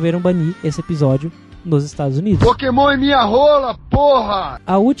eles resolveram banir esse episódio nos Estados Unidos. Pokémon é minha rola, porra!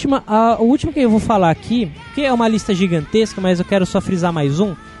 A última que eu vou falar aqui, que é uma lista gigantesca, mas eu quero só frisar mais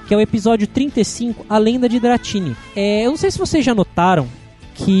um, que é o episódio 35, A Lenda de Dratini. Eu não sei se vocês já notaram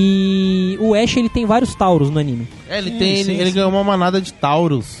que o Ash, ele tem vários Tauros no anime. Ele ganhou uma manada de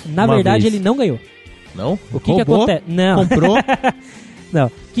Tauros. Na verdade, ele não ganhou. Não? O que acontece? Não. Comprou? Não.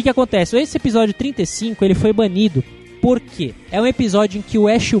 O que acontece? Esse episódio 35, ele foi banido porque é um episódio em que o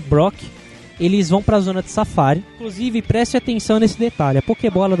Ash e o Brock, eles vão pra zona de safari. Inclusive, preste atenção nesse detalhe, a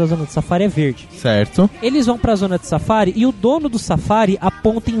Pokébola da zona de safari é verde. Certo. Eles vão pra zona de safari e o dono do safari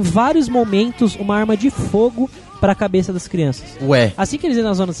aponta em vários momentos uma arma de fogo para a cabeça das crianças. Ué. Assim que eles entram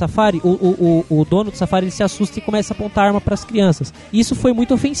na zona do safari, o dono do safari, ele se assusta e começa a apontar arma para as crianças. Isso foi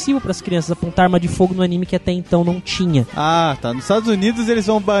muito ofensivo para as crianças, apontar arma de fogo no anime que até então não tinha. Ah, tá. Nos Estados Unidos eles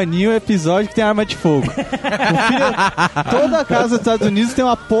vão banir o episódio que tem arma de fogo. Toda casa dos Estados Unidos tem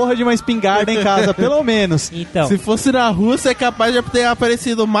uma porra de uma espingarda em casa, pelo menos. Então, se fosse na Rússia, é capaz de ter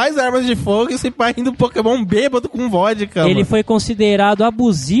aparecido mais armas de fogo e se pai indo Pokémon bêbado com vodka. Ele foi considerado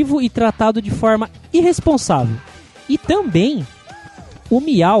abusivo e tratado de forma irresponsável. E também, o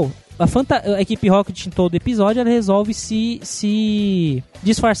Miau, a equipe Rocket em todo episódio, ela resolve se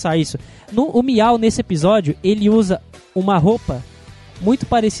disfarçar isso. O Miau, nesse episódio, ele usa uma roupa muito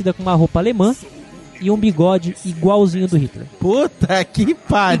parecida com uma roupa alemã e um bigode igualzinho do Hitler. Puta que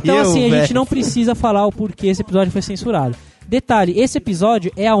pariu, então, assim, véio. A gente não precisa falar o porquê esse episódio foi censurado. Detalhe, esse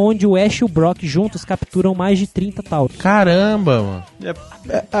episódio é onde o Ash e o Brock juntos capturam mais de 30 Tauros. Caramba, mano.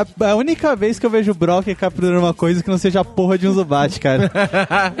 É a única vez que eu vejo o Brock capturando uma coisa que não seja a porra de um Zubat, cara.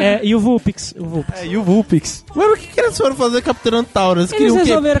 E o Vulpix. E o Vulpix. Mano, o que eles foram fazer capturando Tauros? Eles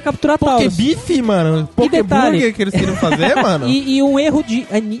resolveram capturar Tauros. Pokébife, mano? Pokéburger que eles queriam fazer, mano? E um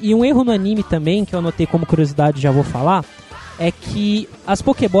erro no anime também, que eu anotei como curiosidade, já vou falar, é que as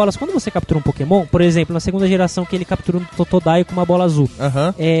Pokébolas, quando você captura um Pokémon, por exemplo, na segunda geração que ele capturou um Totodile com uma bola azul.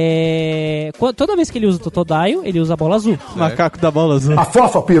 Toda vez que ele usa o Totodile, ele usa a bola azul. Macaco da bola azul. A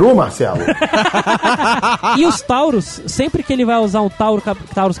fofa peru, Marcelo. E os Tauros, sempre que ele vai usar um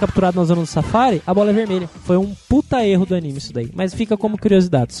Taurus capturado na zona do Safari, a bola é vermelha. Foi um puta erro do anime isso daí. Mas fica como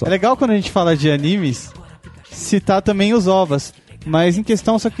curiosidade só. É legal quando a gente fala de animes, citar também os OVAs. Mas em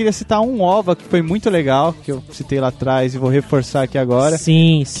questão, eu só queria citar um OVA que foi muito legal, que eu citei lá atrás e vou reforçar aqui agora.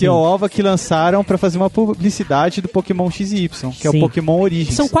 Sim. Que é o OVA que lançaram pra fazer uma publicidade do Pokémon XY, que é o Pokémon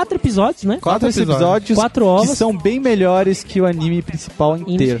Origins. São 4 episódios, né? 4 episódios 4 OVAs que são bem melhores que o anime principal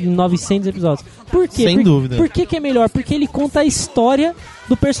inteiro. Em 900 episódios. Por quê? Sem dúvida. Por que é melhor? Porque ele conta a história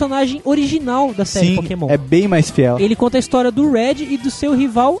do personagem original da série Sim, Pokémon. é bem mais fiel. Ele conta a história do Red e do seu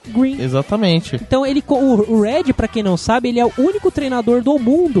rival Green. Exatamente. Então o Red, pra quem não sabe, ele é o único treinador do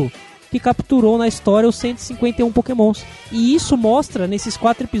mundo que capturou na história os 151 Pokémons. E isso mostra, nesses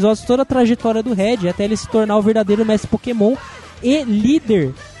 4 episódios, toda a trajetória do Red, até ele se tornar o verdadeiro mestre Pokémon e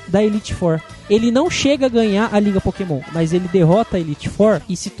líder da Elite Four. Ele não chega a ganhar a Liga Pokémon, mas ele derrota a Elite Four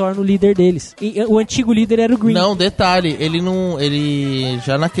e se torna o líder deles. E o antigo líder era o Green. Não, detalhe, ele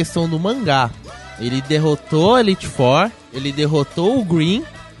já na questão do mangá, ele derrotou a Elite Four, ele derrotou o Green,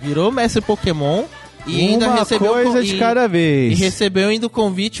 virou mestre Pokémon e ainda Uma recebeu coisa de cada vez. E recebeu ainda o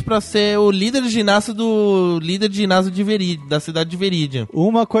convite pra ser o líder de ginásio da cidade de Veridian.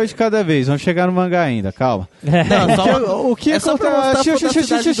 Uma coisa de cada vez. Vamos chegar no mangá ainda, calma. Não, O que só pra mostrar a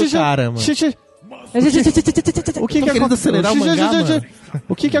cidade do cara, mano. O que querendo acelerar o mangá, mano.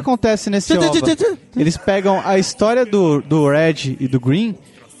 O que acontece nesse OVA? Eles pegam a história do Red e do Green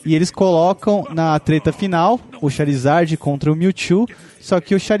e eles colocam na treta final o Charizard contra o Mewtwo, só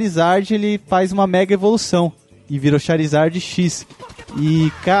que o Charizard ele faz uma mega evolução e vira o Charizard X.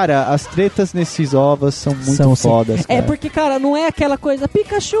 E, cara, as tretas nesses ovos são muito fodas, cara. É porque, cara, não é aquela coisa,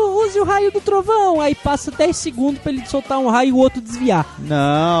 Pikachu, use o raio do trovão, aí passa 10 segundos pra ele soltar um raio e o outro desviar.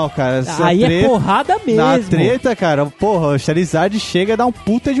 Não, cara. Aí é porrada mesmo. Na treta, cara, porra, o Charizard chega a dar um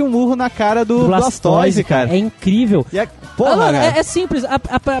puta de um murro na cara do Blastoise, cara. É incrível. E porra, é simples.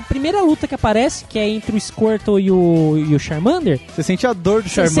 A primeira luta que aparece, que é entre o Squirtle e o Charmander. Você sente a dor do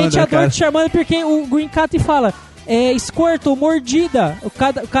Charmander, Você sente a cara. dor do Charmander porque o Green Cat fala... Squirtle, mordida.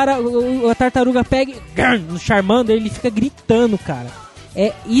 A tartaruga pega no Charmander, ele fica gritando, cara.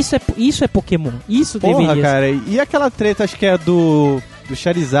 Isso é Pokémon. Isso Porra, deveria cara. E aquela treta, acho que é do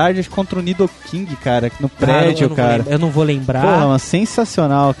Charizard contra o Nidoking, cara, no prédio, cara. Eu não vou lembrar. Porra, mas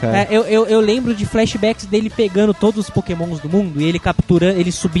sensacional, cara. Eu lembro de flashbacks dele pegando todos os Pokémons do mundo e ele capturando, ele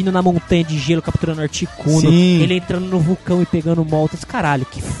subindo na montanha de gelo, capturando Articuno. Sim. Ele entrando no vulcão e pegando Moltres. Caralho,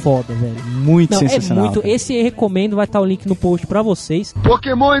 que foda, velho. Muito sensacional. Muito. Esse eu recomendo, vai estar o link no post pra vocês.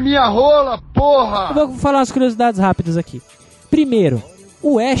 Pokémon é minha rola, porra! Eu vou falar umas curiosidades rápidas aqui. Primeiro,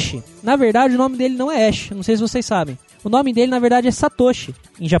 o Ash, na verdade o nome dele não é Ash, não sei se vocês sabem. O nome dele, na verdade, é Satoshi,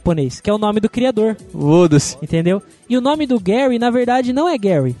 em japonês, que é o nome do criador. Foda-se. Entendeu? E o nome do Gary, na verdade, não é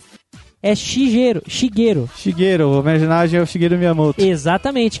Gary. É Shigeru. Shigeru, homenagem ao Shigeru Miyamoto.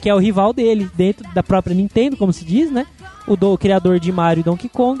 Exatamente, que é o rival dele, dentro da própria Nintendo, como se diz, né? O criador de Mario e Donkey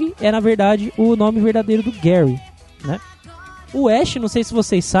Kong é, na verdade, o nome verdadeiro do Gary, né? O Ash, não sei se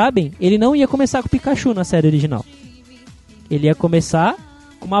vocês sabem, ele não ia começar com o Pikachu na série original. Ele ia começar...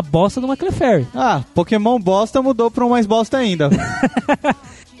 com uma bosta de uma Clefairy. Pokémon bosta mudou pra um mais bosta ainda.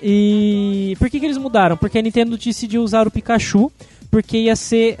 E por que eles mudaram? Porque a Nintendo decidiu usar o Pikachu porque ia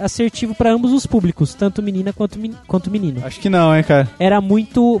ser assertivo pra ambos os públicos, tanto menina quanto menino. Acho que não, hein, cara. Era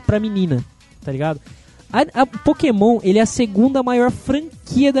muito pra menina, tá ligado? A Pokémon, ele é a segunda maior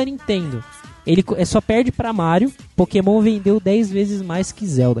franquia da Nintendo. Ele só perde pra Mario. Pokémon vendeu 10 vezes mais que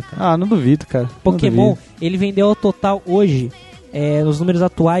Zelda, cara. Não duvido, cara. Pokémon, ele vendeu ao total hoje... nos números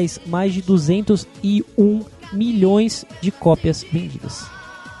atuais, mais de 201 milhões de cópias vendidas.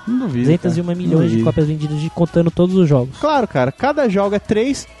 Não duvido, 201 milhões de cópias vendidas, contando todos os jogos. Claro, cara. Cada jogo é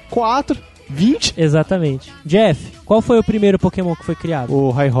 3, 4, 20. Exatamente. Jeff, qual foi o primeiro Pokémon que foi criado?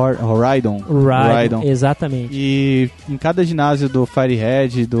 O Rhydon. Rhydon, exatamente. E em cada ginásio do Fire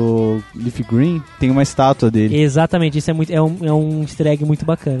Red, do Leaf Green, tem uma estátua dele. Exatamente, isso é um easter egg muito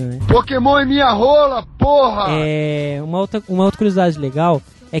bacana, né? Pokémon é minha rola, porra! Uma outra curiosidade legal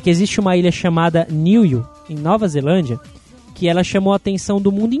é que existe uma ilha chamada Niue, em Nova Zelândia, que ela chamou a atenção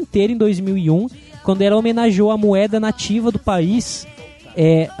do mundo inteiro em 2001, quando ela homenageou a moeda nativa do país...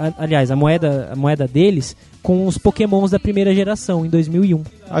 aliás, a moeda deles com os Pokémons da primeira geração, em 2001.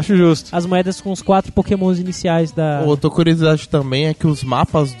 Acho justo. As moedas com os 4 Pokémons iniciais da... Outra curiosidade também é que os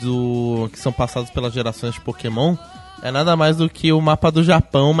mapas que são passados pelas gerações de Pokémon é nada mais do que o mapa do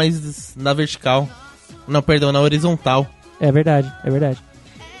Japão, mas na vertical. Não, perdão, na horizontal. É verdade.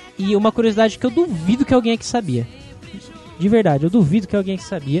 E uma curiosidade que eu duvido que alguém aqui sabia. De verdade, eu duvido que alguém aqui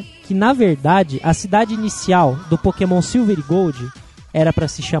sabia que, na verdade, a cidade inicial do Pokémon Silver e Gold... era pra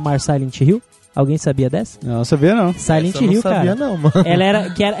se chamar Silent Hill? Alguém sabia dessa? Não, sabia não. Silent Hill, cara. Não sabia não, mano.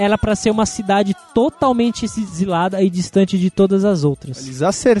 Ela pra ser uma cidade totalmente exilada e distante de todas as outras. Eles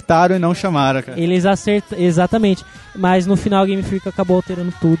acertaram e não chamaram, cara. Exatamente. Mas no final a Game Freak acabou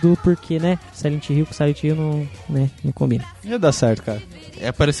alterando tudo porque, né, Silent Hill com Silent Hill não combina. Ia dar certo, cara.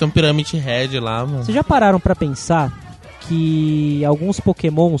 Apareceu um Pyramid Head lá, mano. Vocês já pararam pra pensar que alguns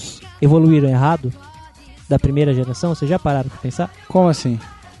Pokémons evoluíram errado? Da primeira geração, vocês já pararam pra pensar? Como assim?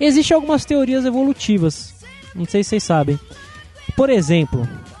 Existem algumas teorias evolutivas, não sei se vocês sabem. Por exemplo,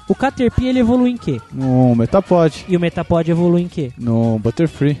 o Caterpie ele evolui em quê? No Metapod. E o Metapod evolui em quê? No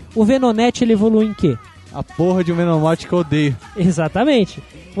Butterfree. O Venonat ele evolui em quê? A porra de um Venomote que eu odeio. Exatamente.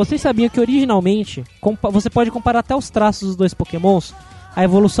 Vocês sabiam que originalmente, você pode comparar até os traços dos dois Pokémons? A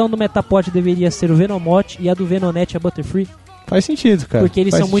evolução do Metapod deveria ser o Venomote e a do Venonat a Butterfree? Faz sentido, cara. Porque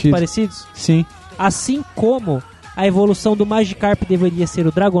eles são muito parecidos? Sim. Assim como a evolução do Magikarp deveria ser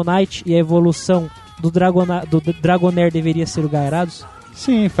o Dragonite e a evolução do Dragonair deveria ser o Gyarados?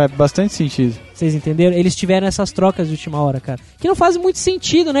 Sim, faz bastante sentido. Vocês entenderam? Eles tiveram essas trocas de última hora, cara. Que não faz muito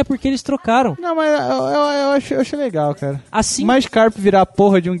sentido, né? Porque eles trocaram. Não, mas eu achei legal, cara. Assim... Magikarp virar a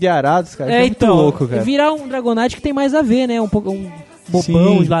porra de um Gyarados, cara. É então, muito louco, cara. Virar um Dragonite que tem mais a ver, né? Um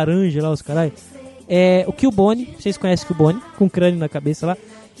bobão de laranja lá, os carai. O Cubone, vocês conhecem o Cubone, com crânio na cabeça lá.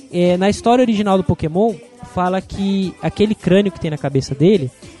 Na história original do Pokémon, fala que aquele crânio que tem na cabeça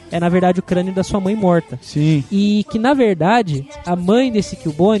dele é, na verdade, o crânio da sua mãe morta. Sim. E que, na verdade, a mãe desse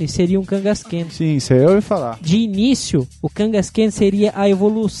Cubone seria um Kangaskhan. Sim, isso aí eu ouvi falar. De início, o Kangaskhan seria a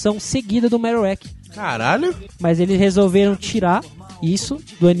evolução seguida do Marowak. Caralho. Mas eles resolveram tirar isso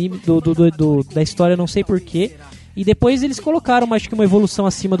do anime, da história, não sei porquê. E depois eles colocaram, acho que uma evolução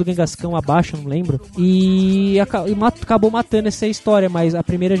acima do Kangaskhan, abaixo, não lembro. E acabou matando essa história, mas a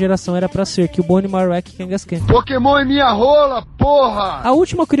primeira geração era pra ser Cubone, Marowak e Kangaskhan. Pokémon é minha rola, porra! A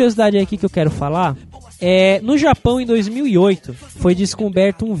última curiosidade aqui que eu quero falar é... No Japão, em 2008, foi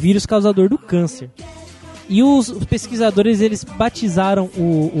descoberto um vírus causador do câncer. E os pesquisadores, eles batizaram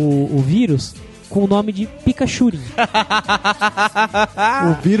o vírus com o nome de Pikachu.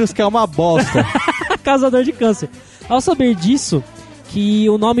 O vírus que é uma bosta. Causador de câncer. Ao saber disso, que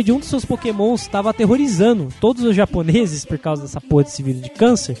o nome de um dos seus pokémons estava aterrorizando todos os japoneses por causa dessa porra desse vírus de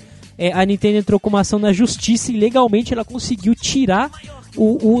câncer, a Nintendo entrou com uma ação na justiça e legalmente ela conseguiu tirar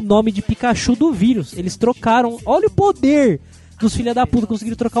o nome de Pikachu do vírus. Eles trocaram, olha o poder dos filha da puta,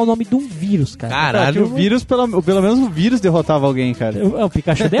 conseguiram trocar o nome de um vírus, cara. Caralho, o vírus, pelo menos o vírus derrotava alguém, cara. O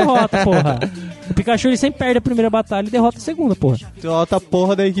Pikachu derrota, porra. O Pikachu ele sempre perde a primeira batalha e derrota a segunda, porra. Derrota a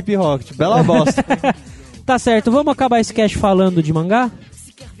porra da equipe Rocket. Bela bosta. Tá certo, vamos acabar esse cast falando de mangá?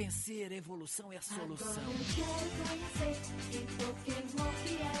 Se quer vencer, a evolução é a solução.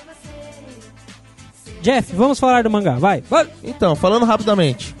 Jeff, vamos falar do mangá, vai. Então, falando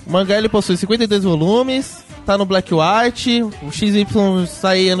rapidamente. O mangá ele possui 52 volumes, tá no Black White, o XY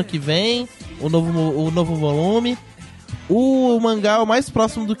sai ano que vem, o novo volume. O mangá é o mais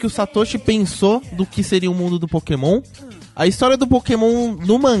próximo do que o Satoshi pensou do que seria o mundo do Pokémon. A história do Pokémon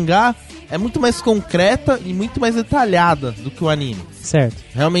no mangá é muito mais concreta e muito mais detalhada do que o anime. Certo.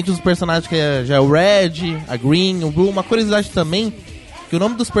 Realmente os personagens que já é o Red, a Green, o Blue. Uma curiosidade também, que o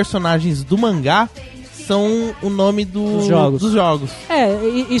nome dos personagens do mangá são o nome dos jogos.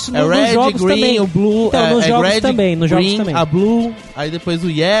 Isso é nos Red, jogos Green, também. o Blue, então, nos jogos Red, também, nos Green, jogos também. a Blue, aí depois o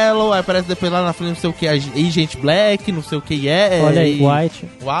Yellow, aí aparece depois lá na frente não sei o que, a Agent Black, não sei o que Olha aí, White.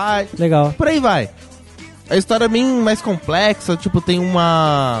 Legal. Por aí vai. A história é bem mais complexa, tipo, tem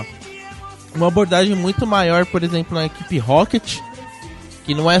uma abordagem muito maior, por exemplo, na equipe Rocket,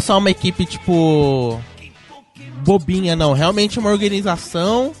 que não é só uma equipe, tipo, bobinha, não. Realmente é uma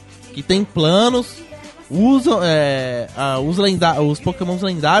organização que tem planos, usa os Pokémons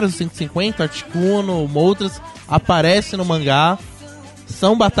lendários, 150, Articuno, Moltres, aparecem no mangá,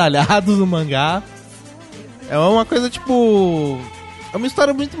 são batalhados no mangá. É uma coisa, tipo, é uma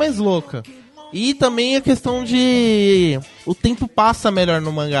história muito mais louca. E também a questão de... o tempo passa melhor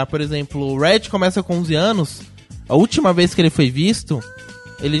no mangá. Por exemplo, o Red começa com 11 anos. A última vez que ele foi visto,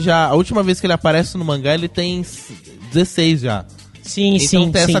 a última vez que ele aparece no mangá, ele tem 16 já. Sim,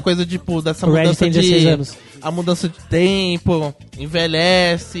 então tem essa coisa, tipo, dessa mudança de... anos. A mudança de tempo,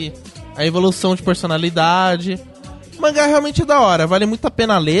 envelhece, a evolução de personalidade. O mangá realmente é da hora, vale muito a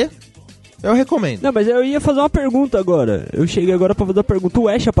pena ler. Eu recomendo. Não, mas eu ia fazer uma pergunta agora. Eu cheguei agora pra fazer uma pergunta. O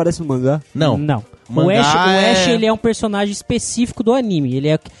Ash aparece no mangá? Não. O Ash, ele é um personagem específico do anime. Ele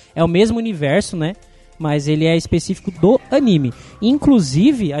é o mesmo universo, né? Mas ele é específico do anime.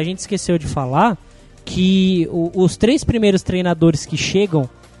 Inclusive, a gente esqueceu de falar que os 3 primeiros treinadores que chegam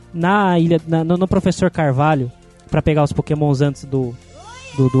na ilha, no Professor Carvalho, pra pegar os Pokémons antes do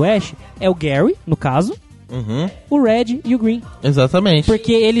Ash, é o Gary, no caso. Uhum. O Red e o Green. Exatamente.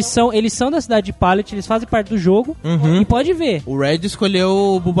 Porque eles são da cidade de Pallet, eles fazem parte do jogo. Uhum. E pode ver. O Red escolheu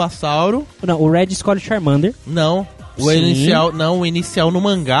o Bulbasauro. Não, o Red escolhe o Charmander. Não. O inicial no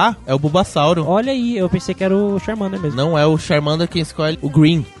mangá é o Bulbasauro. Olha aí, eu pensei que era o Charmander mesmo. Não, é o Charmander quem escolhe o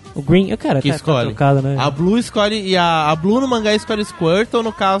Green. O Green, cara, que escolhe. trocado, né? A Blue escolhe, e a Blue no mangá escolhe Squirtle,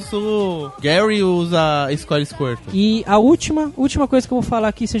 no caso, Gary escolhe Squirtle. E a última coisa que eu vou falar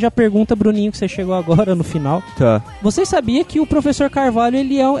aqui, você já pergunta, Bruninho, que você chegou agora no final. Tá. Você sabia que o Professor Carvalho,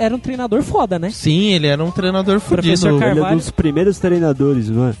 ele era um treinador foda, né? Sim, ele era um treinador fudido. Professor Carvalho... Ele é um dos primeiros treinadores,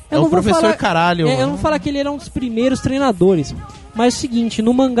 não é? É o professor caralho. Eu não vou falar que ele era um dos primeiros treinadores. Mas é o seguinte,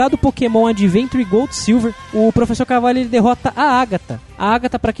 no mangá do Pokémon Adventure Gold Silver, o Professor Carvalho ele derrota a Agatha. A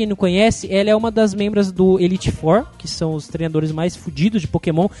Agatha, pra quem não conhece, ela é uma das membros do Elite Four, que são os treinadores mais fudidos de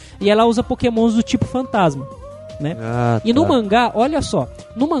Pokémon, e ela usa Pokémons do tipo fantasma, né? E no mangá, olha só,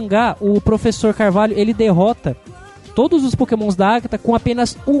 no mangá o Professor Carvalho ele derrota todos os Pokémons da Agatha com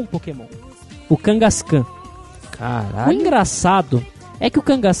apenas um Pokémon, o Kangaskhan. Caralho. O engraçado é que o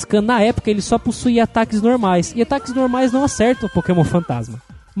Kangaskhan, na época, ele só possuía ataques normais. E ataques normais não acertam o Pokémon Fantasma.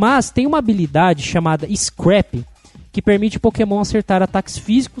 Mas tem uma habilidade chamada Scrap, que permite o Pokémon acertar ataques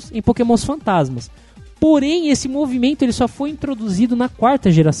físicos em Pokémons Fantasmas. Porém, esse movimento ele só foi introduzido na 4ª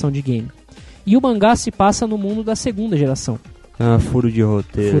geração de game. E o mangá se passa no mundo da 2ª geração. Furo de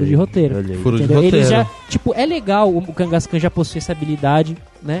roteiro. Furo de roteiro. Furo de roteiro. Ele já, tipo, é legal o Kangaskhan já possui essa habilidade,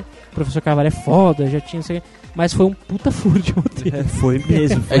 né? O Professor Carvalho é foda, já tinha isso aqui. Mas foi um puta furo de roteiro. Foi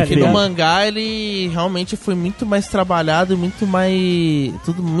mesmo. É que no mangá ele realmente foi muito mais trabalhado, muito mais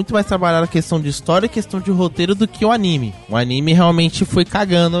trabalhado a questão de história e questão de roteiro do que o anime. O anime realmente foi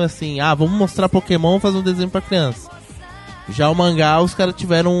cagando assim, vamos mostrar Pokémon, fazer um desenho pra criança. Já o mangá, os caras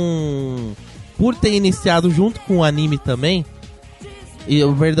tiveram por ter iniciado junto com o anime também,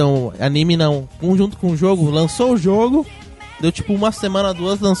 anime não, junto com o jogo, lançou o jogo, deu tipo uma semana,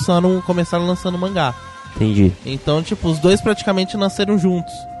 2, começaram lançando mangá. Entendi. Então, tipo, os dois praticamente nasceram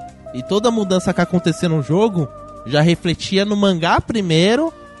juntos. E toda a mudança que aconteceu no jogo já refletia no mangá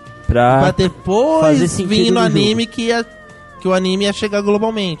primeiro, pra depois vir no anime que o anime ia chegar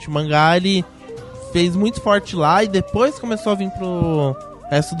globalmente. O mangá, ele fez muito forte lá e depois começou a vir pro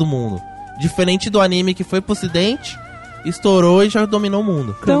resto do mundo. Diferente do anime que foi pro ocidente, estourou e já dominou o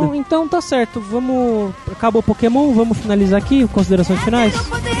mundo. Então tá certo, acabou o Pokémon, vamos finalizar aqui, considerações finais?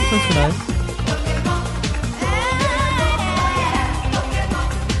 Considerações finais.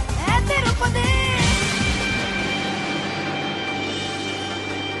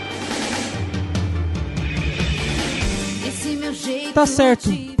 Tá certo.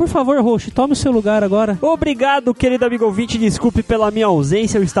 Por favor, Roxo, tome o seu lugar agora. Obrigado, querido amigo ouvinte. Desculpe pela minha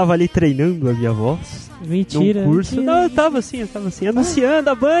ausência. Eu estava ali treinando a minha voz. Mentira. Num curso. Mentira. Não, eu tava assim. Anunciando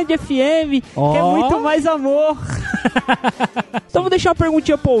a Band FM, que é muito mais amor. Então vou deixar uma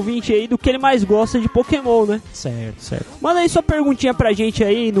perguntinha pro ouvinte aí do que ele mais gosta de Pokémon, né? Certo. Manda aí sua perguntinha pra gente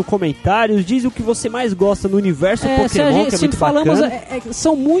aí no comentários. Diz o que você mais gosta no universo Pokémon, que é muito bacana.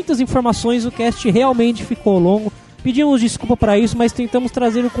 São muitas informações, o cast realmente ficou longo. Pedimos desculpa para isso, mas tentamos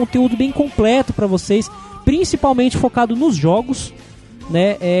trazer um conteúdo bem completo para vocês, principalmente focado nos jogos,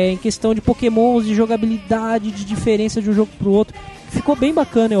 né? Em questão de Pokémons, de jogabilidade, de diferença de um jogo pro outro. Ficou bem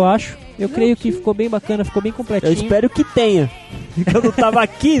bacana, eu acho. Eu creio que ficou bem bacana, ficou bem completinho. Eu espero que tenha. Eu não tava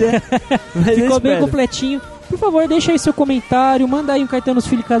aqui, né? Mas ficou bem completinho. Por favor, deixa aí seu comentário, manda aí um Caetanos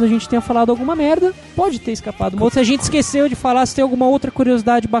Filho caso a gente tenha falado alguma merda. Pode ter escapado uma outra. Se a gente esqueceu de falar, se tem alguma outra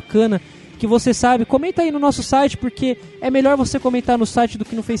curiosidade bacana que você sabe, comenta aí no nosso site, porque é melhor você comentar no site do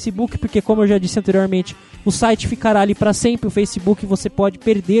que no Facebook, porque como eu já disse anteriormente, o site ficará ali pra sempre, o Facebook você pode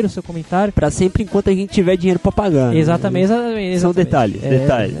perder o seu comentário. Pra sempre enquanto a gente tiver dinheiro pra pagar. Exatamente. São detalhes.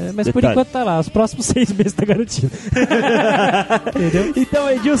 Mas por enquanto tá lá, os próximos 6 meses tá garantido. Entendeu? Então,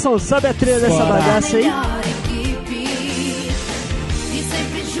 Edilson, sobe a trilha dessa bagaça aí. E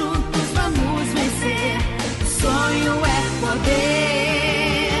sempre juntos vamos vencer. O sonho é poder.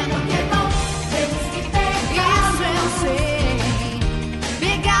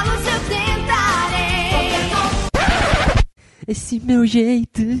 Esse meu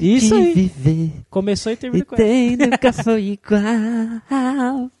jeito isso de aí. viver. Começou e terminou com nunca foi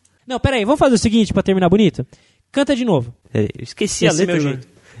igual. Não, pera aí, vamos fazer o seguinte pra terminar bonito? Canta de novo. Eu esqueci a letra.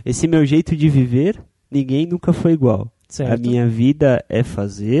 Esse meu jeito de viver, ninguém nunca foi igual. Certo. A minha vida é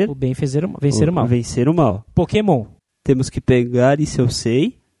fazer o bem vencer o mal. Vencer o mal. Pokémon. Temos que pegar isso eu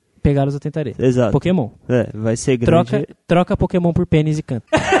sei. Pegar os eu tentarei. Exato. Pokémon. Vai ser grande. Troca Pokémon por pênis e canta.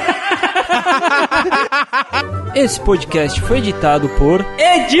 Esse podcast foi editado por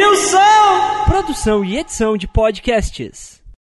Edilson! Produção e edição de podcasts.